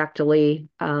bleeding rectally.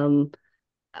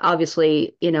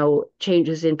 Obviously,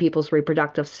 changes in people's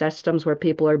reproductive systems where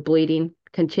people are bleeding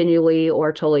continually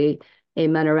or totally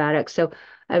amenorrhagic. So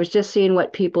I was just seeing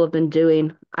what people have been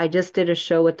doing. I just did a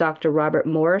show with Dr. Robert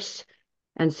Morse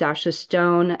and Sasha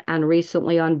Stone, and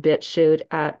recently on BitChute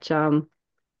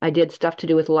I did stuff to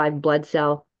do with live blood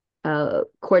cell,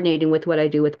 coordinating with what I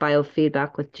do with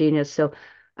biofeedback with Genius. So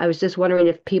I was just wondering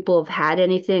if people have had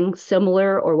anything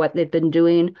similar or what they've been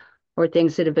doing or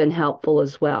things that have been helpful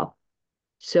as well.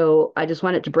 So I just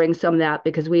wanted to bring some of that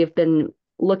because we have been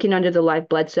looking under the live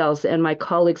blood cells, and my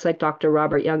colleagues like Dr.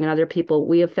 Robert Young and other people,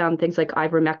 we have found things like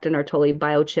ivermectin are totally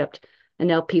biochipped. And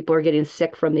now people are getting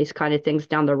sick from these kind of things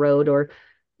down the road, or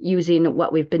using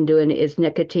what we've been doing is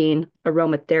nicotine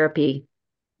aromatherapy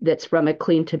that's from a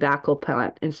clean tobacco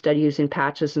plant instead of using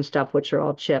patches and stuff, which are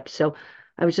all chips. So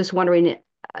I was just wondering,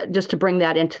 just to bring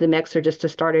that into the mix or just to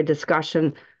start a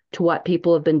discussion to what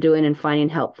people have been doing and finding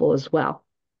helpful as well.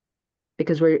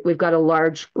 Because we've got a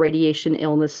large radiation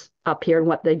illness up here. And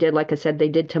what they did, like I said, they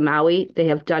did to Maui. They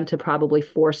have done to probably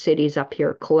 4 cities up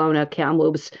here, Kelowna,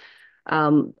 Kamloops,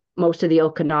 most of the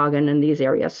Okanagan and these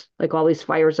areas. Like all these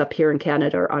fires up here in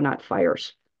Canada are not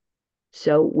fires.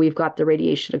 So we've got the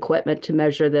radiation equipment to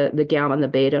measure the gamma and the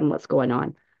beta and what's going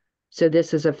on. So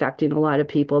this is affecting a lot of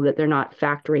people that they're not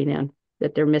factoring in,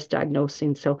 that they're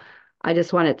misdiagnosing. So I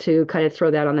just wanted to kind of throw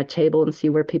that on the table and see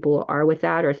where people are with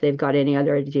that, or if they've got any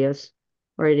other ideas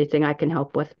or anything I can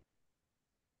help with.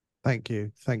 Thank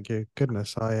you. Thank you.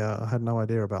 Goodness, I had no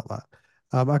idea about that.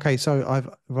 Okay, so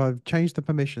I've changed the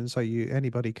permission so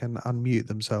anybody can unmute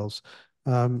themselves.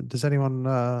 Does anyone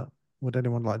Would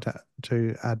anyone like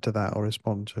to add to that or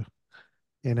respond to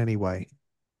in any way?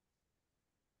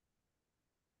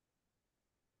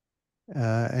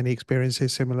 Any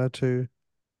experiences similar to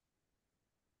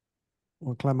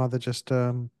what Grandmother just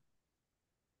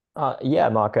Yeah,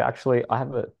 Marco, actually, I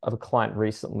have a client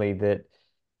recently that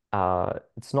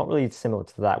it's not really similar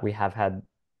to that. We have had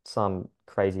some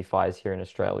crazy fires here in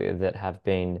Australia that have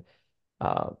been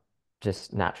uh,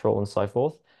 just natural and so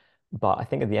forth. But I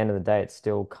think at the end of the day, it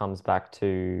still comes back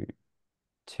to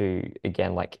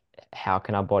again, like how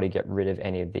can our body get rid of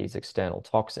any of these external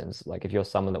toxins? Like if you're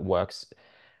someone that works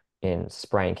in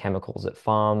spraying chemicals at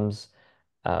farms,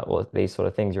 or these sort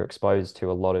of things, you're exposed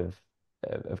to a lot of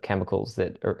chemicals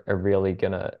that are really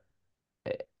gonna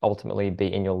ultimately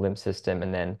be in your lymph system,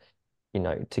 and then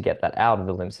to get that out of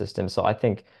the lymph system. So I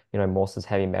think Morse's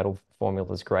heavy metal formula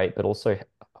is great, but also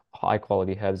high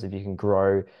quality herbs if you can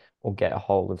grow or get a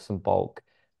hold of some bulk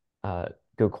uh,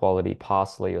 good quality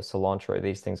parsley or cilantro,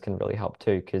 these things can really help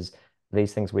too, because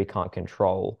these things we can't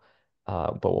control,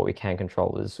 but what we can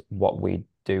control is what we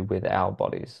do with our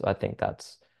bodies. I think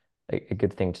that's a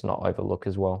good thing to not overlook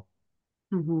as well.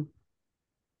 Mhm.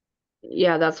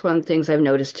 Yeah, that's one of the things I've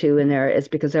noticed too in there is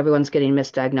because everyone's getting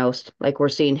misdiagnosed. Like we're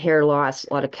seeing hair loss,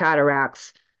 a lot of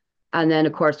cataracts. And then,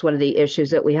 of course, one of the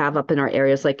issues that we have up in our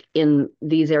areas, like in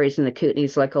these areas in the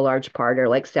Kootenays, like a large part are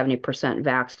like 70%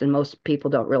 vaxxed, and most people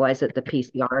don't realize that the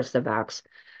PCR is the vax.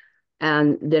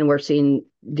 And then we're seeing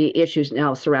the issues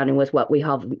now surrounding with what we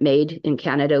have made in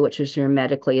Canada, which is your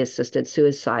medically assisted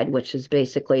suicide, which is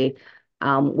basically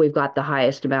we've got the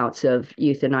highest amounts of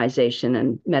euthanization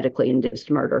and medically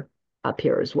induced murder up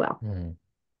here as well.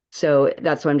 So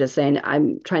that's what I'm just saying.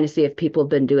 I'm trying to see if people have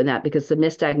been doing that because the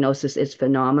misdiagnosis is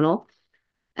phenomenal.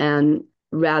 And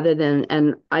rather than,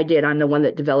 and I'm the one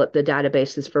that developed the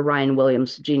databases for Ryan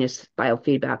Williams' Genius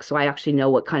Biofeedback. So I actually know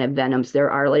what kind of venoms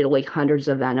there are, literally hundreds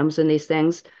of venoms in these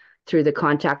things through the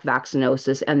contact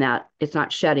vaccinosis, and that it's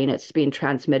not shedding, it's being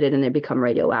transmitted and they become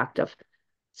radioactive.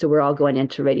 So we're all going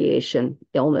into radiation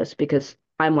illness because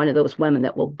I'm one of those women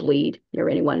that will bleed near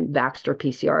anyone vaxxed or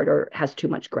PCR'd or has too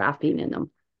much graphene in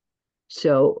them.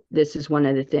 So this is one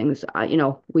of the things,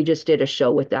 we just did a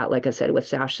show with that, like I said, with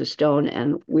Sasha Stone,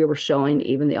 and we were showing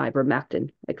even the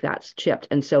ivermectin, like that's chipped.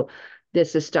 And so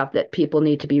this is stuff that people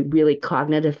need to be really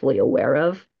cognitively aware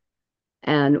of.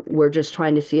 And we're just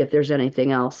trying to see if there's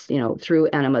anything else, through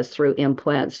enemas, through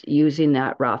implants, using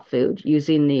that raw food,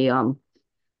 using the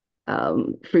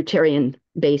fruitarian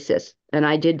basis. And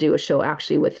I did do a show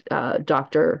actually with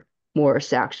Dr.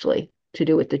 Morse, actually, to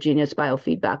do with the Genius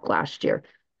Biofeedback last year.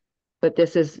 But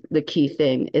this is the key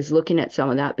thing, is looking at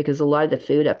some of that, because a lot of the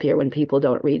food up here, when people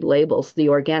don't read labels, the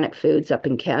organic foods up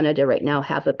in Canada right now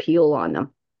have a peel on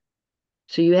them.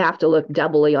 So you have to look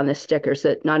doubly on the stickers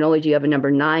that not only do you have a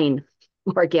number 9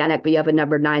 organic, but you have a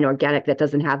number 9 organic that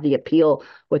doesn't have the appeal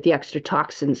with the extra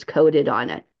toxins coated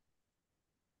on it.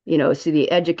 So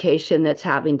the education that's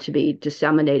having to be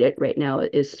disseminated right now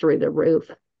is through the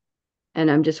roof. And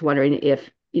I'm just wondering if,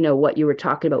 what you were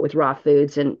talking about with raw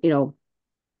foods and,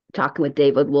 talking with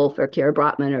David Wolf or Kara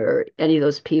Brotman or any of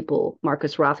those people,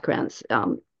 Marcus Rothkrantz,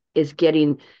 is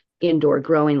getting indoor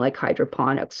growing like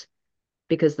hydroponics.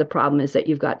 Because the problem is that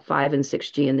you've got 5 and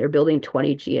 6G and they're building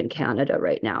 20G in Canada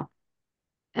right now.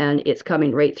 And it's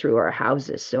coming right through our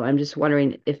houses. So I'm just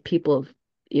wondering if people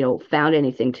have, found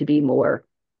anything to be more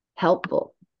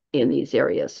helpful in these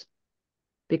areas.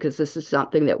 Because this is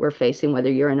something that we're facing, whether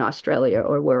you're in Australia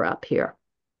or we're up here.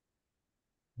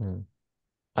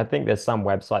 I think there's some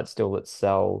websites still that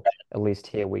sell, at least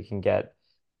here, we can get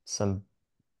some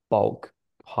bulk,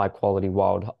 high quality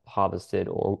wild harvested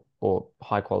or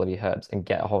high quality herbs and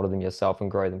get a hold of them yourself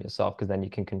and grow them yourself, because then you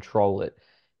can control it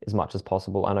as much as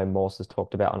possible. I know Morse has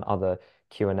talked about on other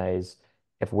Q&As,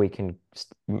 if we can,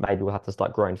 maybe we'll have to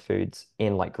start growing foods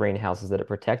in like greenhouses that are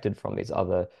protected from these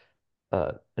other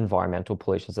environmental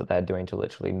pollutions that they're doing to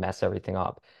literally mess everything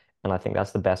up. And I think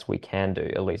that's the best we can do,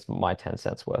 at least my 10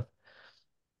 cents worth.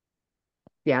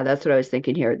 Yeah, that's what I was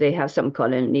thinking here. They have something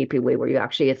called an inepi where you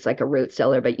actually, it's like a root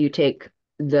cellar, but you take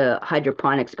the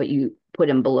hydroponics, but you put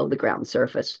them below the ground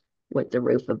surface with the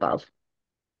roof above,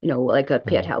 like a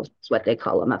pit house is what they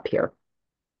call them up here.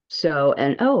 So,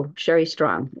 and Sherry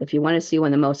Strong, if you want to see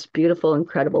one of the most beautiful,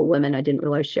 incredible women, I didn't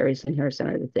realize Sherry's in here,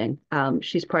 center of the thing.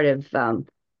 She's part of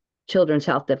Children's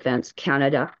Health Defense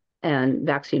Canada and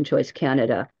Vaccine Choice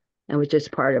Canada, and was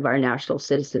just part of our National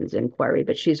Citizens Inquiry.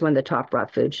 But she's one of the top raw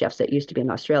food chefs that used to be in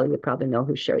Australia. You probably know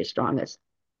who Sherry Strong is.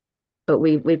 But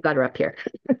we've got her up here.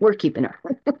 We're keeping her.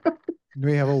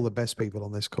 We have all the best people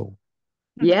on this call.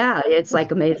 Yeah, it's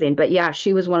like amazing. But yeah,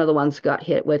 she was one of the ones who got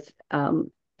hit with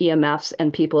EMFs,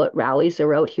 and people at rallies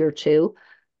are out here too.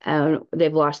 And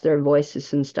they've lost their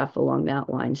voices and stuff along that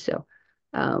line. So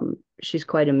she's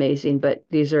quite amazing. But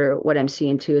these are what I'm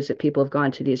seeing too, is that people have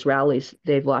gone to these rallies,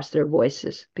 they've lost their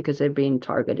voices because they're being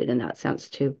targeted in that sense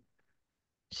too.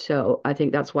 So I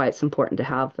think that's why it's important to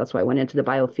have, that's why I went into the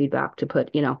biofeedback to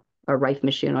put, a Rife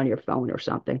machine on your phone or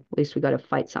something. At least we got to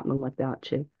fight something like that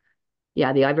too.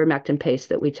 Yeah, the ivermectin paste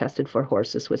that we tested for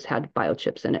horses had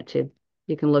biochips in it too.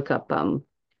 You can look up,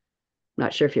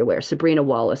 not sure if you're aware, Sabrina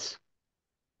Wallace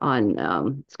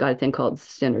on, it's got a thing called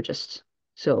Synergist.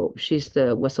 So she's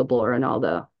the whistleblower and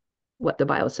all what the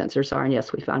biosensors are. And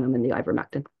yes, we found them in the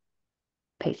ivermectin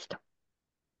paste.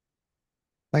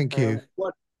 Thank you.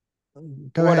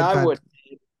 Go what ahead, I Pat. would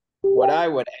what I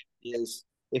would add is,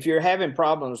 if you're having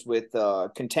problems with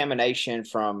contamination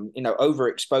from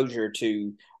overexposure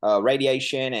to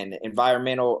radiation and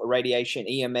environmental radiation,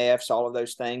 EMFs, all of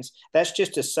those things, that's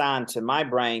just a sign to my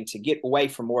brain to get away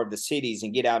from more of the cities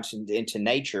and get out into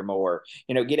nature more.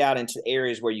 Get out into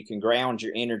areas where you can ground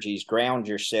your energies, ground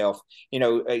yourself.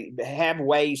 Have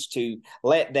ways to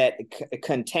let that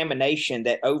contamination,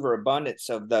 that overabundance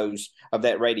of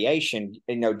that radiation,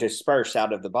 disperse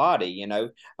out of the body.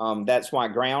 That's why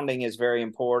grounding is very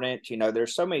important.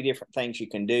 There's so many different things you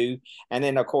can do. And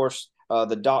then, of course,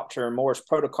 the Dr. Morse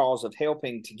protocols of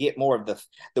helping to get more of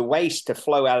the waste to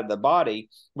flow out of the body.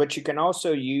 But you can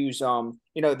also use,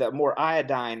 the more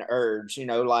iodine herbs,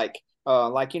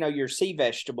 your sea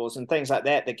vegetables and things like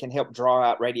that can help draw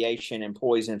out radiation and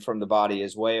poison from the body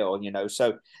as well.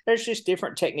 So there's just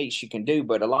different techniques you can do.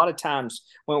 But a lot of times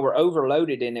when we're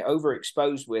overloaded and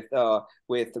overexposed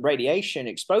with radiation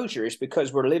exposure, is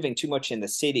because we're living too much in the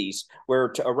cities.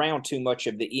 We're around too much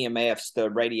of the EMFs, the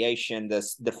radiation, the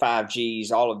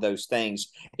 5Gs, all of those things.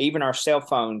 Even our cell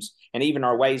phones and even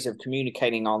our ways of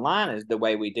communicating online is the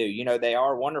way we do. They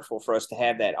are wonderful for us to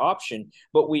have that option,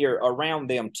 but we are around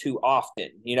them too often.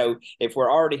 If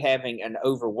we're already having an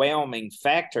overwhelming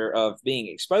factor of being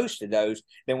exposed to those,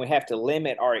 then we have to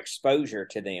limit our exposure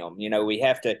to them. We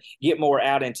have to get more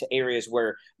out into areas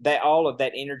where all of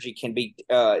that energy can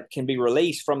be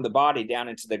released from the body down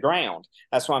into the ground.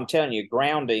 That's why I'm telling you,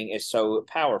 grounding is so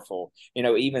powerful.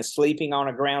 Even sleeping on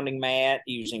a grounding mat,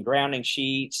 using grounding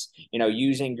sheets,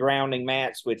 using grounding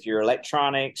mats with your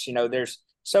electronics. There's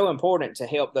so important to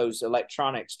help those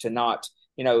electronics to not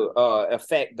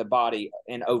affect the body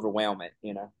and overwhelm it.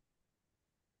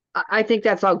 I think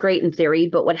that's all great in theory,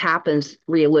 but what happens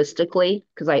realistically,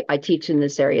 because I teach in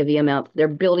this area of EMF, they're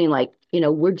building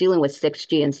we're dealing with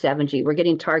 6G and 7G. We're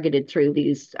getting targeted through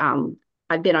these.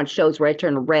 I've been on shows where I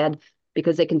turn red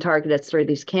because they can target us through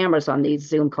these cameras on these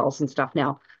Zoom calls and stuff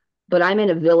now. But I'm in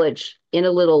a village, in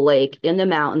a little lake, in the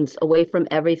mountains, away from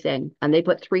everything. And they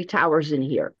put 3 towers in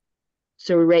here.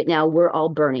 So right now we're all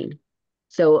burning.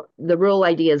 So the rural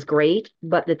idea is great,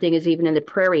 but the thing is, even in the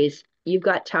prairies, you've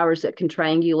got towers that can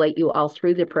triangulate you all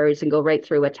through the prairies and go right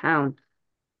through a town.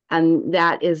 And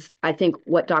that is, I think,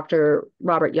 what Dr.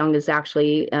 Robert Young is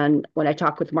actually, and when I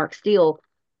talk with Mark Steele,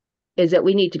 is that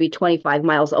we need to be 25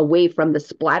 miles away from the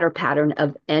splatter pattern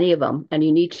of any of them. And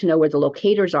you need to know where the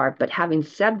locators are. But having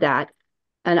said that,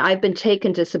 and I've been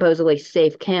taken to supposedly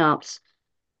safe camps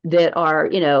that are,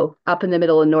 up in the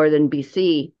middle of northern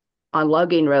BC on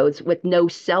logging roads with no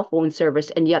cell phone service.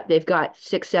 And yet they've got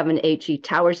 6, 7 HE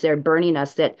towers there burning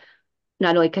us that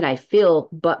not only can I feel,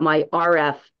 but my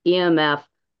RF, EMF,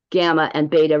 gamma, and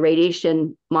beta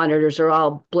radiation monitors are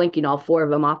all blinking, all 4 of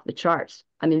them off the charts.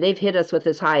 I mean, they've hit us with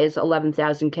as high as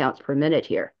 11,000 counts per minute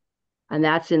here. And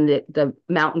that's in the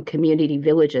mountain community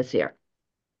villages here.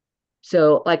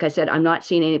 So, like I said, I'm not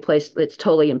seeing any place that's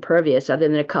totally impervious, other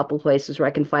than a couple places where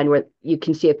I can find where you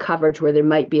can see a coverage where there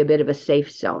might be a bit of a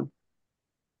safe zone.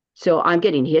 So I'm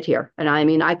getting hit here. And I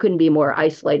mean, I couldn't be more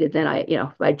isolated than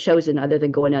if I'd chosen other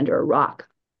than going under a rock.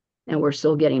 And we're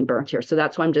still getting burnt here. So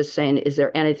that's why I'm just saying, is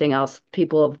there anything else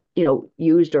people have,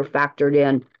 used or factored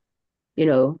in,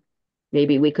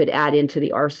 maybe we could add into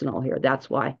the arsenal here. That's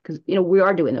why, because, we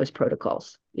are doing those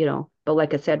protocols, but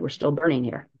like I said, we're still burning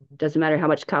here. Doesn't matter how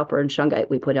much copper and shungite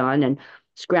we put on and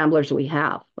scramblers we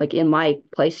have. Like in my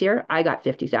place here, I got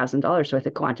 $50,000 worth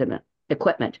of quantum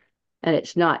equipment, and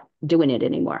it's not doing it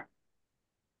anymore.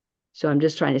 So I'm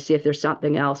just trying to see if there's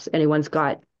something else anyone's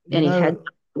got any head.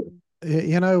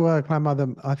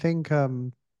 Grandmother, I think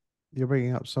you're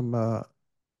bringing up some,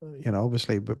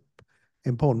 obviously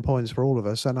important points for all of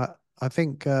us, and I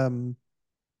think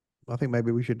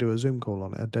maybe we should do a Zoom call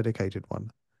on it, a dedicated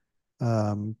one.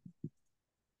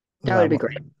 That would be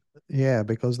great. Yeah,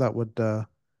 because that would,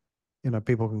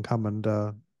 people can come and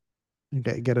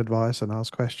get advice and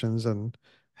ask questions and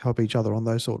help each other on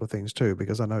those sort of things too,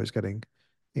 because I know it's getting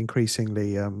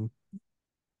increasingly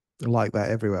like that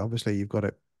everywhere. Obviously, you've got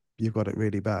it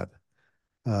really bad.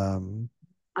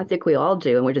 I think we all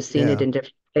do, and we're just seeing it Yeah. in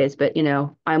different ways. But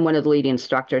I'm one of the leading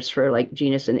instructors for like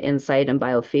Genius and Insight and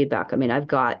biofeedback. I mean, I've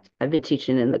been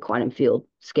teaching in the quantum field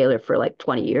scalar for like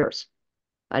 20 years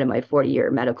out of my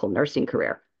 40-year medical nursing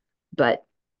career. But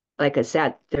like I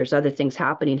said, there's other things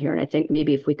happening here, and I think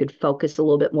maybe if we could focus a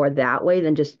little bit more that way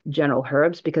than just general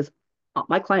herbs, because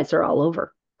my clients are all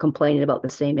over complaining about the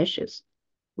same issues.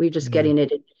 We're just Yeah. getting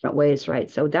it in different ways, right?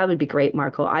 So that would be great,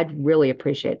 Marco. I'd really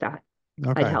appreciate that.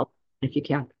 I'd Okay. help if you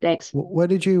can. Thanks. Where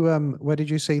did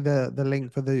you see the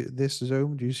link for this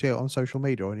Zoom? Do you see it on social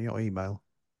media or in your email?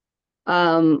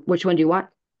 Which one do you want?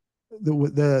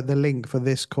 The link for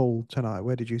this call tonight.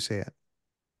 Where did you see it?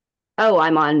 Oh,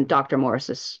 I'm on Dr.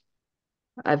 Morris's.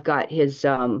 I've got his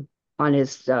on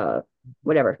his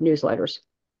whatever newsletters.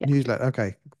 Yeah. Newsletter.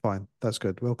 Okay, fine. That's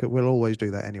good. We'll always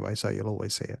do that anyway, so you'll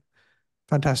always see it.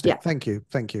 Fantastic. Yeah. Thank you.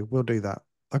 Thank you. We'll do that.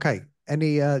 Okay.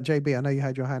 Any JB, I know you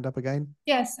had your hand up again.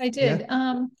 Yes, I Yeah. did.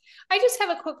 I just have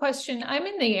a quick question. I'm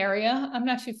in the area. I'm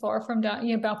not too far from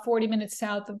about 40 minutes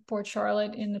south of Port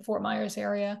Charlotte in the Fort Myers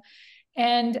area.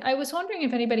 And I was wondering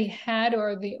if anybody had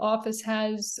or the office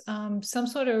has some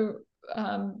sort of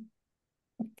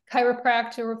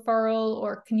chiropractor referral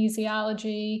or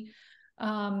kinesiology,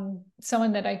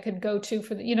 someone that I could go to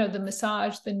for the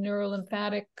massage, the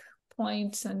neurolymphatic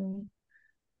points and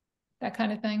that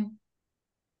kind of thing.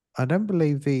 I don't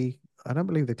believe the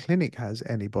clinic has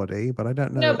anybody, but I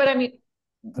don't No, know. but I mean,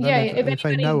 I don't know if if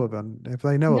they know anybody if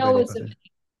they know of knows of anybody.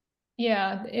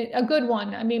 Yeah, a good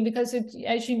one. I mean, because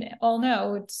as you all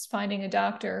know, it's finding a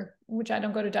doctor, which I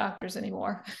don't go to doctors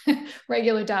anymore,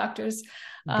 regular doctors.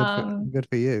 Good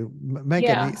for you. Megan,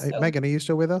 Yeah, so Megan, are you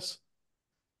still with us?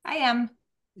 I am.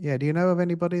 Yeah. Do you know of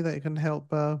anybody that can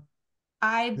help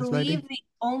I this believe lady? the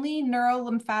only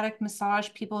neurolymphatic massage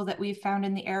people that we've found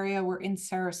in the area were in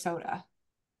Sarasota.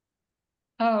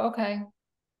 oh, okay.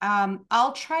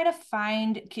 I'll try to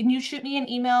find, can you shoot me an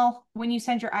email when you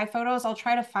send your iPhotos? I'll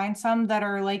try to find some that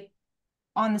are like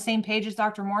on the same page as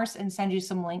Dr. Morse and send you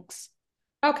some links.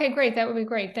 Okay, great. That would be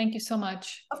great. Thank you so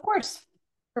much. Of course.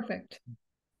 Perfect.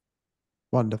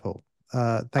 Wonderful.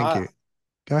 Thank you.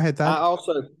 Go ahead, Dad.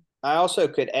 I also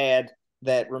could add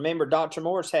that remember Dr.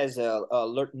 Morse has a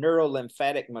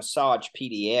neurolymphatic massage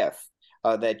PDF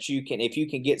that you can, if you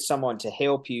can get someone to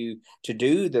help you to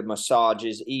do the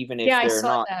massages, even if Yeah, I they're saw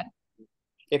not that.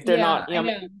 if they're Yeah, not, I I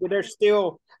mean, know. there's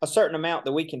still a certain amount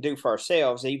that we can do for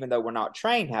ourselves, even though we're not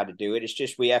trained how to do it. It's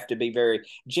just we have to be very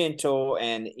gentle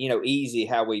and easy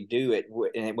how we do it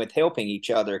with helping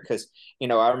each other. Because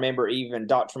I remember even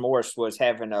Dr. Morris was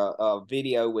having a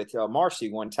video with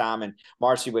Marcy one time, and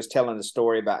Marcy was telling the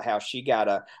story about how she got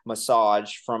a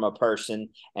massage from a person,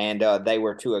 and they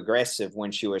were too aggressive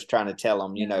when she was trying to tell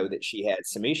them, that she had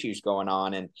some issues going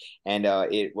on, and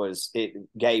it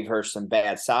gave her some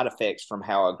bad side effects from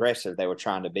how aggressive they were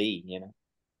trying to be.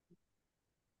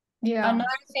 Yeah. Another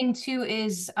thing too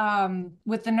is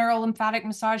with the neurolymphatic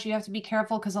massage, you have to be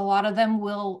careful because a lot of them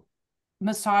will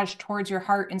massage towards your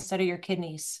heart instead of your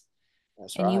kidneys.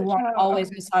 That's and right. you want to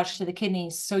always massage to the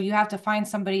kidneys. So you have to find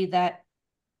somebody that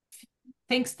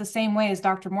thinks the same way as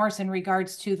Dr. Morse in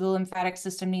regards to the lymphatic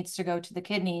system needs to go to the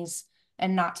kidneys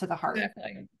and not to the heart.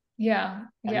 Exactly. Yeah.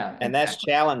 Yeah. And that's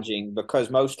challenging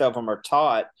because most of them are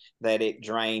taught that it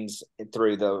drains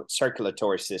through the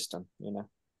circulatory system,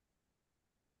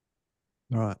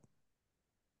 All right.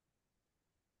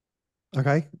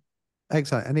 Okay.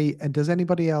 Excellent. And does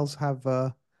anybody else have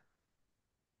a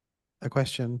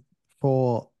question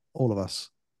for all of us?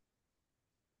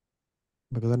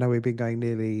 Because I know we've been going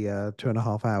nearly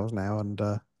 2.5 hours now, and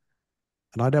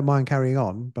I don't mind carrying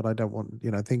on, but I don't want,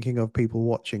 thinking of people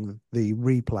watching the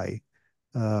replay.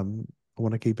 I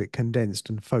want to keep it condensed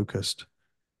and focused.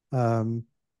 Thank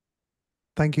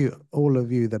you, all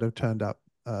of you that have turned up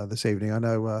this evening. I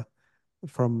know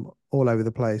from all over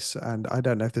the place, and I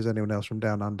don't know if there's anyone else from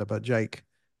down under, but Jake,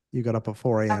 you got up at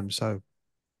 4 a.m. So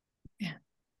yeah,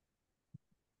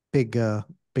 big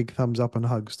thumbs up and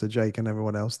hugs to Jake and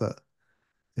everyone else that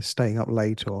is staying up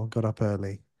late or got up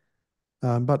early.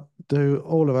 But to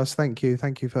all of us, thank you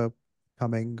for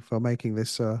coming, for making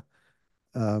this as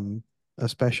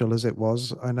special as it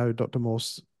was. I know Dr.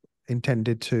 Morse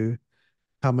intended to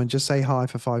come and just say hi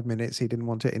for 5 minutes. He didn't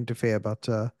want to interfere, but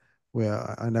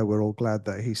I know we're all glad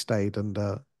that he stayed and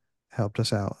helped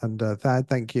us out. And Thad,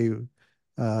 thank you,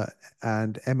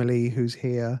 and Emily, who's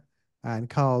here, and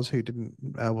Carl's, who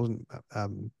wasn't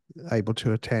able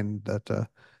to attend. That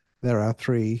there are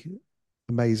three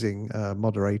amazing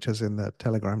moderators in the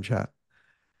Telegram chat.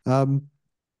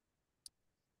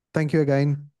 thank you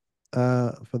again.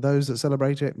 For those that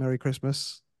celebrate it, Merry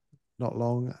Christmas, not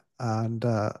long, and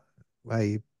a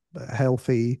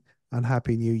healthy and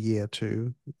happy new year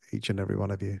to each and every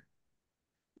one of you.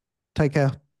 Take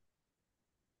care.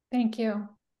 Thank you.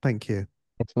 Thank you.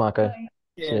 Thanks, Marco. Bye.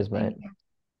 Cheers, mate.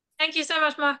 Thank you so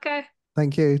much, Marco.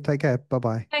 Thank you. Take care.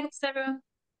 Bye-bye. Thanks, everyone.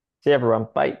 See everyone.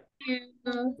 Bye. Thank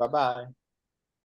you. Bye bye.